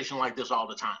conversation like this all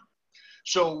the time.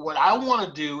 So what I want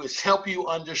to do is help you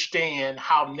understand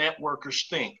how networkers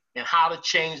think and how to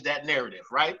change that narrative,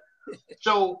 right?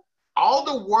 So all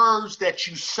the words that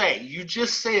you say, you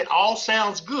just say it all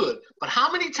sounds good. But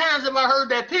how many times have I heard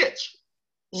that pitch?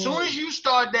 As soon as you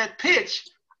start that pitch,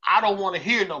 I don't want to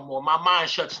hear no more. My mind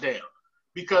shuts down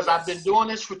because I've been doing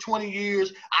this for 20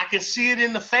 years. I can see it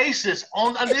in the faces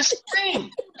on this screen.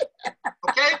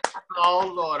 Okay? Oh,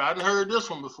 Lord, I hadn't heard this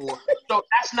one before. So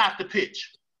that's not the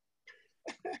pitch.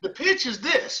 The pitch is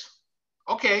this.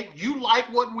 Okay, you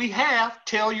like what we have,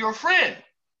 tell your friend.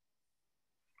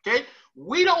 Okay?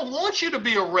 We don't want you to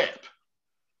be a rep.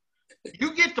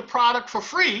 You get the product for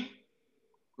free,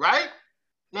 right?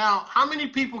 Now, how many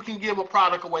people can give a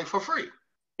product away for free?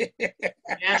 The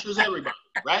answer is everybody,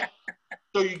 right?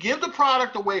 So you give the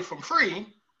product away for free,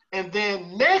 and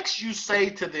then next you say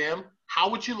to them, how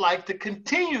would you like to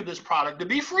continue this product to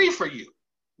be free for you?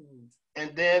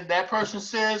 And then that person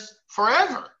says,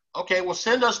 forever. Okay, well,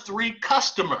 send us 3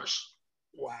 customers.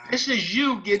 Wow. This is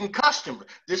you getting customers.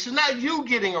 This is not you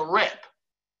getting a rep.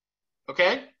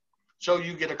 Okay? So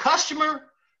you get a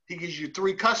customer. He gives you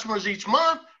 3 customers each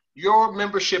month. Your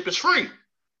membership is free.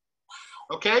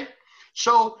 Okay?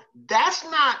 So that's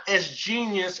not as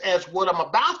genius as what I'm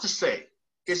about to say.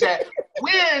 Is that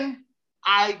when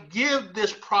I give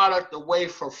this product away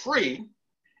for free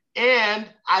and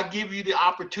I give you the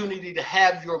opportunity to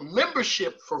have your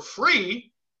membership for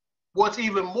free, what's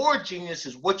even more genius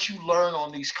is what you learn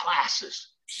on these classes.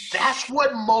 That's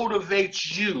what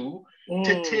motivates you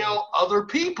to tell other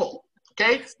people.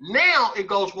 Okay, now it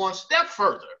goes one step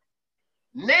further.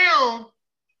 Now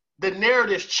the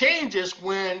narrative changes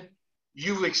when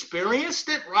you've experienced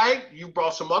it, right? You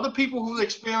brought some other people who've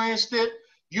experienced it.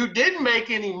 You didn't make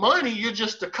any money. You're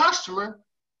just a customer.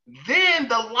 Then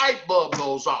the light bulb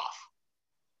goes off.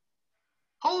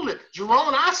 Hold it.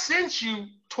 Jerome, I sent you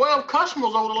 12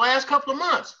 customers over the last couple of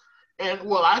months. And,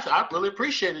 well, I really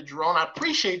appreciate it, Jerome. I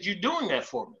appreciate you doing that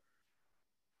for me.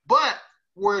 But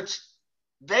where it's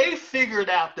they figure it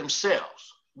out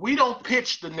themselves. We don't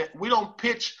pitch the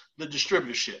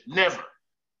distributorship. Never.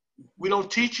 We don't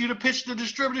teach you to pitch the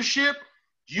distributorship.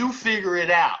 You figure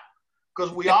it out.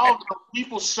 Because we all know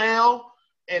people sell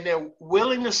and they're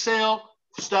willing to sell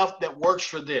stuff that works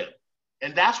for them.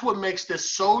 And that's what makes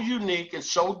this so unique and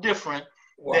so different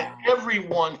that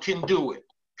everyone can do it.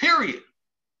 Period.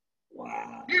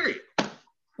 Wow. Period.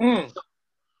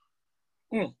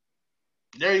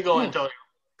 There you go, Antonio.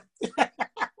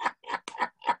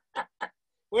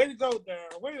 Way to go,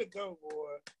 Darren. Way to go,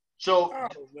 boy. So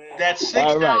that's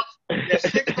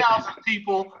 6,000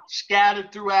 people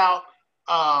scattered throughout.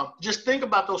 Just think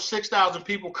about those 6,000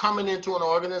 people coming into an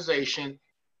organization,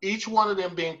 each one of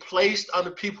them being placed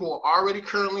under people who are already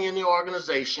currently in the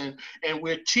organization, and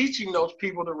we're teaching those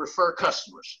people to refer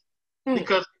customers.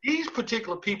 Because these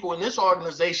particular people in this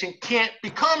organization can't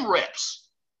become reps.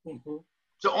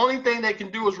 The only thing they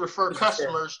can do is refer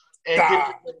customers and get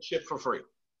the membership for free.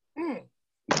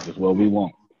 This is what we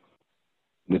want.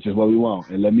 This is what we want.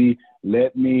 And let me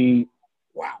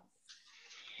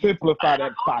simplify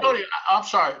that fight. I'm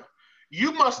sorry.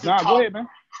 You must have taught an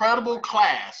incredible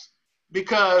class,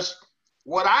 because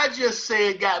what I just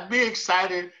said got me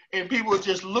excited and people were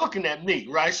just looking at me,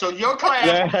 right? So your class,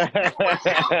 I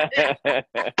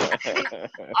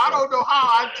don't know how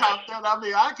I topped that. I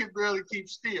mean, I can barely keep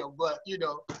still, but you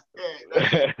know.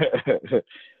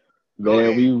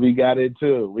 Man, we got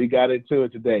into it. We got into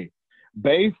it today.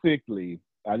 Basically,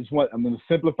 I'm going to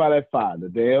simplify that file.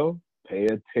 Liddell, pay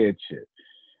attention.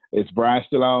 Is Brian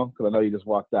still on? Because I know you just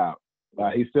walked out.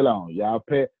 He's still on. Y'all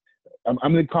pay. I'm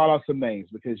going to call out some names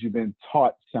because you've been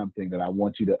taught something that I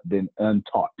want you to been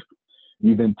untaught.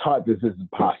 You've been taught this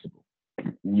isn't possible.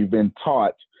 You've been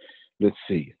taught, let's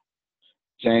see,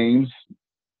 James,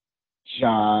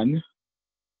 John,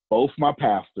 both my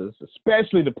pastors,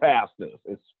 especially the pastors,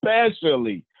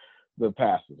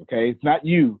 okay? It's not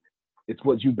you. It's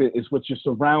what you're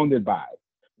surrounded by.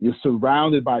 You're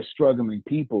surrounded by struggling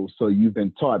people, so you've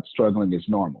been taught struggling is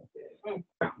normal.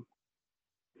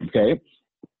 Okay?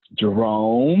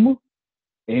 Jerome,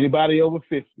 anybody over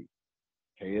 50,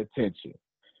 pay attention.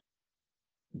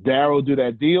 Daryl do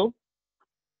that deal.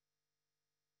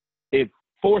 It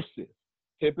forces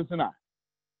Tippers and I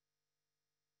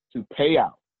to pay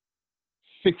out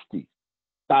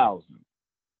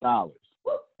 $60,000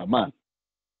 a month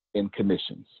in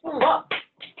commissions.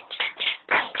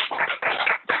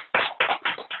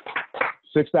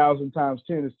 6,000 times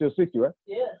 10 is still 60, right?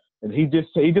 Yeah. And he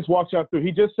just walked y'all through.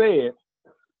 He just said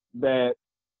that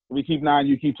we keep 9,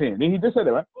 you keep 10. He just said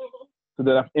that, right? So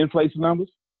did I inflate some numbers?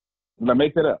 Did I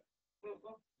make that up?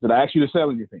 Did I ask you to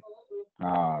sell anything?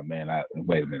 Oh, man,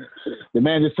 wait a minute. The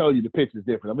man just told you the pitch is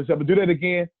different. I'm going to do that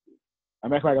again.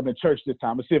 I'm acting like I'm in church this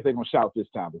time. Let's see if they're going to shout this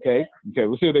time, okay? Okay,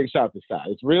 we'll see if they can shout this time.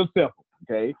 It's real simple,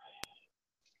 okay?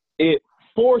 It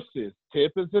forces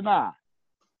Tippers and I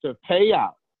to pay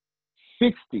out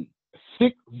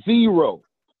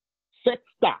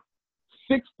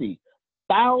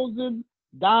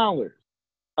 $60,000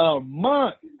 a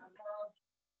month.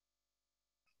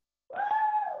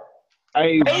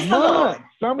 A month.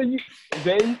 Some of you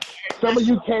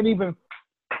can't even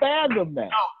fathom that.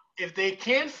 No, if they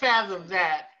can't fathom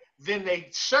that, then they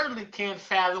certainly can't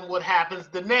fathom what happens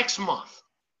the next month.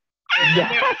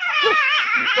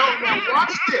 So now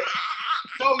watch this.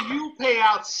 So you pay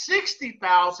out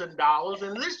 $60,000,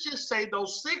 and let's just say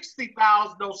those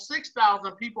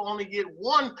 6,000 people only get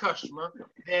one customer.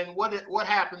 Then what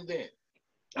happened then?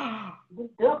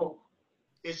 Double.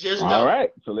 It's just double. All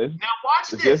right, so let's now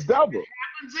watch this. Just double. If it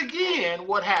happens again,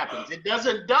 what happens? It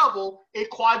doesn't double;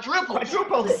 it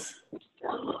quadruples.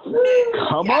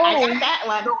 Come on. That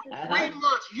one. So 3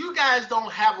 months, you guys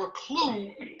don't have a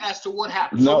clue as to what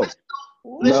happens. No. So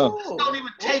let's don't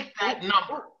even take that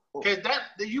number, because that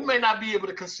you may not be able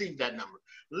to conceive that number.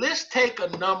 let's take a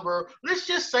number. Let's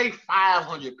just say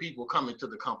 500 people come into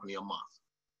the company a month.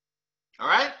 All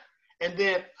right? And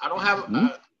then I don't have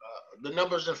the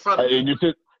numbers in front of me. You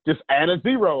just add a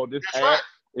zero. That's right.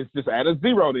 It's just add a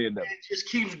zero to the end of it. It just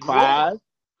keeps growing.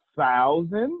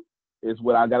 5,000 is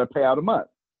what I got to pay out a month.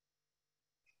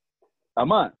 A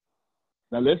month.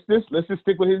 Now let's just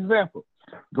stick with his example.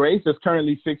 Grace, there's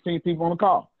currently 16 people on the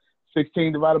call.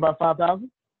 16 divided by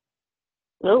 5,000?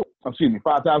 No. Excuse me,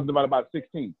 5,000 divided by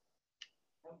 16.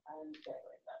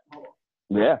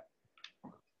 Yeah.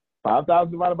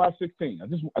 5,000 divided by 16. I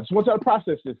just want y'all to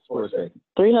process this for a second.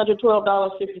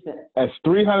 $312.50. That's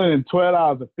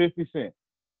 $312.50.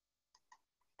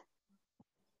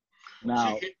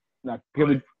 Now give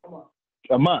it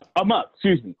a month.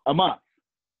 Excuse me, a month.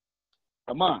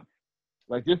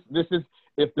 Like this is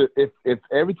if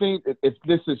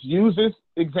this is use this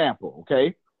example,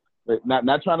 okay?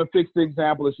 Not trying to fix the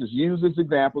example. Let's just use this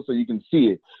example so you can see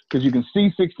it, because you can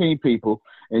see 16 people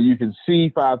and you can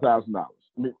see $5,000.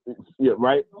 Yeah,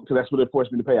 right? Because that's what it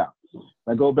forced me to pay out.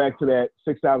 Now go back to that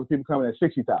 6,000 people coming at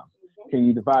 60,000. Can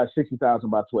you divide 60,000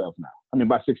 by 12 now? I mean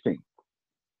by 16.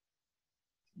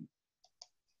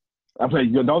 I'm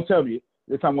saying, don't tell me.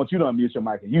 This time I want you to unmute your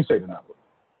mic and you say the number.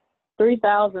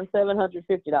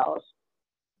 $3,750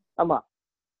 a month.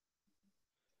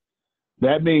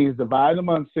 That means divide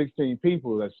among 16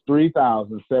 people, that's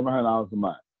 $3,700 a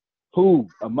month. Who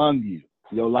among you,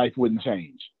 your life wouldn't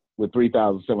change with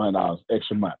 $3,700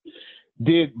 extra month?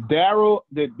 Did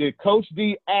Coach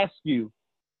D ask you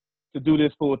to do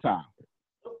this full time?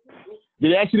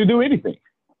 Did he ask you to do anything?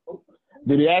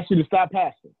 Did he ask you to stop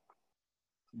passing?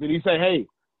 Did he say, hey,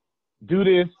 do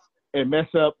this and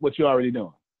mess up what you're already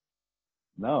doing?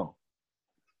 No.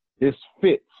 This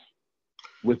fits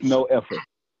with no effort.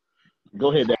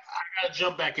 Go ahead, Dan. I got to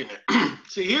jump back in there.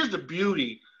 See, here's the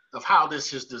beauty of how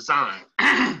this is designed.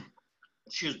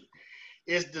 Excuse me.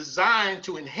 It's designed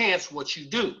to enhance what you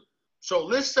do. So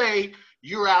let's say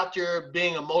you're out there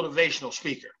being a motivational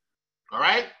speaker, all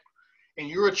right? And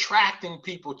you're attracting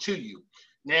people to you.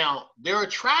 Now, they're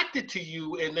attracted to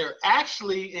you and they're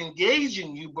actually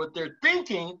engaging you, but they're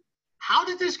thinking, how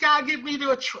did this guy get me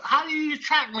to, how do you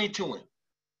attract me to him?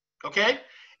 Okay?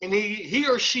 And he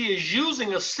or she is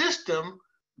using a system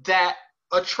that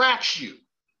attracts you.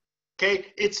 Okay?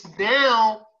 It's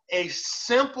now a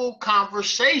simple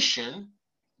conversation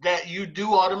that you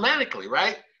do automatically,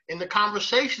 right? And the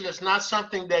conversation is not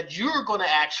something that you're going to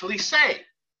actually say.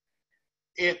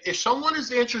 If someone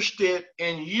is interested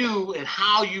in you and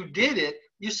how you did it,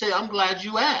 you say, I'm glad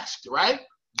you asked, right?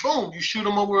 Boom, you shoot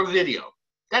them over a video.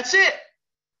 That's it.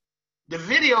 The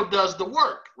video does the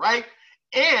work, right?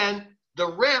 And the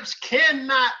reps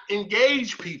cannot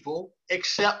engage people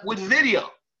except with video.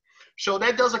 So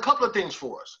that does a couple of things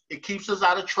for us. It keeps us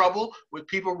out of trouble with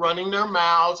people running their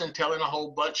mouths and telling a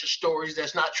whole bunch of stories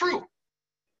that's not true.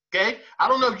 Okay? I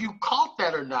don't know if you caught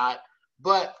that or not,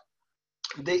 but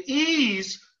the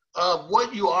ease of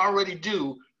what you already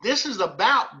do, this is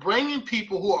about bringing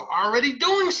people who are already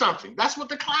doing something. That's what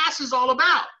the class is all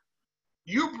about.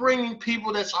 You're bringing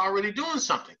people that's already doing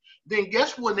something. Then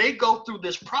guess when they go through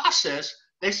this process,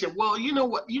 they say, well, you know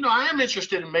what? I am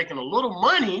interested in making a little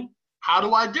money. How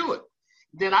do I do it?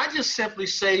 Then I just simply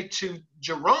say to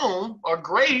Jerome or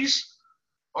Grace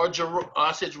or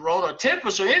I said Jerome or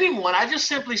Tempest or anyone, I just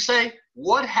simply say,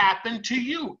 what happened to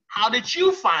you? How did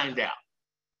you find out?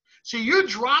 See, you're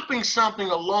dropping something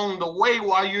along the way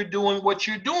while you're doing what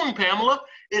you're doing, Pamela.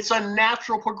 It's a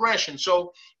natural progression.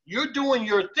 So you're doing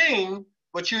your thing,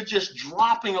 but you're just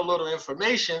dropping a little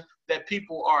information that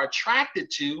people are attracted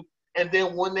to. And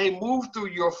then when they move through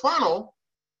your funnel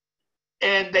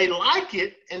and they like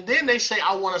it, and then they say,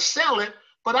 I want to sell it,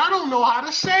 but I don't know how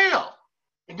to sell.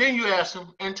 And then you ask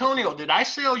them, Antonio, did I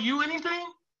sell you anything?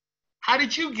 How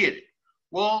did you get it?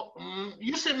 Well,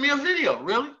 you sent me a video,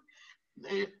 really?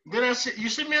 Then I said, you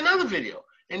sent me another video.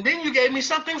 And then you gave me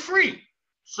something free.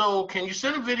 So can you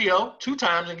send a video 2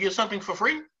 times and give something for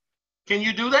free? Can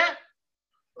you do that?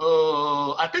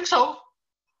 I think so.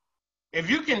 If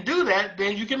you can do that,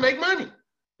 then you can make money.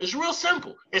 It's real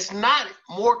simple. It's not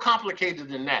more complicated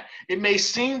than that. It may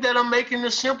seem that I'm making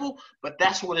this simple, but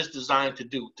that's what it's designed to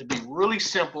do, to be really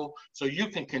simple so you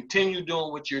can continue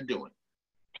doing what you're doing.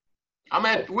 We're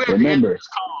at the end of this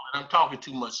call and I'm talking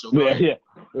too much. So yeah.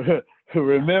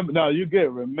 Remember, no, you're good.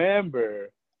 Remember,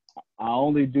 I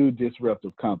only do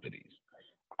disruptive companies.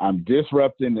 I'm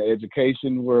disrupting the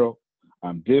education world.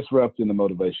 I'm disrupting the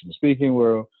motivational speaking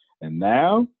world. And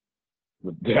now,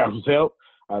 with Daryl's help,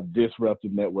 I've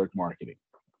disrupted network marketing.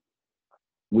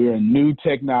 We're a new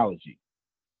technology.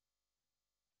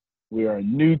 We are a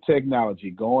new technology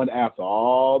going after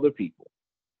all the people.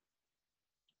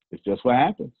 It's just what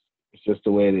happens. It's just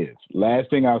the way it is. Last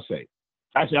thing I'll say.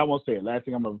 Actually, I won't say it. Last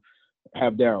thing I'm going to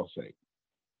have Daryl say.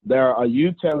 Are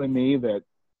you telling me that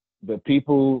the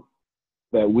people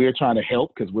that we're trying to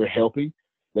help, because we're helping,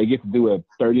 they get to do a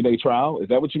 30-day trial? Is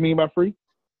that what you mean by free?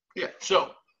 Yeah.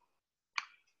 So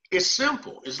it's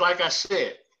simple. It's like I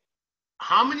said,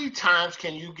 how many times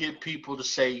can you get people to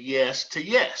say yes to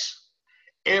yes?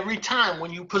 Every time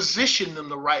when you position them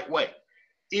the right way.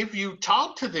 If you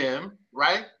talk to them,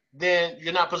 right, then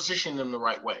you're not positioning them the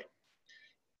right way.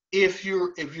 If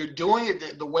you're doing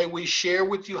it the way we share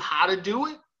with you how to do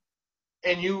it,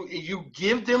 and you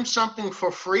give them something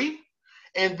for free,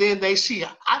 and then they see,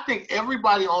 I think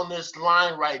everybody on this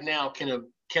line right now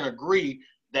can agree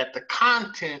that the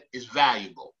content is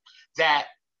valuable. That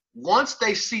once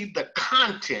they see the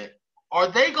content, are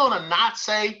they gonna not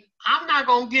say, I'm not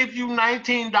gonna give you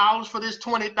 $19 for this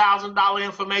 $20,000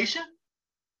 information?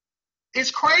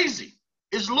 It's crazy.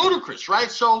 It's ludicrous,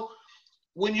 right? So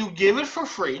when you give it for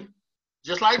free,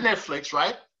 just like Netflix,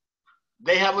 right?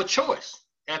 They have a choice.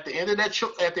 At the end of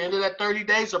that 30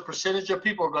 days, a percentage of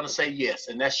people are going to say yes,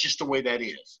 and that's just the way that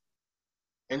is.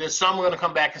 And then some are going to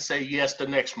come back and say yes the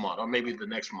next month, or maybe the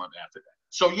next month after that.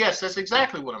 So yes, that's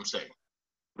exactly what I'm saying.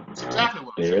 That's exactly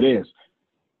what I'm saying. There it is.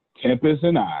 Tempest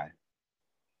and I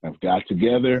have got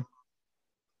together,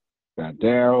 got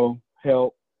Daryl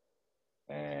help,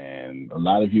 and a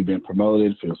lot of you have been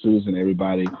promoted. Phil, Susan,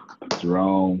 everybody,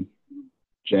 Jerome,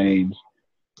 James.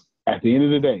 At the end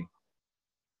of the day,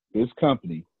 this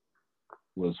company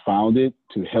was founded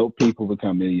to help people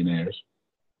become millionaires,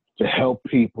 to help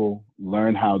people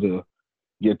learn how to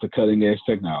get to cutting edge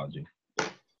technology.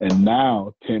 And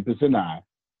now Tempest and I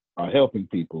are helping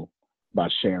people by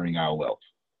sharing our wealth.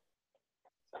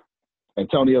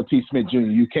 Antonio T. Smith Jr.,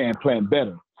 you can plan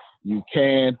better. You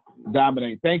can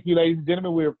dominate. Thank you, ladies and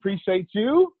gentlemen. We appreciate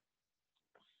you.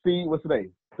 See, what's today?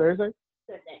 Thursday?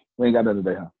 Thursday. We ain't got nothing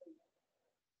today, huh?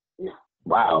 No.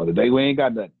 Wow, today we ain't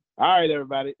got nothing. All right,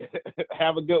 everybody.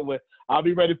 Have a good one. I'll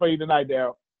be ready for you tonight,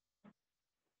 Daryl.